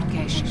are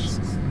complications.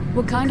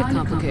 What kind of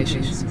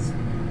complications?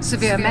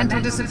 Severe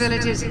mental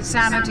disabilities,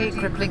 insanity,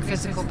 crippling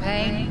physical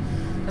pain.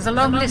 There's a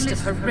long list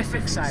of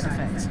horrific side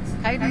effects.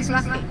 Hayden's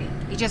lucky.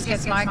 He just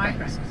gets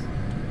migraines.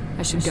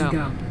 I should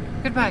go.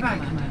 Goodbye,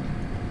 Commander.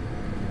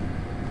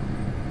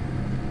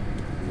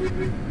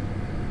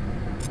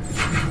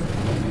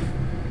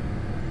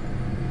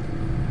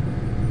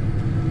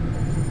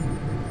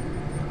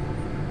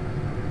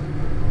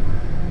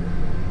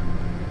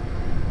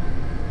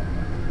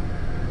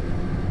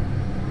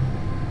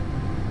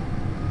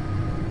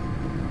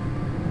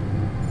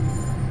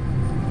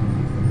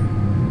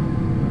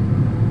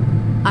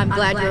 I'm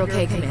glad you're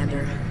okay,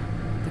 Commander.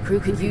 The crew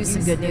could use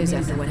some good news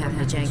after what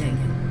happened to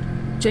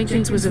Jenkins.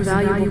 Jenkins was a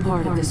valuable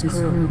part of this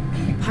crew.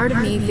 Part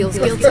of me feels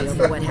guilty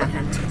over what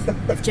happened.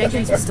 If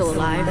Jenkins was still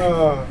alive,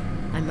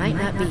 I might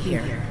not be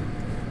here.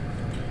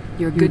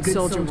 You're a good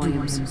soldier,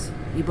 Williams.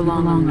 You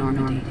belong on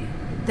Normandy.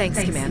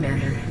 Thanks, Commander.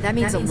 That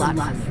means a lot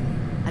from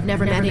you. I've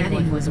never met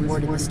anyone who was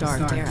awarded the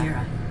Star of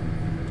Terra.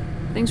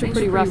 Things were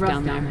pretty rough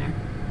down there.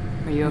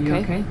 Are you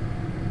okay?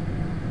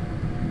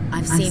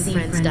 I've seen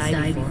friends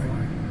die before.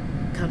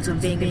 Comes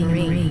with being a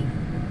Marine.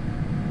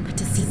 But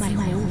to see my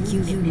whole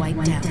unit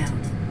wiped out,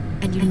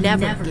 and you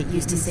never get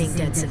used to seeing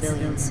dead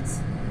civilians.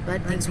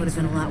 But things would have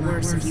been a lot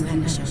worse if you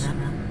hadn't shown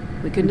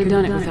up. We couldn't have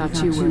done it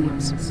without you,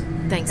 Williams.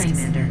 Thanks,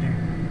 Commander.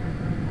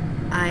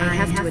 I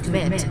have to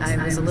admit,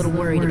 I was a little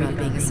worried about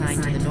being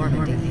assigned to the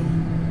Normandy.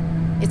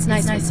 It's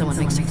nice when someone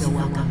makes you feel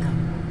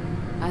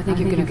welcome. I think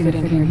you're gonna fit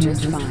in here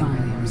just fine,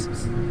 Williams.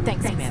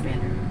 Thanks, Commander.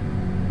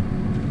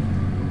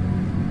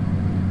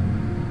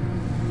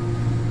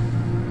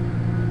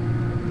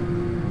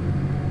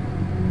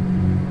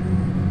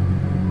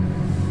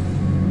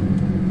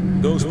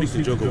 Go speak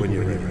to Joker when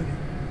you're ready.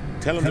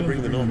 Tell him to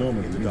bring the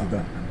Normandy into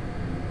dock.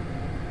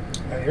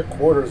 And your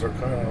quarters are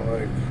kind of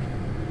like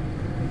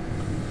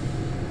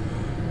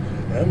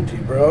empty,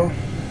 bro.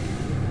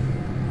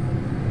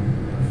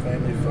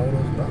 Family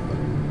photos,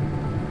 nothing.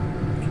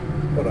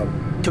 What up?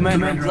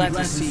 Commander, I'm glad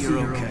to see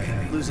you're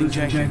okay. Losing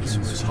Jenkins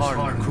was hard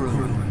on the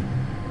crew.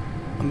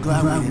 I'm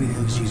glad we didn't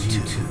lose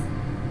you too.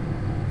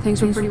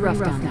 Things were pretty rough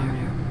down there.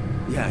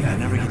 Yeah, I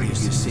never get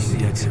used to seeing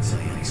dead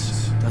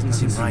civilians. Doesn't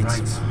seem right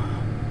somehow.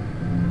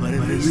 But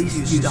at least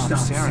you stopped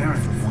Saren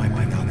from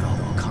wiping out the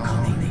whole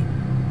colony.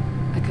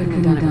 I couldn't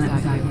have done it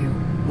without you.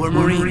 We're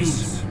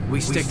Marines.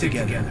 We stick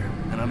together.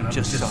 And I'm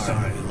just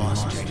sorry we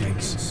lost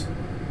Jenkins.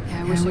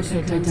 Yeah, I wish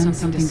I could have done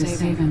something to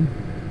save him.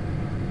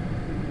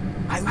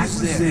 I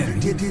was there.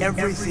 Did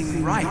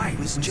everything right. It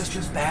was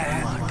just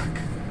bad luck.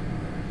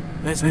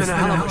 It's been a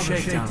hell of a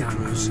shakedown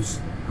cruise.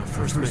 Our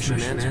first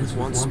mission ends with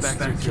one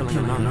Spectre killing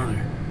another.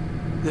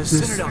 The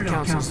Citadel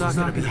Council's not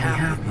going to be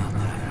happy about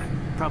that.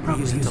 Probably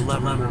using to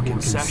level more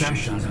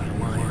concessions on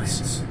the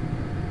Alliance.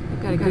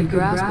 You've got a good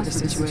grasp of the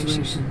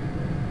situation.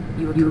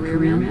 You a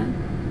career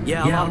man?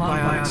 Yeah, a lot of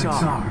biotics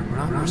are. We're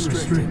not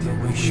restricted, but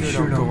we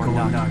sure don't go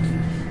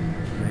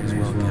undocumented. May as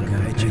well get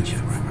a paycheck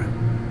for it.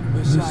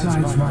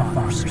 Besides, my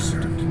father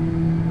served.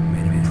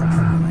 Made him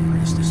proud when I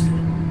enlisted.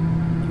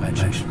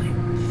 Eventually.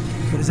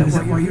 But is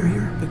that why you're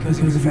here? Because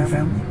of your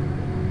family?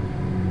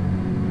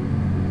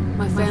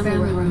 My family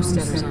were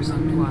homesteaders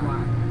on Noir.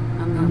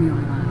 I'm the only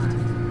one left.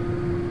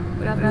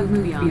 But I've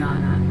moved beyond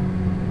that.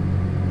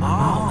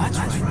 Oh, that's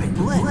right,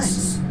 the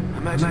Blitz.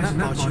 Imagine that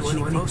brought you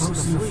any closer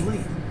to the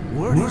fleet.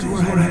 Word is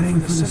we're heading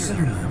for the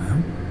Citadel,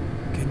 man.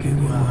 Can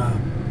you,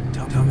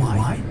 tell me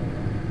why?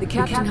 The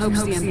captain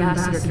hopes the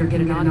ambassador can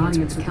get an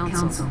audience with the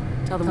council.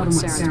 Tell them what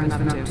Saren's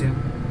been up to.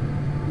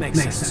 Makes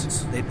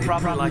sense. They'd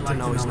probably like to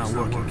know he's not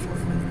working for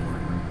them anymore.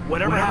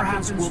 Whatever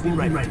happens, we'll be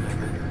ready to make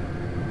it.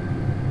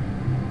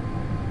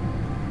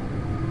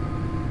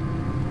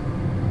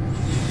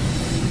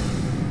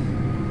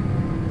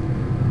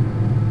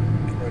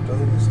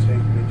 Doesn't this take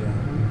me down?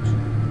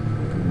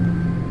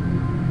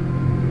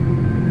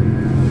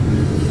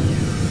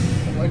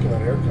 I'm liking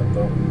that haircut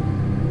though.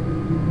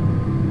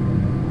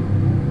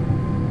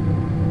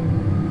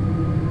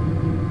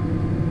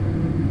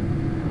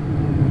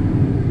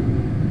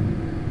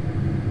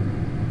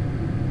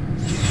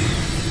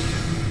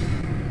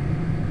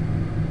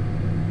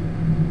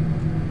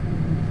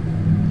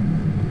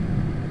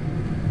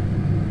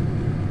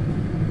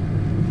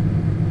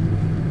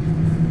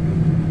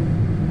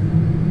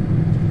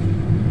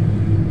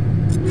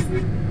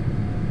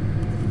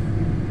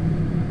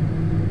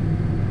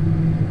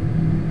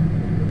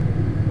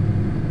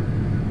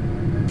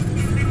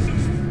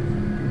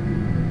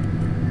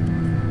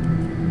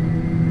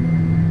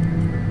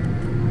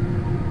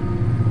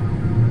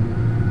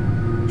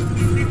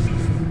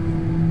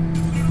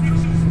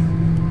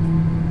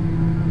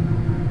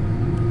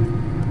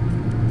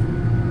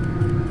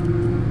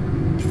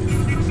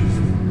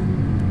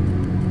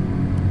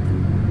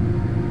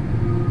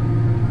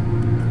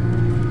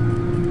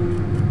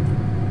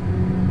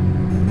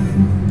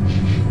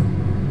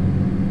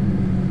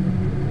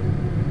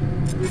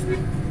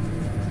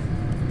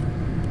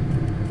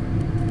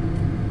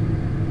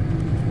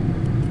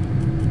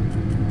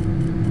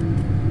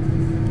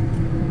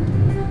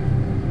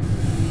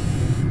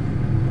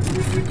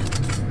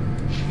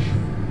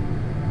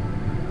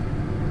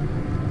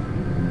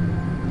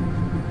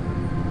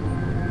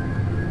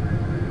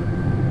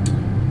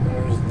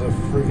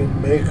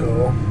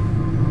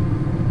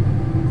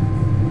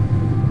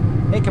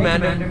 Hey,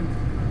 Commander.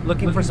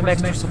 Looking for some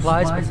extra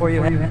supplies before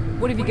you head?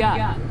 What have you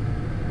got?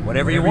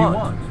 Whatever you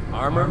want.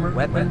 Armor,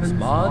 weapons,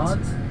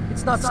 mods.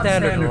 It's not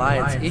standard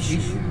Alliance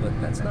issue, but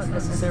that's not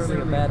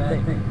necessarily a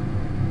bad thing.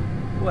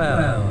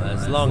 Well,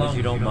 as long as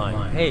you don't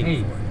mind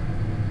paying for it.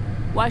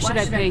 Why should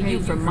I pay you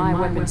for my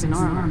weapons and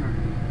armor?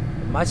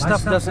 My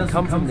stuff doesn't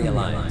come from the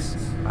Alliance.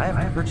 I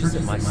have to purchase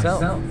it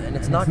myself, and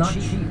it's not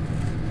cheap.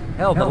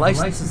 Hell, the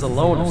licenses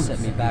alone have set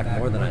me back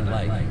more than I'd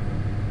like.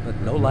 But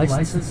no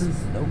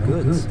licenses, no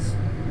goods.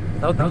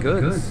 Without the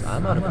goods,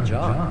 I'm out of a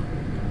job.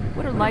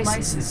 What are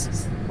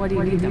licenses? Why do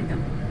you need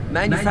them?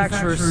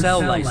 Manufacturers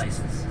sell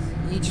licenses.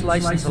 Each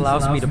license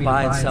allows me to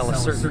buy and sell a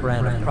certain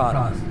brand of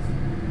product.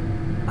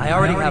 I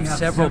already have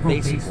several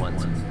basic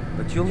ones,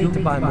 but you'll need to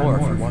buy more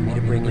if you want me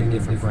to bring in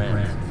different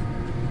brands.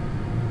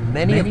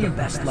 Many of the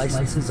best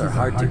licenses are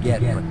hard to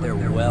get, but they're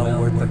well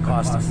worth the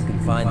cost if you can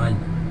find them.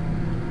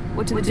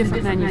 What do the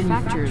different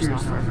manufacturers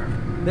offer?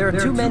 There are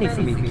too many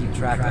for me to keep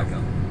track of,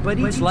 but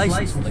each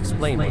license will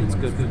explain what it's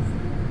good for.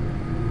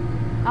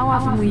 How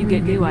often will you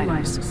get new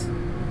items?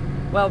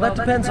 Well, that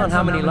depends on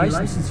how many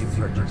licenses you've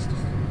purchased.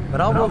 But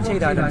I'll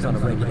rotate items on a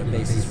regular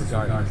basis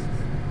regardless.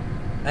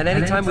 And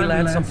anytime we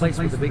land someplace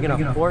with a big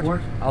enough port,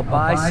 I'll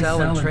buy,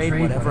 sell, and trade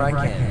whatever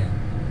I can.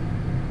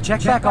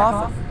 Check back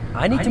often.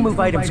 I need to move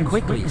items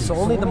quickly, so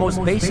only the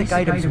most basic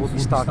items will be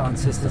stocked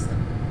consistently.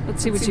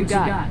 Let's see what you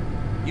got.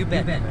 You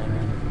bet.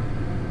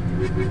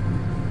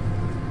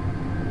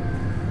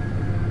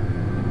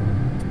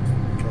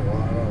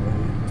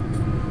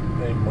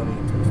 Money.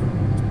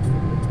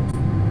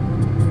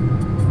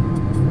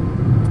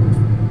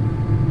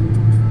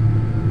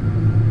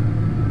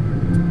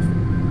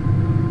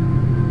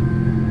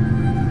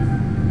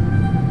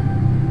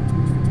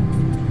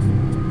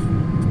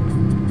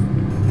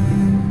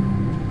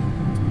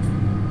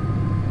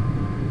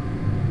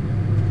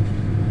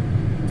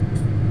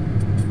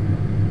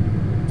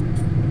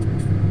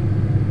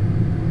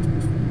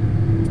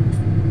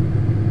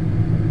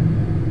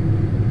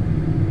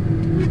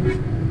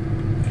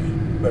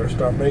 Better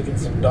start making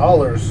some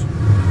dollars.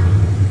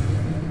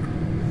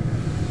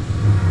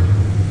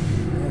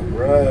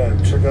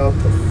 Alright, check out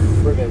the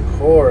friggin'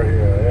 core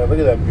here. Yeah, look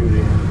at that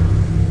beauty.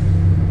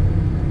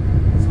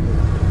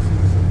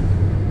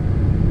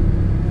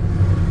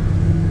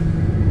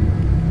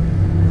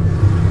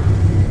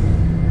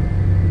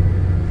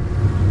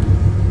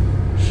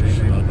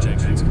 Shame about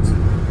Texans.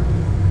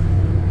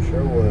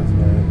 Sure was,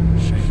 man.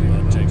 Shame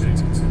about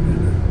Texans.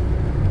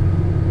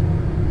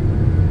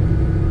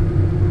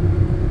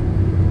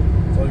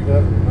 You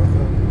got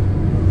nothing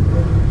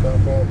to talk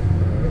about?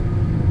 Alright.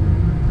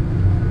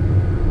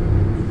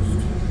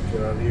 Just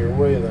get out of your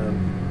way then.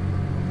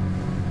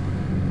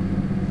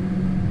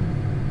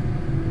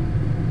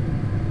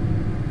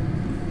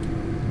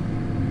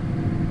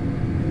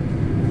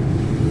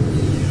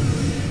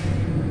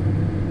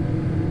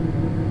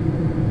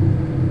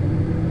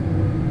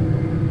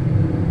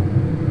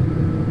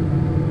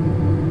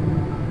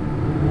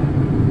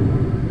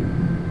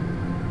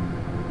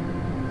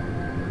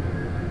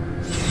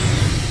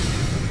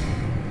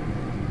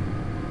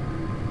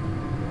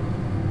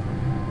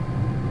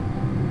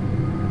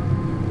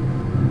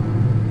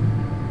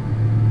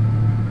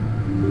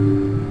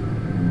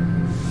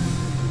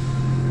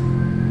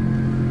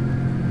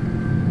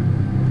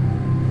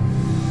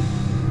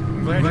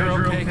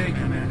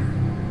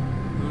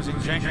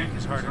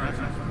 was hard enough.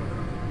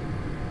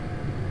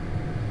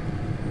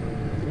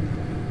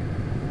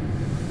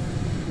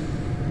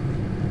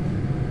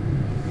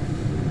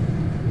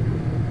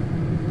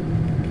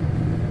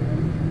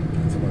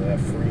 Some of that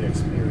free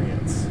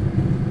experience.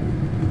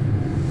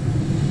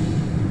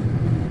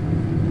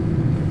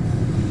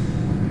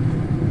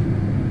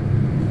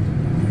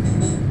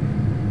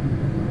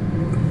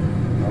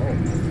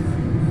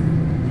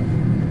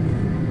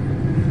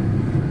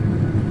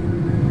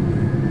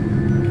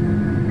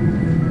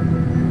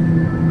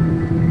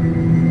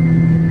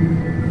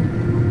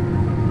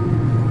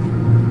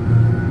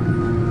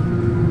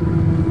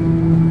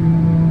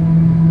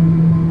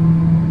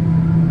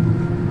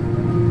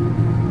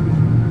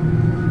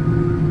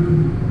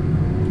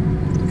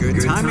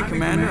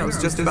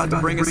 Just about to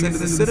bring us into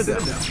the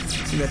Citadel.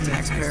 See that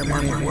taxpayer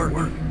money at work. All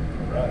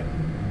right.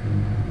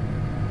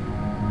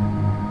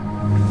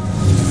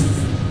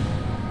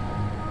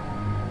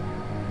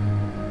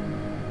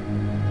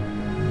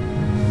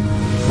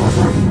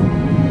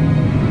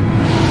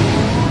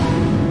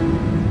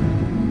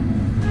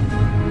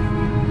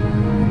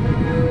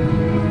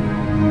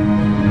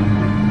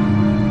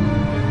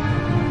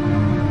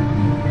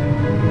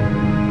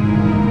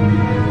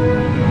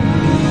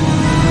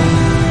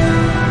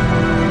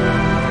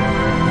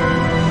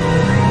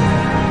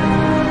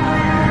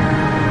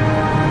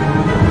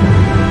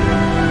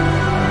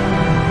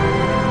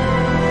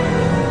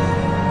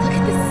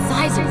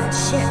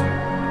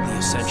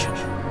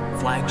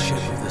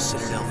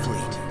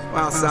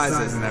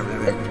 Sizes and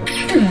everything.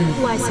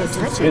 Why so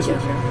touchy?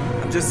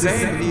 I'm just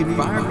saying, you need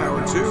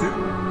firepower too.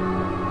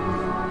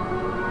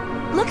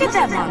 Look at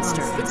that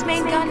monster. Its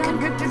main gun can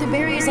rip through the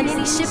barriers on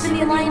any ship in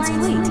the Alliance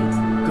fleet.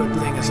 Good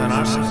thing it's on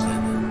our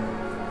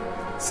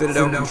side.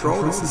 Citadel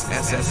Control, this is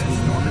SSV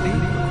Normandy,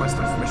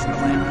 requesting permission to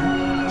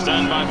land.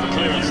 Stand by for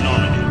clearance,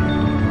 Normandy.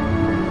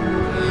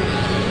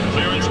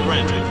 Clearance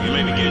granted. You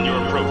may begin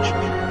your approach.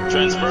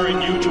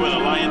 Transferring you to an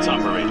Alliance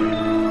operator.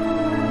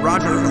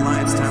 Roger,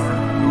 Alliance Tower.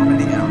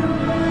 Normandy out.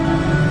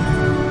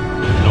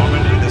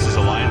 Normandy, this is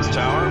Alliance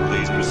Tower.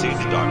 Please proceed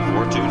to Dock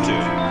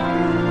 422.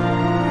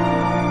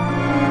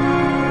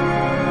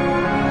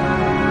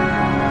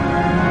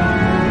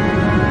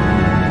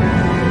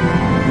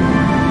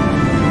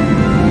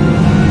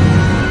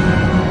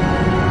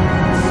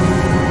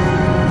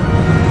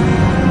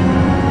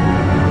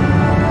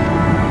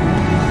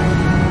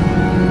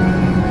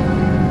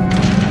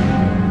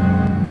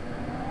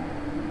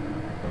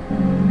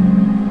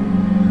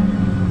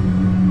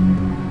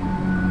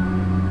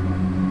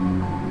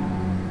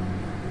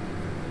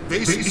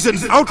 This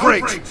is an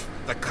outrage!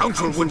 The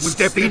Council wouldn't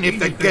step in if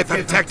the Geth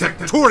attacked a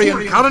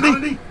Turian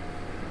colony!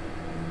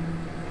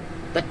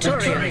 The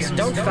Turians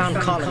don't found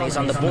colonies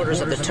on the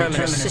borders of the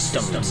Terminus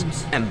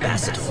systems,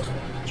 Ambassador.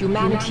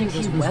 Humanity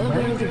was well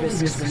aware of the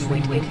risks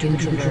we went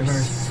into the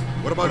Traverse.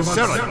 What about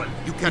Saren?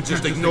 You can't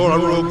just ignore a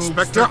rogue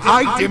Spectre.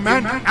 I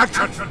demand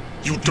action!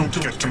 You don't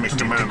get to make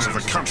demands of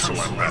the Council,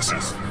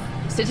 Ambassador.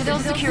 Citadel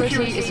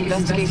Security is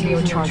investigating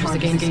your charges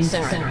against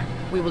Saren.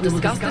 We will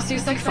discuss the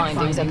CSEC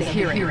findings at the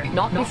hearing,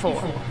 not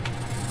before.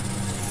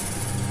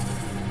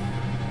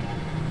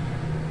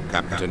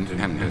 Captain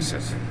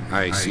Anderson,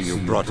 I see you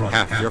brought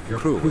half your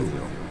crew with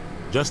you.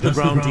 Just the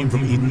ground team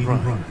from Eden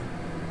Prime,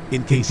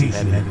 in case you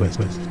had any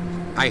questions.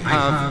 I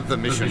have the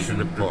mission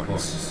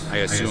reports. I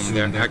assume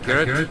they're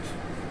accurate?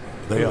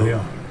 They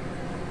are.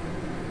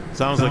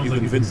 Sounds like you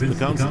convinced the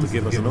Council to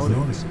give us an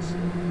audience.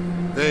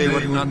 They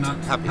were not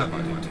happy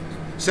about it.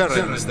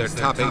 Saren is their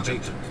top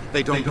agent.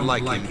 They don't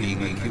like him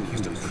being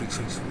accused of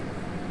treason.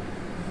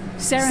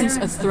 Saren's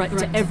a threat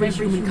to every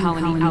human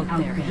colony out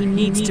there. He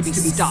needs to be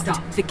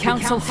stopped. The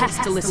Council has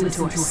to listen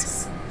to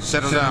us.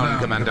 Settle down,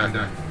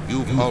 Commander.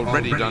 You've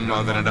already done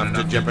more than enough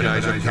to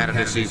jeopardize your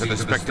candidacy for the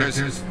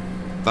Spectres.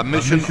 The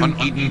mission on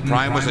Eden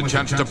Prime was a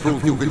chance to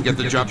prove you could get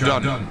the job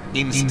done.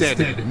 Instead,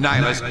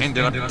 Nihilus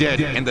ended up dead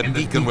and the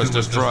beacon was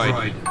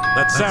destroyed.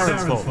 That's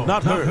Saren's fault,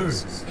 not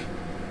hers.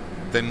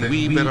 Then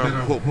we better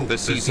hope the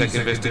CSEC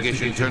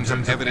investigation turns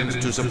up evidence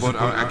to support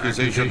our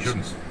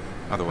accusations.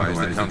 Otherwise,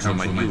 the Council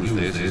might use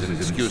this as an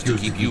excuse to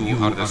keep you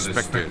out of the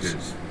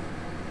Spectres.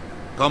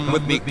 Come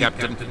with me,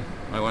 Captain.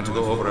 I want to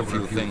go over a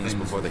few things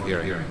before the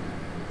hearing.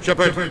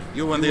 Shepard,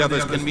 you and the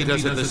others can meet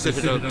us at the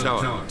Citadel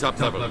Tower, top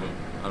level.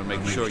 I'll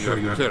make sure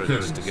you have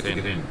clearance to get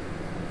in.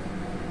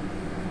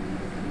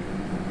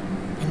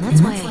 And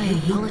that's why I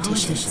hate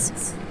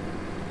politicians.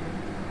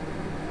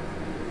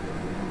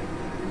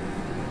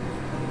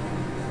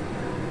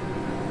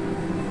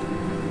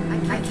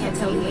 I can't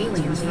tell the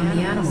aliens from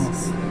the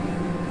animals.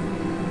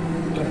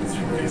 That's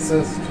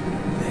racist.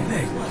 They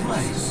make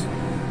place.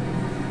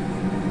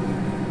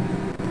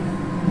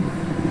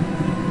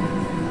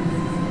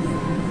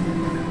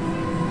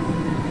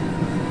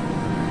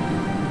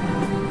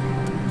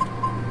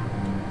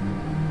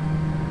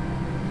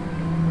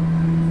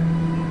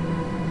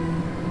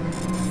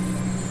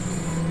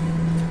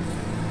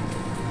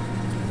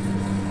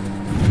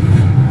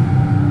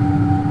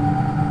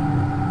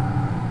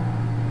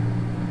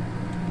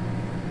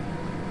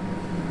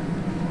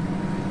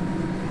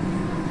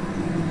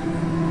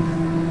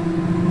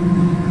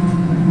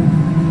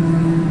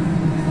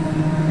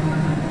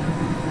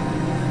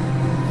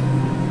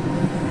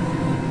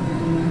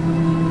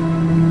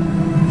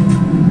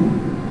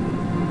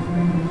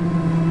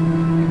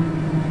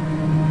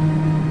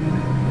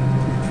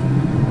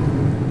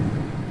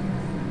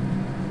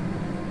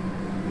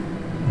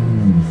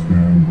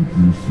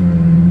 This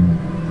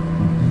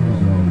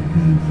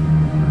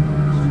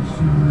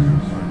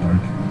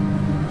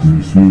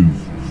is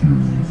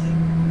serious.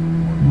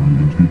 My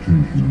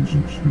investigation is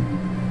at stake.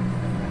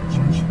 I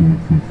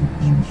spoke with the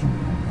council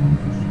of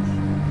emphasis.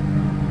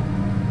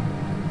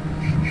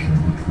 She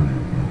shall betray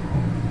their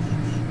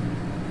promises.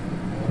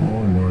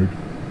 All right.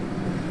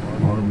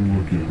 I will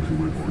look into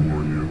it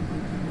for you.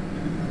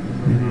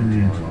 In the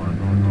meantime,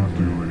 I'm not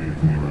doing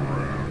anything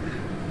rash.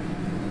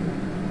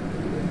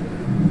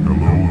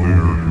 Hello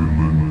there,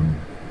 human.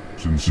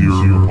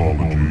 Sincere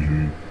apology,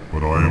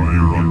 but I am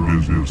here on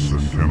business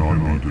and cannot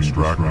be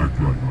distracted.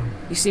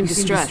 You seem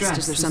distressed.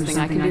 Is there something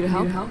I can do to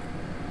help?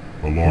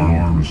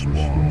 Alarmed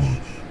response.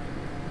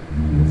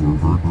 You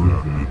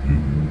overheard that,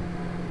 didn't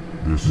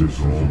you? This is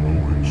all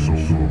going so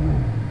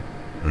wrong.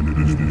 And it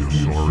is the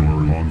Asari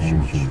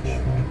consort's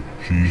fault.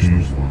 She's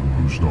the one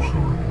who started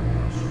all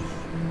this.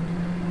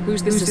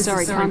 Who's this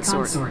Asari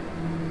consort?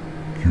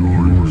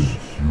 Curious,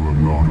 you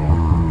have not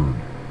heard.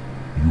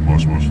 You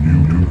must be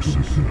new to the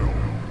Citadel.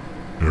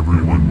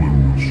 Everyone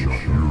knows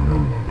Shakira,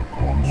 the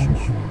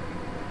consort.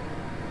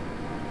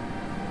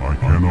 I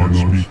cannot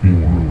speak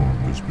more about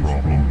this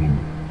problem.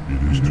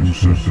 It is too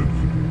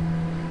sensitive.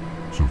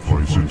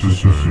 Suffice it to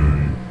say,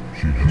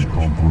 she has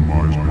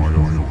compromised my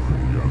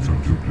authority as a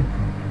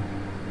diplomat.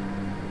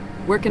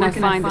 Where can I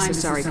find this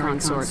Asari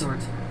consort?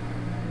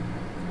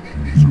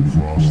 She's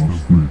across the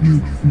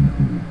bridge from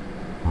you.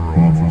 Her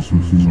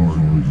offices are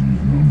easy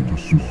enough to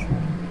spot.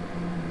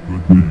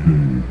 Good day,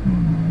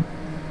 Madam.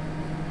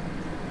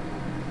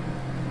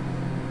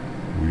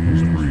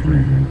 Please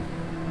greeting.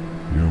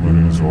 Human,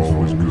 it is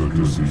always good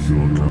to see you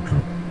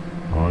again.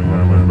 I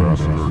am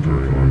Ambassador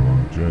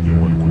Galen.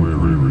 Genuine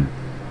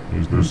query.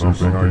 Is there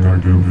something I can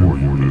do for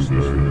you this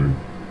day?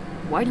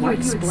 Why do you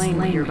explain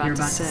what you're about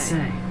to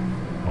say?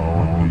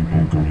 Our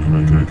people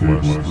communicate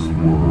less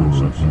through words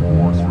and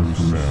more through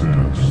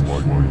sentence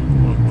like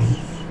movements.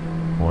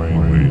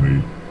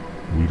 Plainly,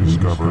 we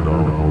discovered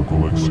our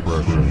vocal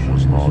expression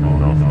was not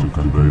enough to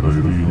convey the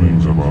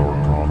feelings of our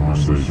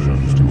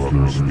conversations to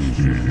other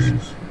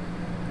species.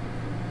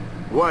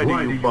 Why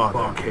do you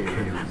bother,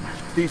 Kalen?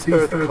 These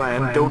Earth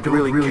Clan don't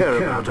really care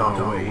about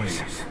our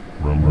ways.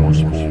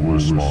 Remorseful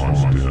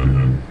response,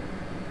 Din.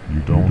 You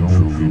don't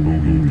truly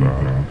believe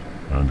that,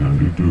 and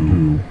if you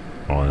do,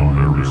 I am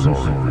very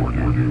sorry for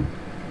you.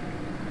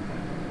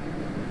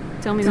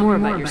 Tell me more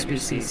about your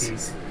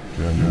species.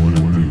 Genuine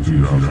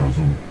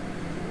enthusiasm.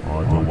 I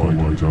delight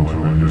in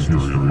telling the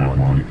history of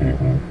my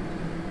people.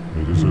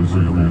 It is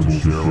agreeable to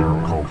share our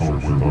culture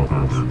with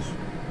others.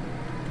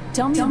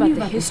 Tell me about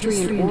the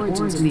history and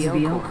origins of the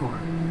Elcor.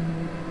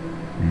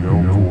 The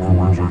Elcor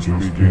were just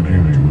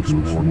beginning to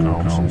explore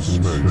Council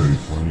space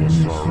when the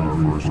Asari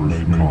first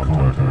made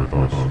contact with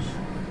us.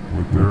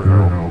 With their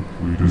help,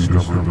 we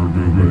discovered the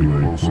relay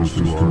closest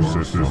to our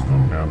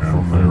system, and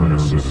from there the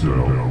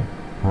Citadel.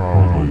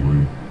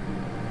 Proudly.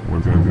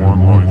 Within one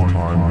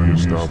lifetime, we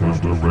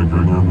established a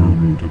regular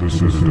route to the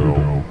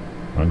Citadel,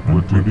 and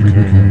quickly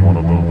became one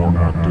of the more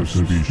active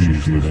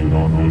species living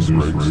on this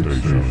great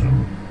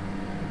station.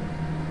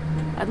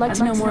 I'd like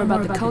to know more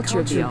about the culture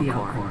of the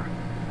Elcor.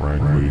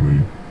 Frankly,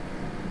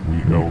 we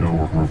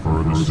Elcor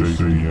prefer the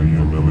safety and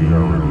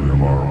familiarity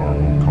of our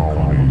own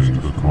colonies to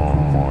the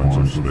confines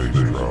of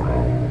space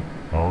travel.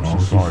 Our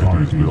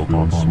society is built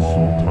on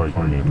small,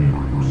 tight-knit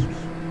groups,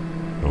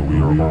 though we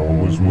are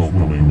always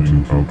welcoming to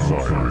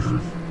outsiders.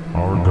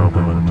 Our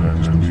government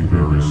tends to be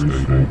very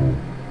stable.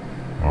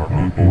 Our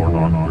people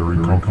are not very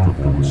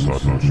comfortable with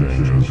sudden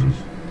changes.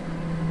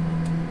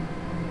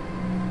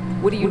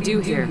 What do you do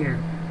here?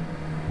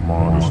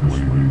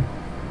 Modestly,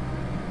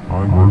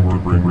 I work to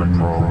bring the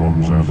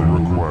problems and the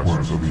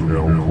requests of the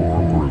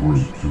Elcor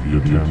groups to the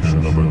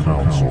attention of the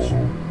Council.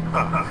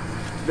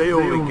 They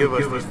only give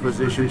us these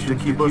positions to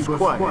keep us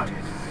quiet.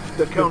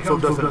 The Council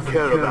doesn't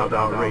care about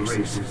our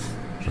races.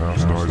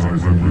 Chastising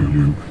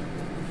rebuke.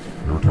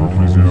 Your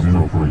tone is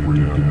inappropriate,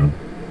 Dan.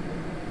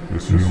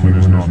 This human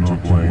is not to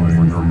blame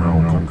for your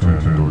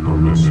malcontent or your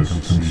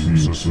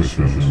misconceived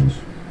suspicions.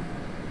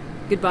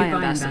 Goodbye,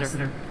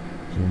 Ambassador.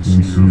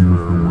 Sincere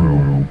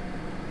farewell.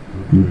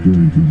 Good day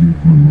to you,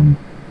 human.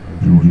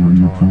 Enjoy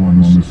your time on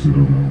the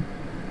Citadel.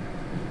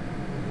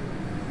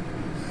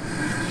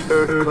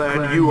 Earth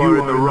Clan, you are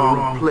in the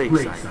wrong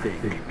place, I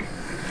think.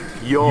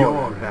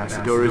 Your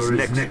ambassador is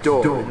next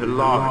door in the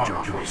large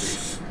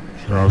office.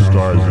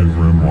 Chastising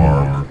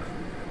remark.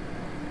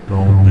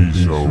 Don't be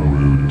so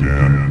rude,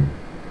 Dan.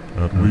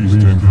 At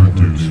least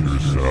introduce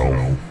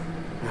yourself.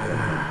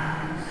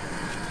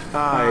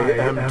 I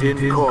am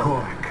Din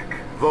Cormac,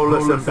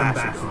 Volus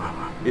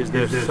ambassador. Is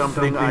there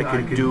something I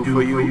can do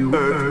for you,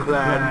 Earth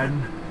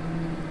Clan?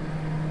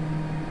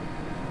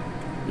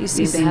 You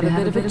seem to have a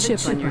bit of a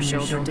chip on your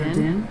shoulder,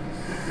 Din.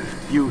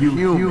 You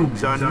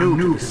humans are new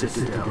to the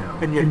Citadel,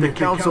 and yet the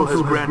Council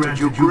has granted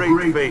you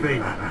great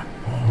favor.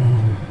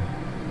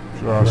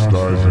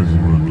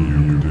 Chastising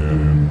rebuke,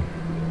 Dan.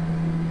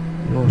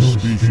 Your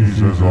species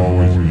has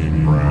always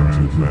been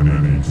granted many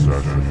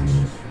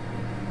concessions.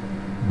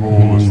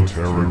 Volus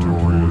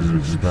territory has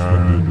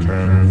expanded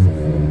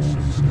tenfold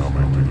since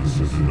coming to the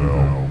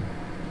Citadel.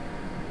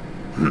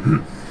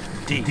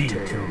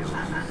 Details.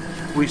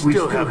 We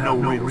still have no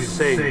real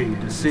say in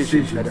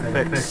decisions that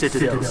affect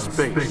Citadel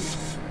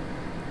space.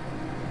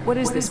 What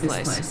is this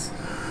place?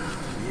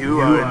 You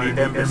are in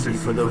the embassy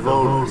for the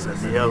Volus at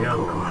the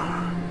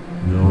Elcor.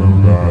 Your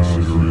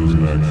ambassador is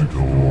next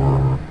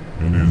door,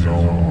 in his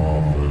own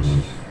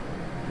office.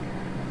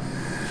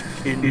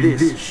 In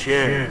this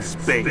shared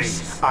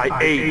space, I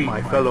aid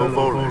my fellow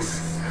Volus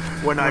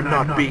when I'm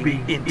not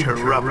being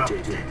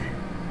interrupted.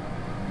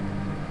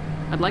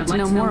 I'd like to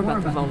know more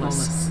about the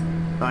Volus.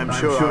 I'm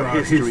sure our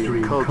history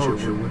and culture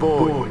will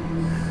bore you,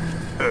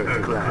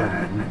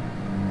 EarthClan.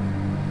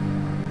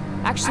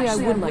 Actually, I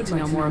would like to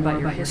know more about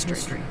your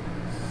history.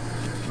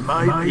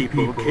 My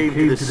people came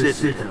to the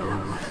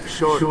Citadel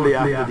shortly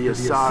after the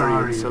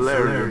Asari and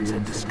Solarians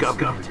had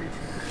discovered it.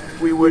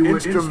 We were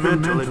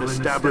instrumental in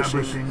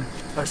establishing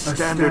a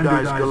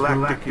standardized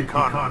galactic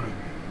economy.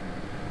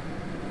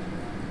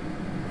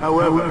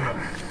 However,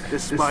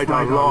 despite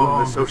our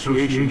long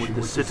association with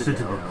the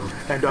Citadel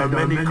and our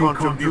many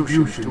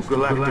contributions to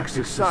galactic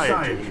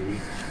society,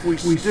 we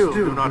still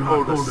do not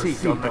hold a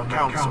seat on the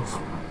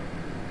Council.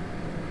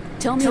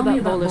 Tell me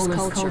about Volus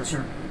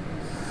culture.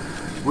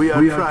 We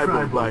are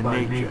tribal by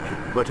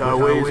nature, but our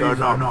ways are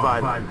not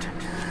violent.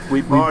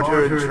 We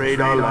barter and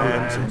trade our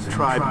lands and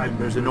tribe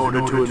members in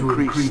order to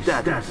increase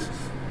status.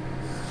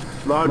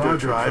 Larger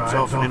tribes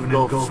often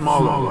engulf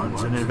smaller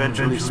ones and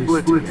eventually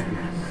split again.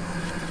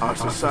 Our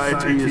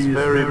society is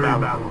very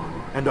malleable,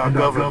 and our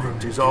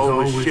government is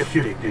always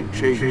shifting and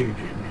changing.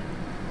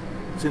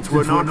 Since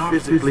we're not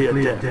physically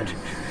adept,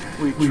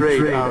 we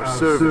trade our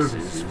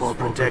services for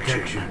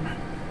protection.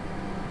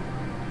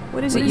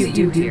 What is it you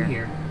do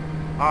here?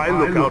 I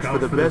look out for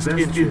the best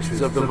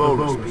interests of the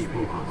Volus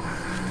people.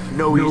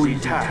 No easy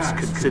task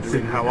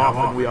considering how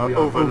often we are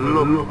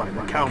overlooked by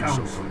the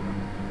Council.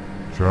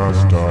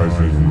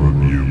 Chastising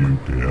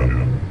rebuke,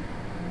 Dim.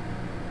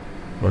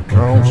 The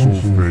Council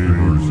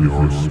favors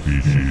your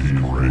species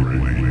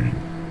greatly.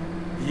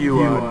 You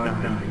are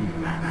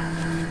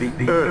naive.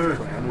 The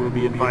EarthClan will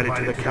be invited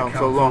to the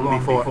Council long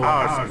before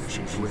our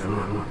species will.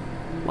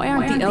 Why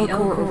aren't the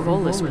Elcor or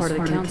Volus part of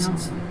the Council?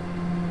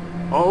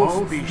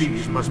 All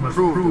species must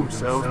prove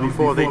themselves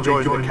before they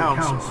join the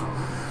Council.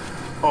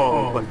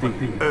 All but the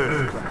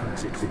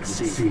EarthClans, it would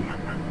seem.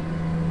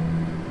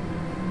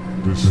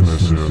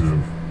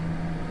 Dismissive.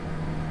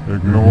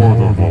 Ignore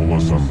the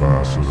Volus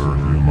ambassador,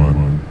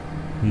 human.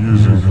 He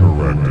is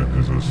incorrect in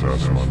his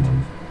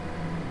assessment.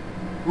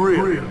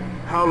 Really?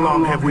 How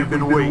long have we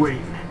been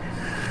waiting?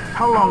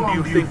 How long do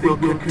you think we'll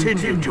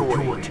continue to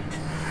wait?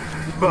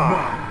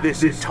 Bah,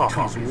 this talk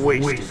is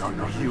wasted on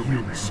the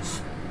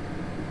humans.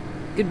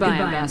 Goodbye,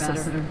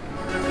 Ambassador.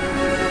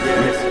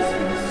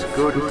 Yes,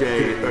 good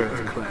day,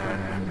 EarthClan.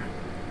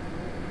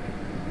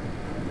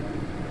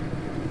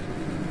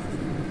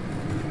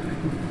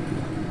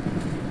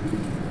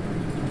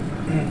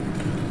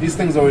 These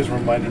things always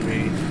reminded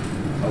me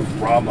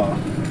of Rama.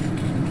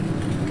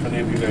 If any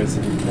of you guys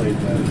have played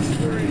that, it's a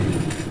very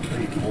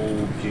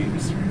old game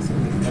series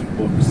and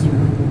books.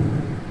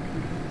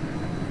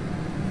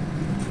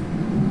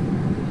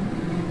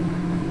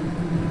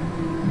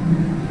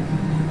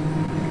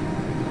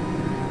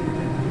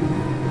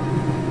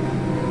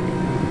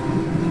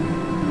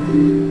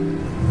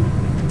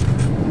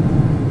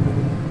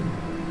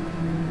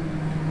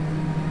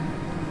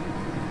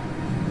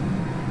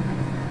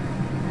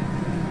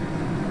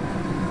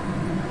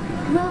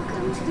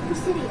 Welcome to the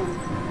Presidium.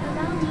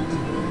 Allow me to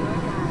be your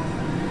guide.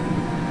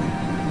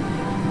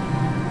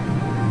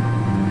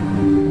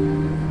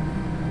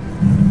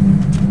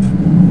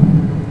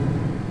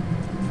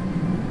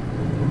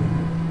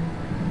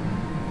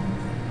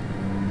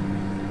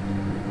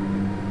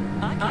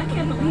 I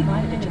can't believe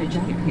I did a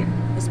job here.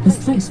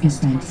 This place is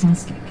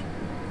fantastic.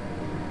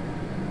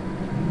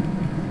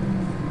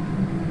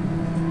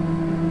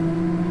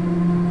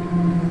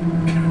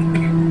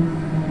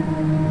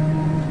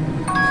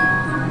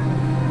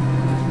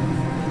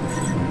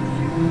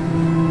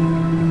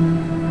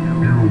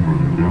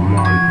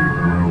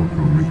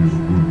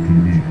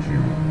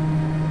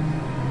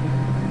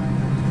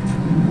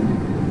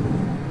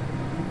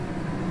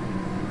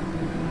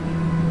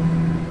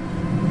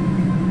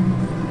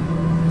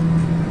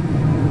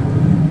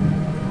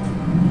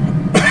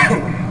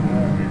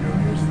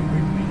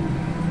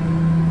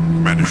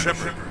 Commander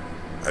Shepard,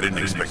 I didn't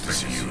expect to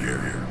see you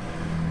here.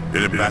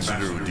 Did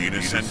Ambassador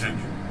Udina send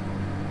you?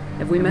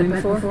 Have we met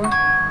before? No,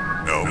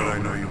 but I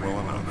know you well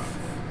enough.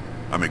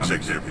 I'm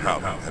Executive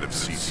Powell, head of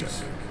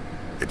CSEC.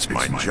 It's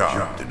my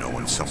job to know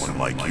when someone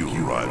like you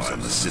arrives on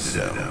the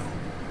Citadel.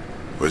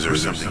 Was there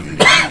something you need,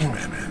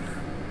 Commander?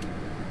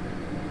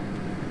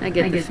 I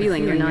get the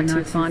feeling you're not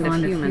too fond of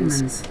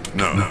humans.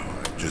 No, I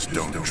just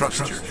don't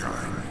trust your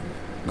kind.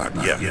 Not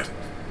yet.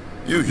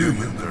 You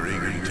humans are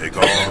eager to take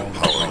all the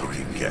power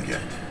you can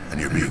get,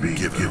 and you're being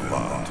given a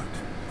lot.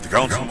 If the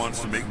Council wants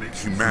to make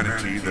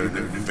humanity their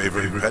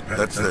favorite pet,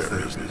 that's their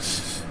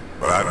business.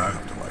 But I don't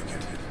have to like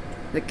it.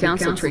 The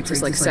council treats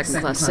us like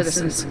second-class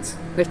citizens.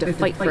 We have to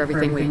fight for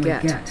everything we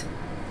get.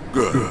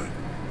 Good.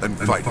 Then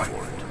fight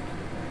for it.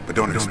 But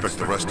don't expect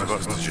the rest of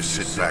us to just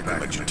sit back and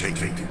let you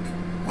take it.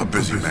 I'm a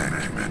busy man,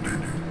 Commander.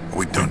 Are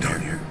we done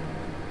here?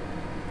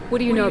 What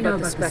do you know about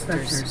the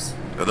Spectres?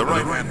 They're the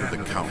right hand of the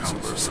Council,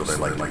 or so they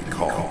like to be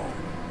called.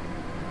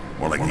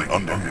 More like the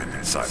underhand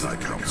inside of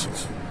the Council.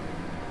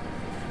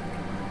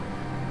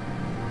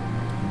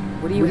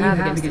 What do you have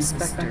against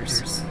the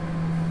Spectres?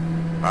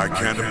 I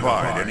can't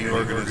abide any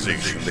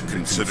organization that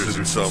considers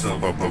itself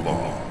above the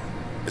law.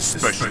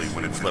 Especially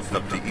when it's left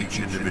up to each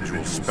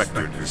individual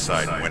Spectre to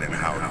decide when and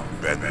how to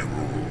bend the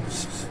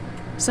rules.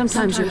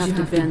 Sometimes you have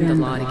to bend the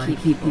law to keep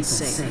people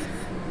safe.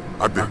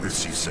 I've been with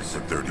C-Sec for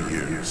 30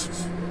 years.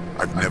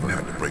 I've never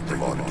had to break the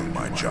law to do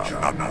my job,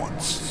 not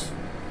once.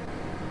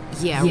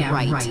 Yeah,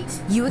 right.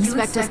 You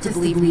expect us to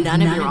believe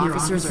none of your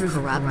officers are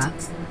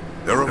corrupt?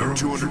 There are over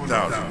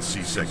 200,000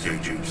 C-Sec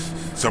agents.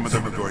 Some of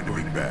them are going to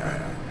be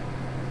bad.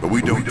 But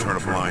we don't turn a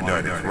blind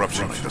eye to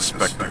corruption like the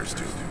Spectres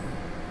do.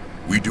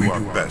 We do our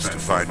best to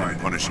find and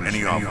punish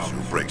any officer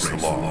who breaks the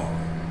law.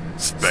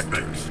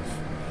 Spectres.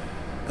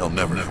 They'll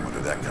never come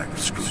under that kind of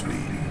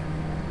scrutiny.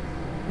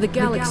 The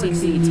galaxy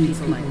needs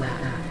people like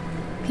that.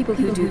 People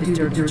who do the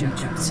dirty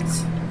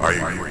jobs. I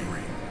agree.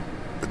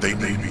 But they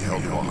need to be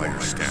held to a higher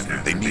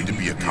standard. They need to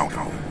be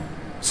accountable.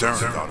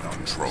 Saren's out of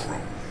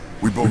control.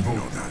 We both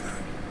know that.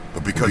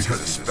 But because he's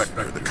a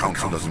Spectre, the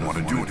Council doesn't want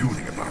to do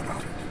anything about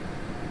it.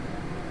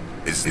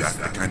 Is that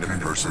the kind of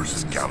person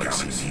this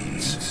galaxy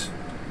needs?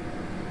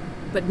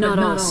 But not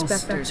all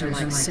Spectres are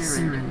like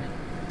Saren.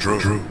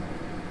 True.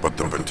 But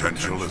the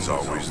potential is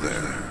always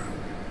there.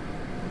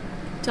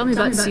 Tell me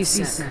about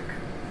C-Sec.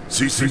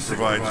 C-Sec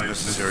provides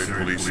necessary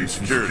police and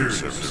security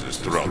services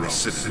throughout the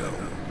Citadel.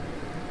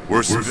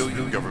 We're a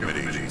civilian government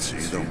agency,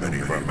 though many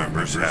of our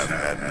members have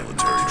had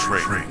military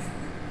training.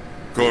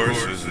 Of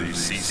course, as the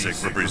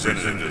C-Sec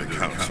representative to the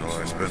Council,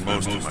 I spend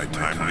most of my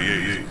time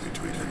liaising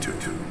between the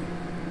two.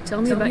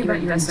 Tell me about your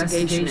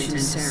investigation into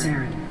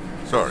Saren.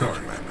 Sorry,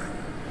 Commander.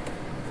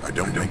 I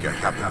don't make a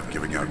habit of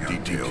giving out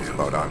details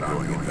about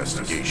ongoing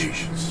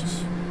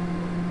investigations.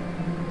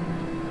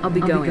 I'll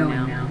be going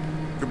now.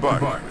 Goodbye,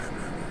 Commander.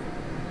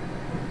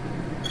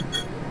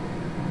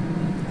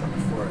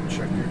 Before I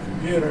check your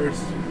computers.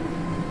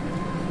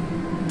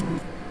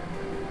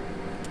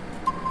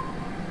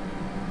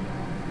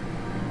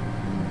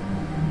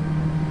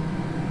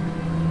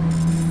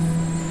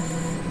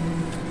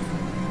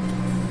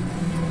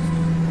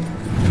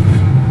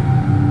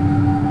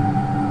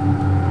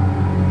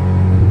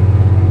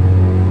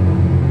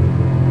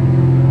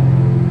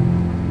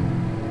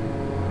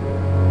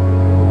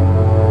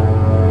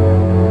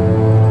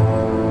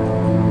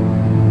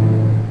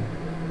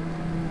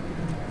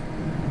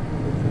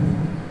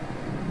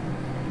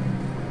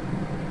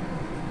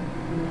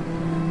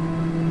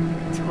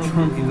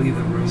 Don't believe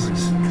the rumors.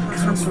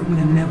 Consort would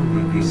never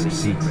reveal their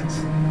secrets.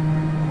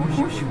 Of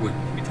course you would.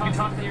 You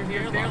talked to your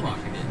airlock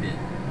and did.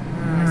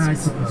 I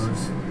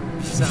suppose.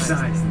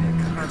 Besides, Nick,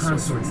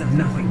 Consort's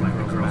nothing like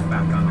the girl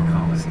back on the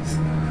colonies.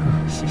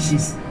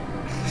 She's...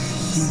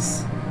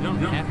 You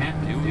don't have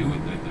to do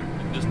it.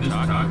 Just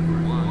talk for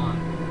one.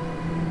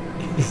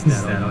 Is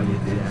that all you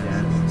did,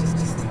 Dad?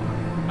 Just talk.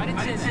 I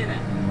didn't say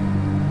that.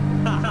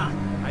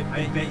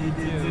 I bet you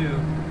do.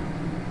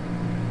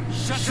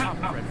 Shut up,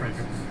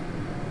 Frederick.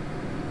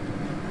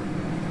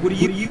 What do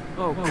you...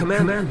 Oh,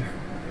 Commander.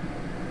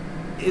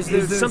 Is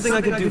there something I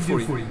can do for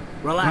you?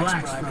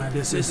 Relax, Private.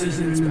 This is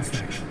an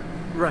inspection.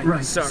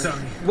 Right, sorry.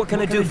 What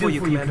can I do for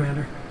you,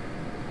 Commander?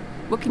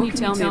 What can you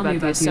tell me about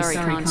the Asari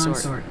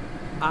consort?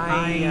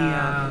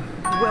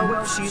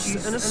 Well,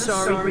 she's an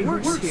Asari who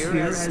works here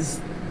as...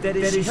 That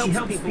is, she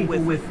helps people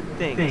with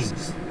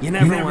things. You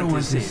never want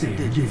to say it,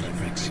 did you,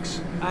 Frederick?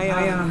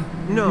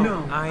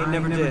 No, I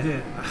never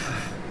did.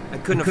 I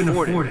couldn't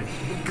afford it.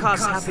 It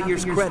cost half a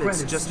year's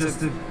credits just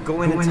to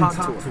go in and talk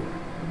to her.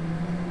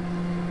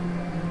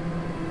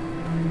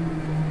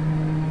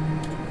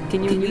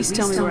 Can you at least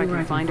tell me where I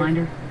can find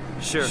her?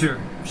 Sure.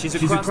 She's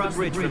across the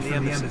bridge from the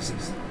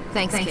embassies.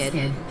 Thanks, kid.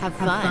 Have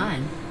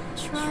fun.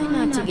 Try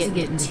not to get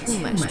in too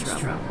much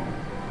trouble.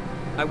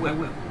 I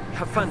will.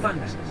 Have fun.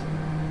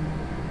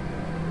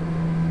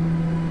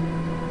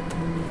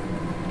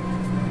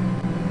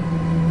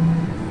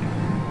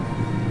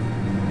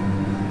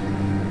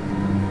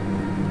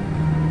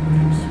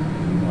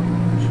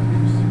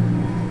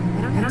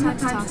 I don't have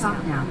time to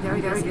talk now.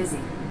 Very busy.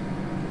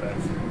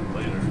 That's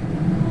later.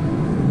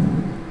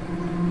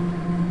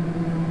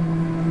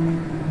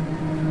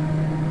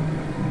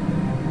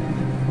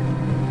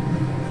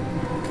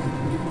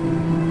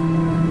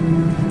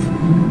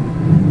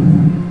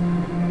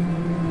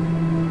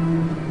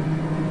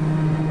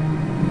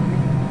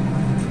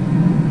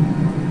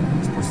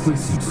 This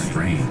place seems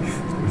strange.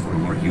 Where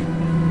are you?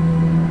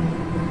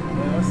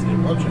 Yeah, I see a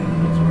bunch of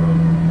animals around.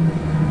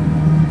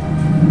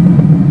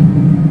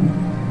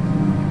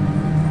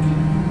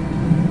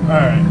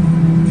 Alright.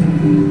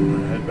 I'm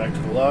gonna head back to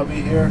the lobby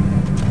here.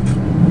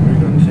 We're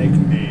gonna take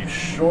a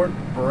short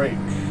break.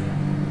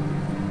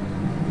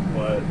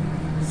 But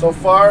So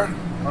far,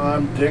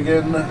 I'm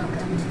digging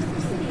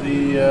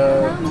the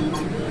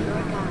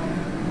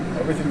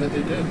everything that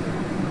they did.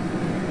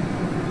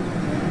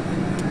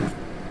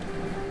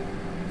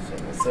 So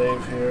we'll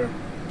save here.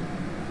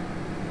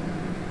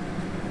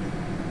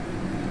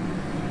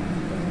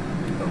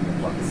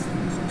 Plus.